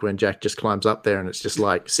Beanstalk when Jack just climbs up there and it's just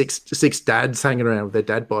like six dads hanging around with their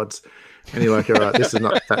dad bods, and you're like, all right, this is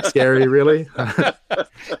not that scary, really.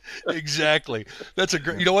 Exactly. That's a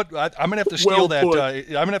great. You know what? I'm gonna have to steal that.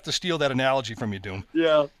 I'm gonna have to steal that analogy from you, Doom.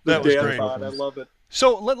 Yeah, that was great. I love it.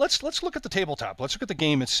 So let's look at the tabletop. Let's look at the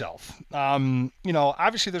game itself.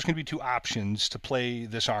 Obviously there's going to be two options to play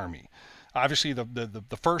this army. Obviously,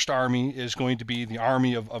 the first army is going to be the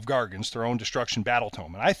army of Gargants, their own destruction battle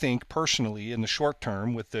tome. And I think, personally, in the short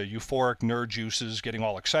term, with the euphoric nerd juices getting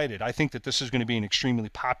all excited, I think that this is going to be an extremely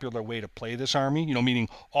popular way to play this army, meaning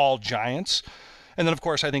all giants. And then, of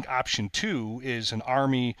course, I think option 2 is an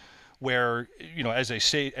army where, as I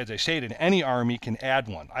stated, any army can add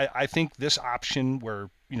one. I think this option where,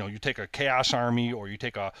 you take a Chaos army or you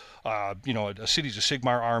take a Cities of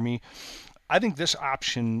Sigmar army, I think this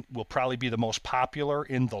option will probably be the most popular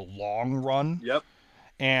in the long run. Yep.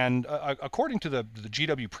 And according to the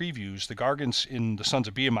GW previews, the Gargants in the Sons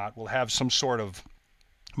of Behemoth will have some sort of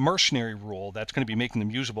mercenary rule that's going to be making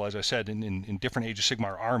them usable, as I said, in different Age of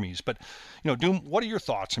Sigmar armies. But, Doom, what are your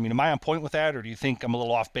thoughts? I mean, am I on point with that, or do you think I'm a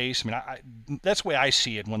little off base? I mean, that's the way I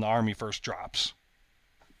see it when the army first drops.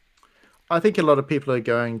 I think a lot of people are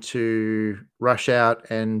going to rush out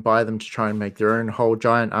and buy them to try and make their own whole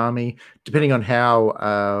giant army. Depending on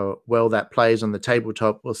how well that plays on the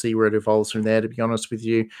tabletop, we'll see where it evolves from there, to be honest with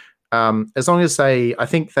you. As long as I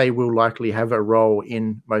think they will likely have a role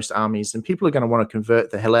in most armies, and people are going to want to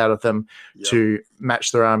convert the hell out of them to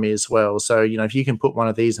match their army as well. So, if you can put one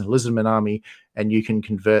of these in a Lizardman army and you can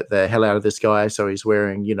convert the hell out of this guy, so he's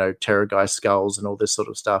wearing, Terror Guy skulls and all this sort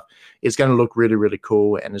of stuff, it's going to look really, really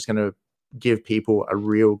cool, and it's going to give people a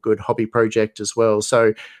real good hobby project as well.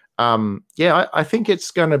 So, I think it's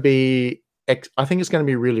going to be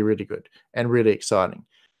really, really good and really exciting.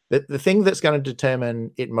 The thing that's going to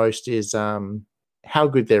determine it most is how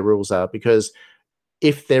good their rules are, because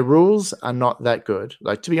if their rules are not that good,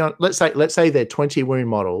 like, to be honest, let's say they're 20 wound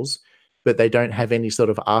models, but they don't have any sort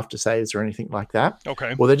of after saves or anything like that.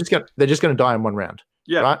 Okay. Well, they're just going to die in one round.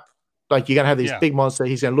 Yeah. Right. Like, you're going to have these big monster.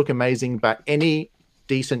 He's going to look amazing, but any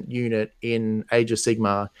decent unit in Age of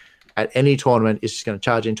Sigmar at any tournament is just going to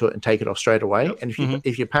charge into it and take it off straight away. Yep. And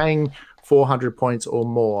if you're paying 400 points or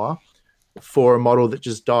more for a model that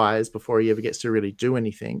just dies before he ever gets to really do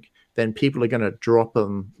anything, then people are going to drop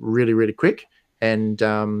them really, really quick and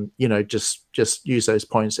just use those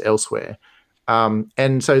points elsewhere.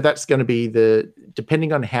 And so that's going to be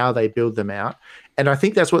depending on how they build them out. And I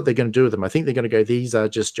think that's what they're going to do with them. I think they're going to go, these are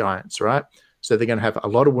just giants, right? So they're going to have a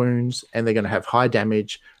lot of wounds and they're going to have high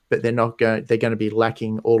damage, but they're going to be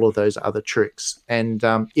lacking all of those other tricks. And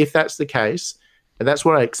if that's the case, and that's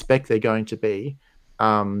what I expect they're going to be,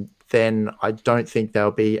 then I don't think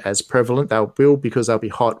they'll be as prevalent. Because they'll be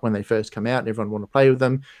hot when they first come out and everyone want to play with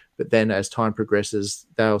them. But then as time progresses,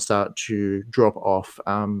 they'll start to drop off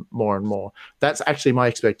more and more. That's actually my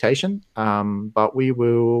expectation, but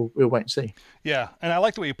we'll wait and see. Yeah, and I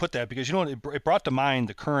like the way you put that, because it brought to mind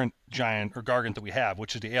the current giant or Gargant that we have,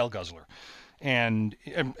 which is the Ale Guzzler. And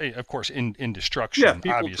of course, in destruction, yeah,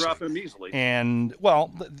 people obviously. drop him easily. And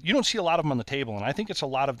well, you don't see a lot of them on the table, and I think it's a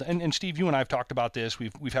lot of and Steve, you and I have talked about this.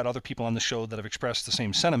 We've had other people on the show that have expressed the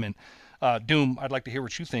same sentiment. Doom, I'd like to hear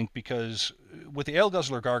what you think, because with the Ale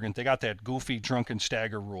Guzzler Gargant, they got that goofy drunken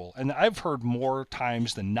stagger rule, and I've heard more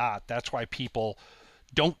times than not that's why people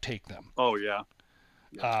don't take them. Oh yeah.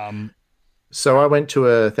 So I went to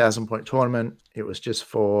a 1,000-point tournament. It was just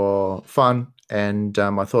for fun. And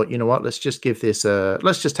I thought, you know what, let's just take a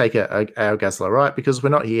Ale Guzzler, right? Because we're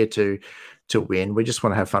not here to win. We just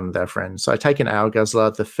want to have fun with our friends. So I take an Ale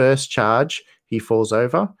Guzzler. The first charge, he falls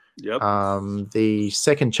over. Yep. The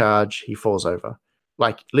second charge, he falls over.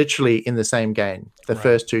 Like, literally in the same game. The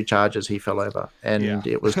first two charges, he fell over. And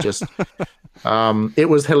it was just, it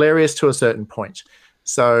was hilarious to a certain point.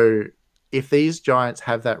 So if these giants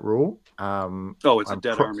have that rule, it's a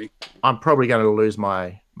dead army. I'm probably going to lose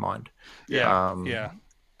my mind. Yeah.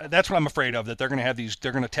 That's what I'm afraid of, that they're going to have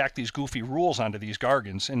they're going to tack these goofy rules onto these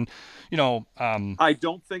Gargants. And, I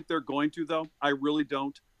don't think they're going to, though. I really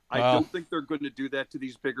don't. I don't think they're going to do that to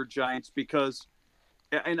these bigger giants, because,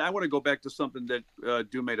 and I want to go back to something that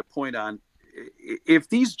Doom made a point on. If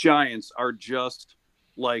these giants are just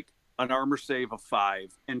like an armor save of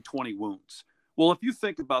 5 and 20 wounds, well, if you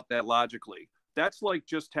think about that logically, that's like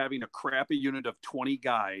just having a crappy unit of 20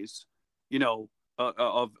 guys,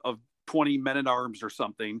 of 20 men-at-arms or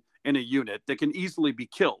something in a unit that can easily be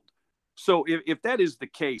killed. So if that is the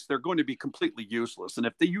case, they're going to be completely useless. And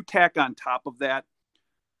if you tack on top of that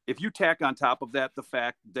if you tack on top of that the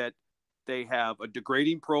fact that they have a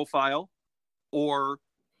degrading profile, or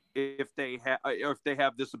if they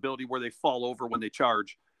have this ability where they fall over when they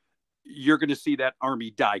charge, you're going to see that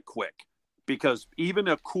army die quick. Because even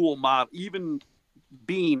a cool model, even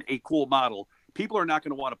being a cool model, people are not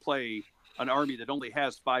going to want to play an army that only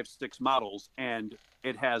has 5-6 models and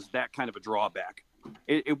it has that kind of a drawback.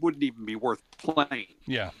 It wouldn't even be worth playing.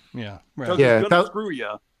 Yeah, right. Because it's going to screw you.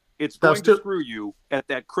 It's going to screw you at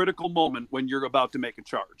that critical moment when you're about to make a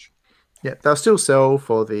charge. Yeah, they'll still sell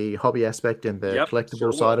for the hobby aspect and the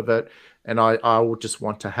collectible side of it. And I will just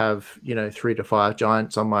want to have, 3 to 5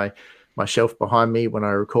 giants on my shelf behind me when I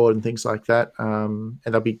record and things like that. And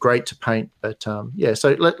they'll be great to paint. But so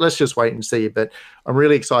let's just wait and see. But I'm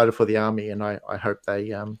really excited for the army, and I hope they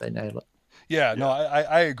nail it. Yeah, no,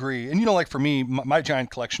 I agree. And, like for me, my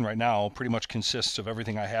giant collection right now pretty much consists of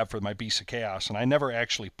everything I have for my Beasts of Chaos. And I never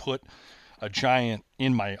actually put a giant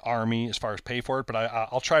in my army as far as pay for it, but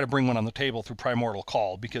I'll try to bring one on the table through Primordial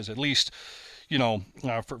Call, because at least, for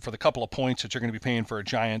the couple of points that you're going to be paying for a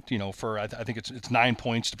giant, for I think it's 9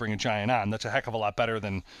 points to bring a giant on. That's a heck of a lot better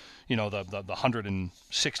than, the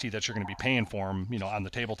 160 that you're going to be paying for them, on the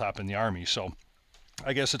tabletop in the army. So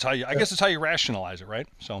I guess it's how you rationalize it, right?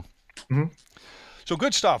 So. Mm-hmm. So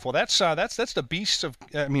good stuff. Well, that's the Beasts of.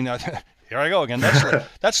 Here I go again.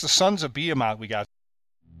 That's the Sons of Behemoth we got.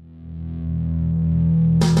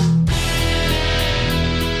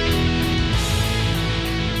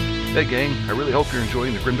 Hey gang, I really hope you're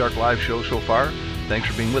enjoying the Grimdark Live show so far. Thanks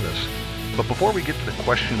for being with us. But before we get to the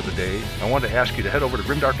question of the day, I want to ask you to head over to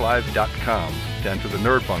grimdarklive.com to enter the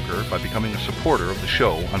Nerd Bunker by becoming a supporter of the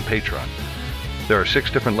show on Patreon. There are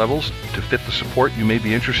 6 different levels to fit the support you may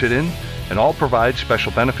be interested in, and all provide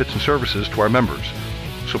special benefits and services to our members.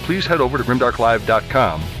 So please head over to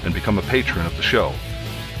grimdarklive.com and become a patron of the show.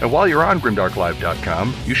 And while you're on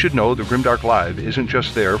grimdarklive.com, you should know that Grimdark Live isn't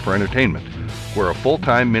just there for entertainment. We're a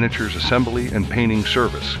full-time miniatures assembly and painting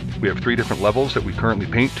service. We have 3 different levels that we currently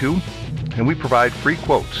paint to, and we provide free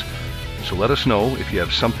quotes. So let us know if you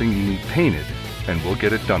have something you need painted, and we'll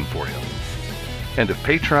get it done for you. And if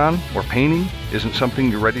Patreon or painting isn't something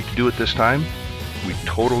you're ready to do at this time, we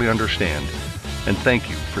totally understand. And thank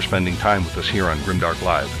you for spending time with us here on Grimdark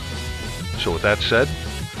Live. So with that said,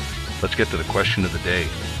 let's get to the question of the day.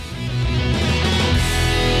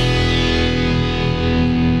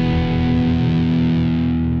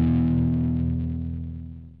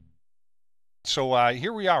 So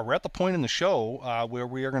here we are. We're at the point in the show where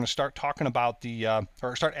we are going to start talking about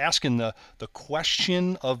or start asking the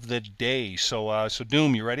question of the day. So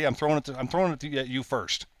Doom, you ready? I'm throwing it at you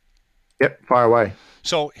first. Yep, fire away.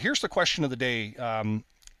 So here's the question of the day.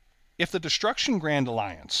 If the Destruction Grand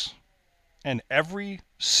Alliance and every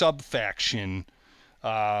sub-faction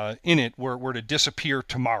in it were to disappear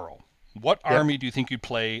tomorrow, what army do you think you'd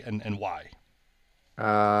play, and why?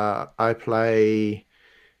 I play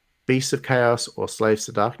Beasts of Chaos or Slaves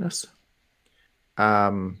to Darkness.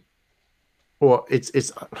 I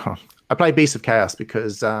play Beasts of Chaos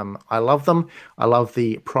because I love them. I love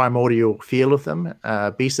the primordial feel of them.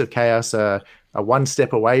 Beasts of Chaos are one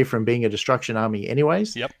step away from being a destruction army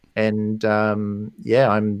anyways. Yep. And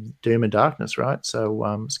I'm Doom and Darkness, right?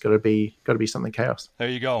 So it's got to be something chaos. There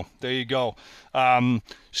you go.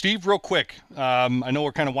 Steve, real quick. I know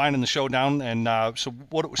we're kind of winding the show down, and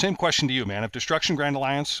same question to you, man. If Destruction Grand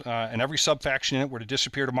Alliance and every sub-faction in it were to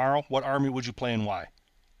disappear tomorrow, what army would you play and why?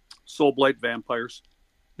 Soulblight Vampires.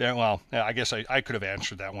 Yeah, well, I guess I could have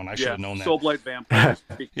answered that one. I should have known that. Soulblight Vampires.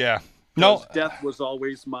 Yeah. No. Death was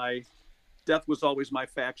always my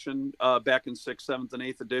faction back in 6th, 7th, and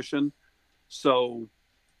 8th edition. So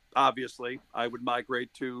obviously I would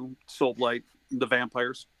migrate to Soulblight, the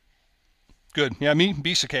Vampires. Good. Yeah, me,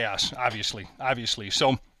 Beast of Chaos, obviously.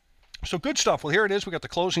 So good stuff. Well, here it is. We got the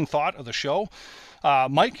closing thought of the show.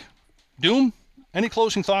 Mike, Doom, any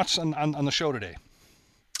closing thoughts on the show today?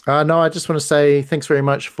 No, I just want to say thanks very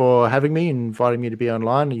much for having me and inviting me to be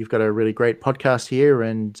online. You've got a really great podcast here,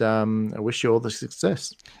 and I wish you all the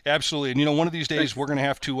success. Absolutely. And, one of these days we're going to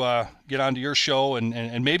have to get onto your show,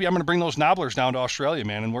 and maybe I'm going to bring those Nobblers down to Australia,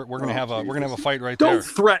 man, and we're going to have a fight right there. Don't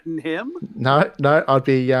threaten him. No, I'd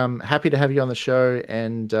be happy to have you on the show,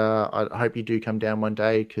 and I hope you do come down one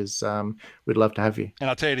day because we'd love to have you. And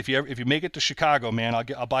I'll tell you, if you make it to Chicago, man,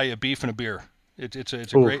 I'll buy you a beef and a beer. It's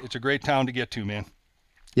a great town to get to, man.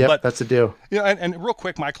 Yeah, that's the deal. And real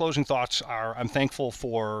quick, my closing thoughts are: I'm thankful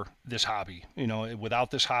for this hobby. Without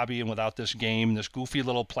this hobby and without this game, this goofy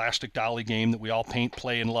little plastic dolly game that we all paint,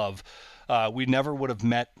 play, and love, we never would have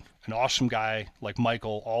met an awesome guy like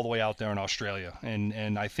Michael all the way out there in Australia.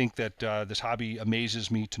 And I think that this hobby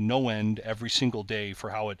amazes me to no end every single day for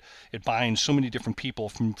how it binds so many different people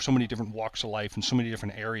from so many different walks of life and so many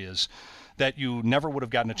different areas that you never would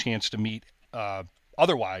have gotten a chance to meet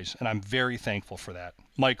otherwise. And I'm very thankful for that.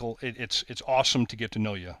 Michael, it's awesome to get to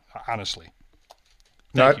know you, honestly.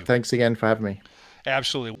 Thank you. Thanks again for having me.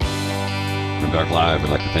 Absolutely. Grimdark Live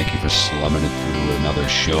would like to thank you for slumming it through another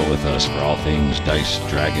show with us for all things dice,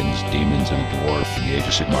 dragons, demons, and a dwarf in the Age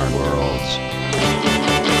of Sigmar worlds.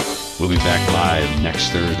 We'll be back live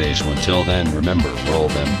next Thursday, so until then, remember, roll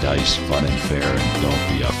them dice fun and fair, and don't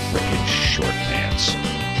be a frickin' short pants.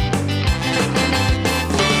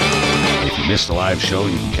 If you missed the live show,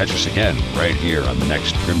 you can catch us again right here on the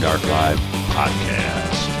next Grimdark Live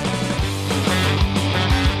podcast.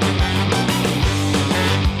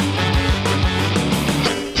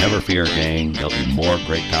 Never fear, gang. There'll be more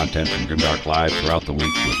great content from Grimdark Live throughout the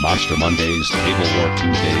week with Monster Mondays, Table War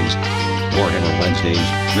Tuesdays, Warhammer Wednesdays,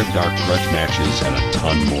 Grimdark Grudge matches, and a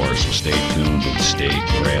ton more. So stay tuned and stay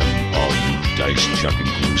grim, all you dice-chucking,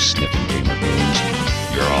 glue-sniffing gamer goons.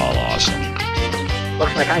 You're all awesome.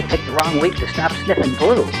 Looks like I picked the wrong week to stop sniffing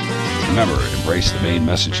glue. Remember, embrace the main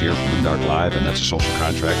message here from Grimdark Live, and that's a social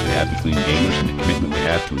contract we have between gamers and the commitment we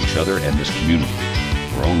have to each other and this community.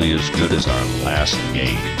 We're only as good as our last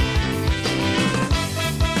game.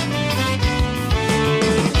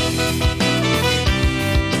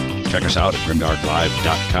 Check us out at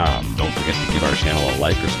grimdarklive.com. Don't forget to give our channel a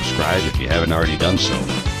like or subscribe if you haven't already done so.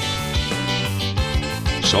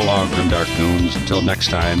 So long, Grimdark Goons. Until next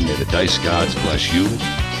time, may the dice gods bless you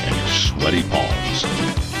and your sweaty palms.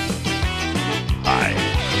 Bye.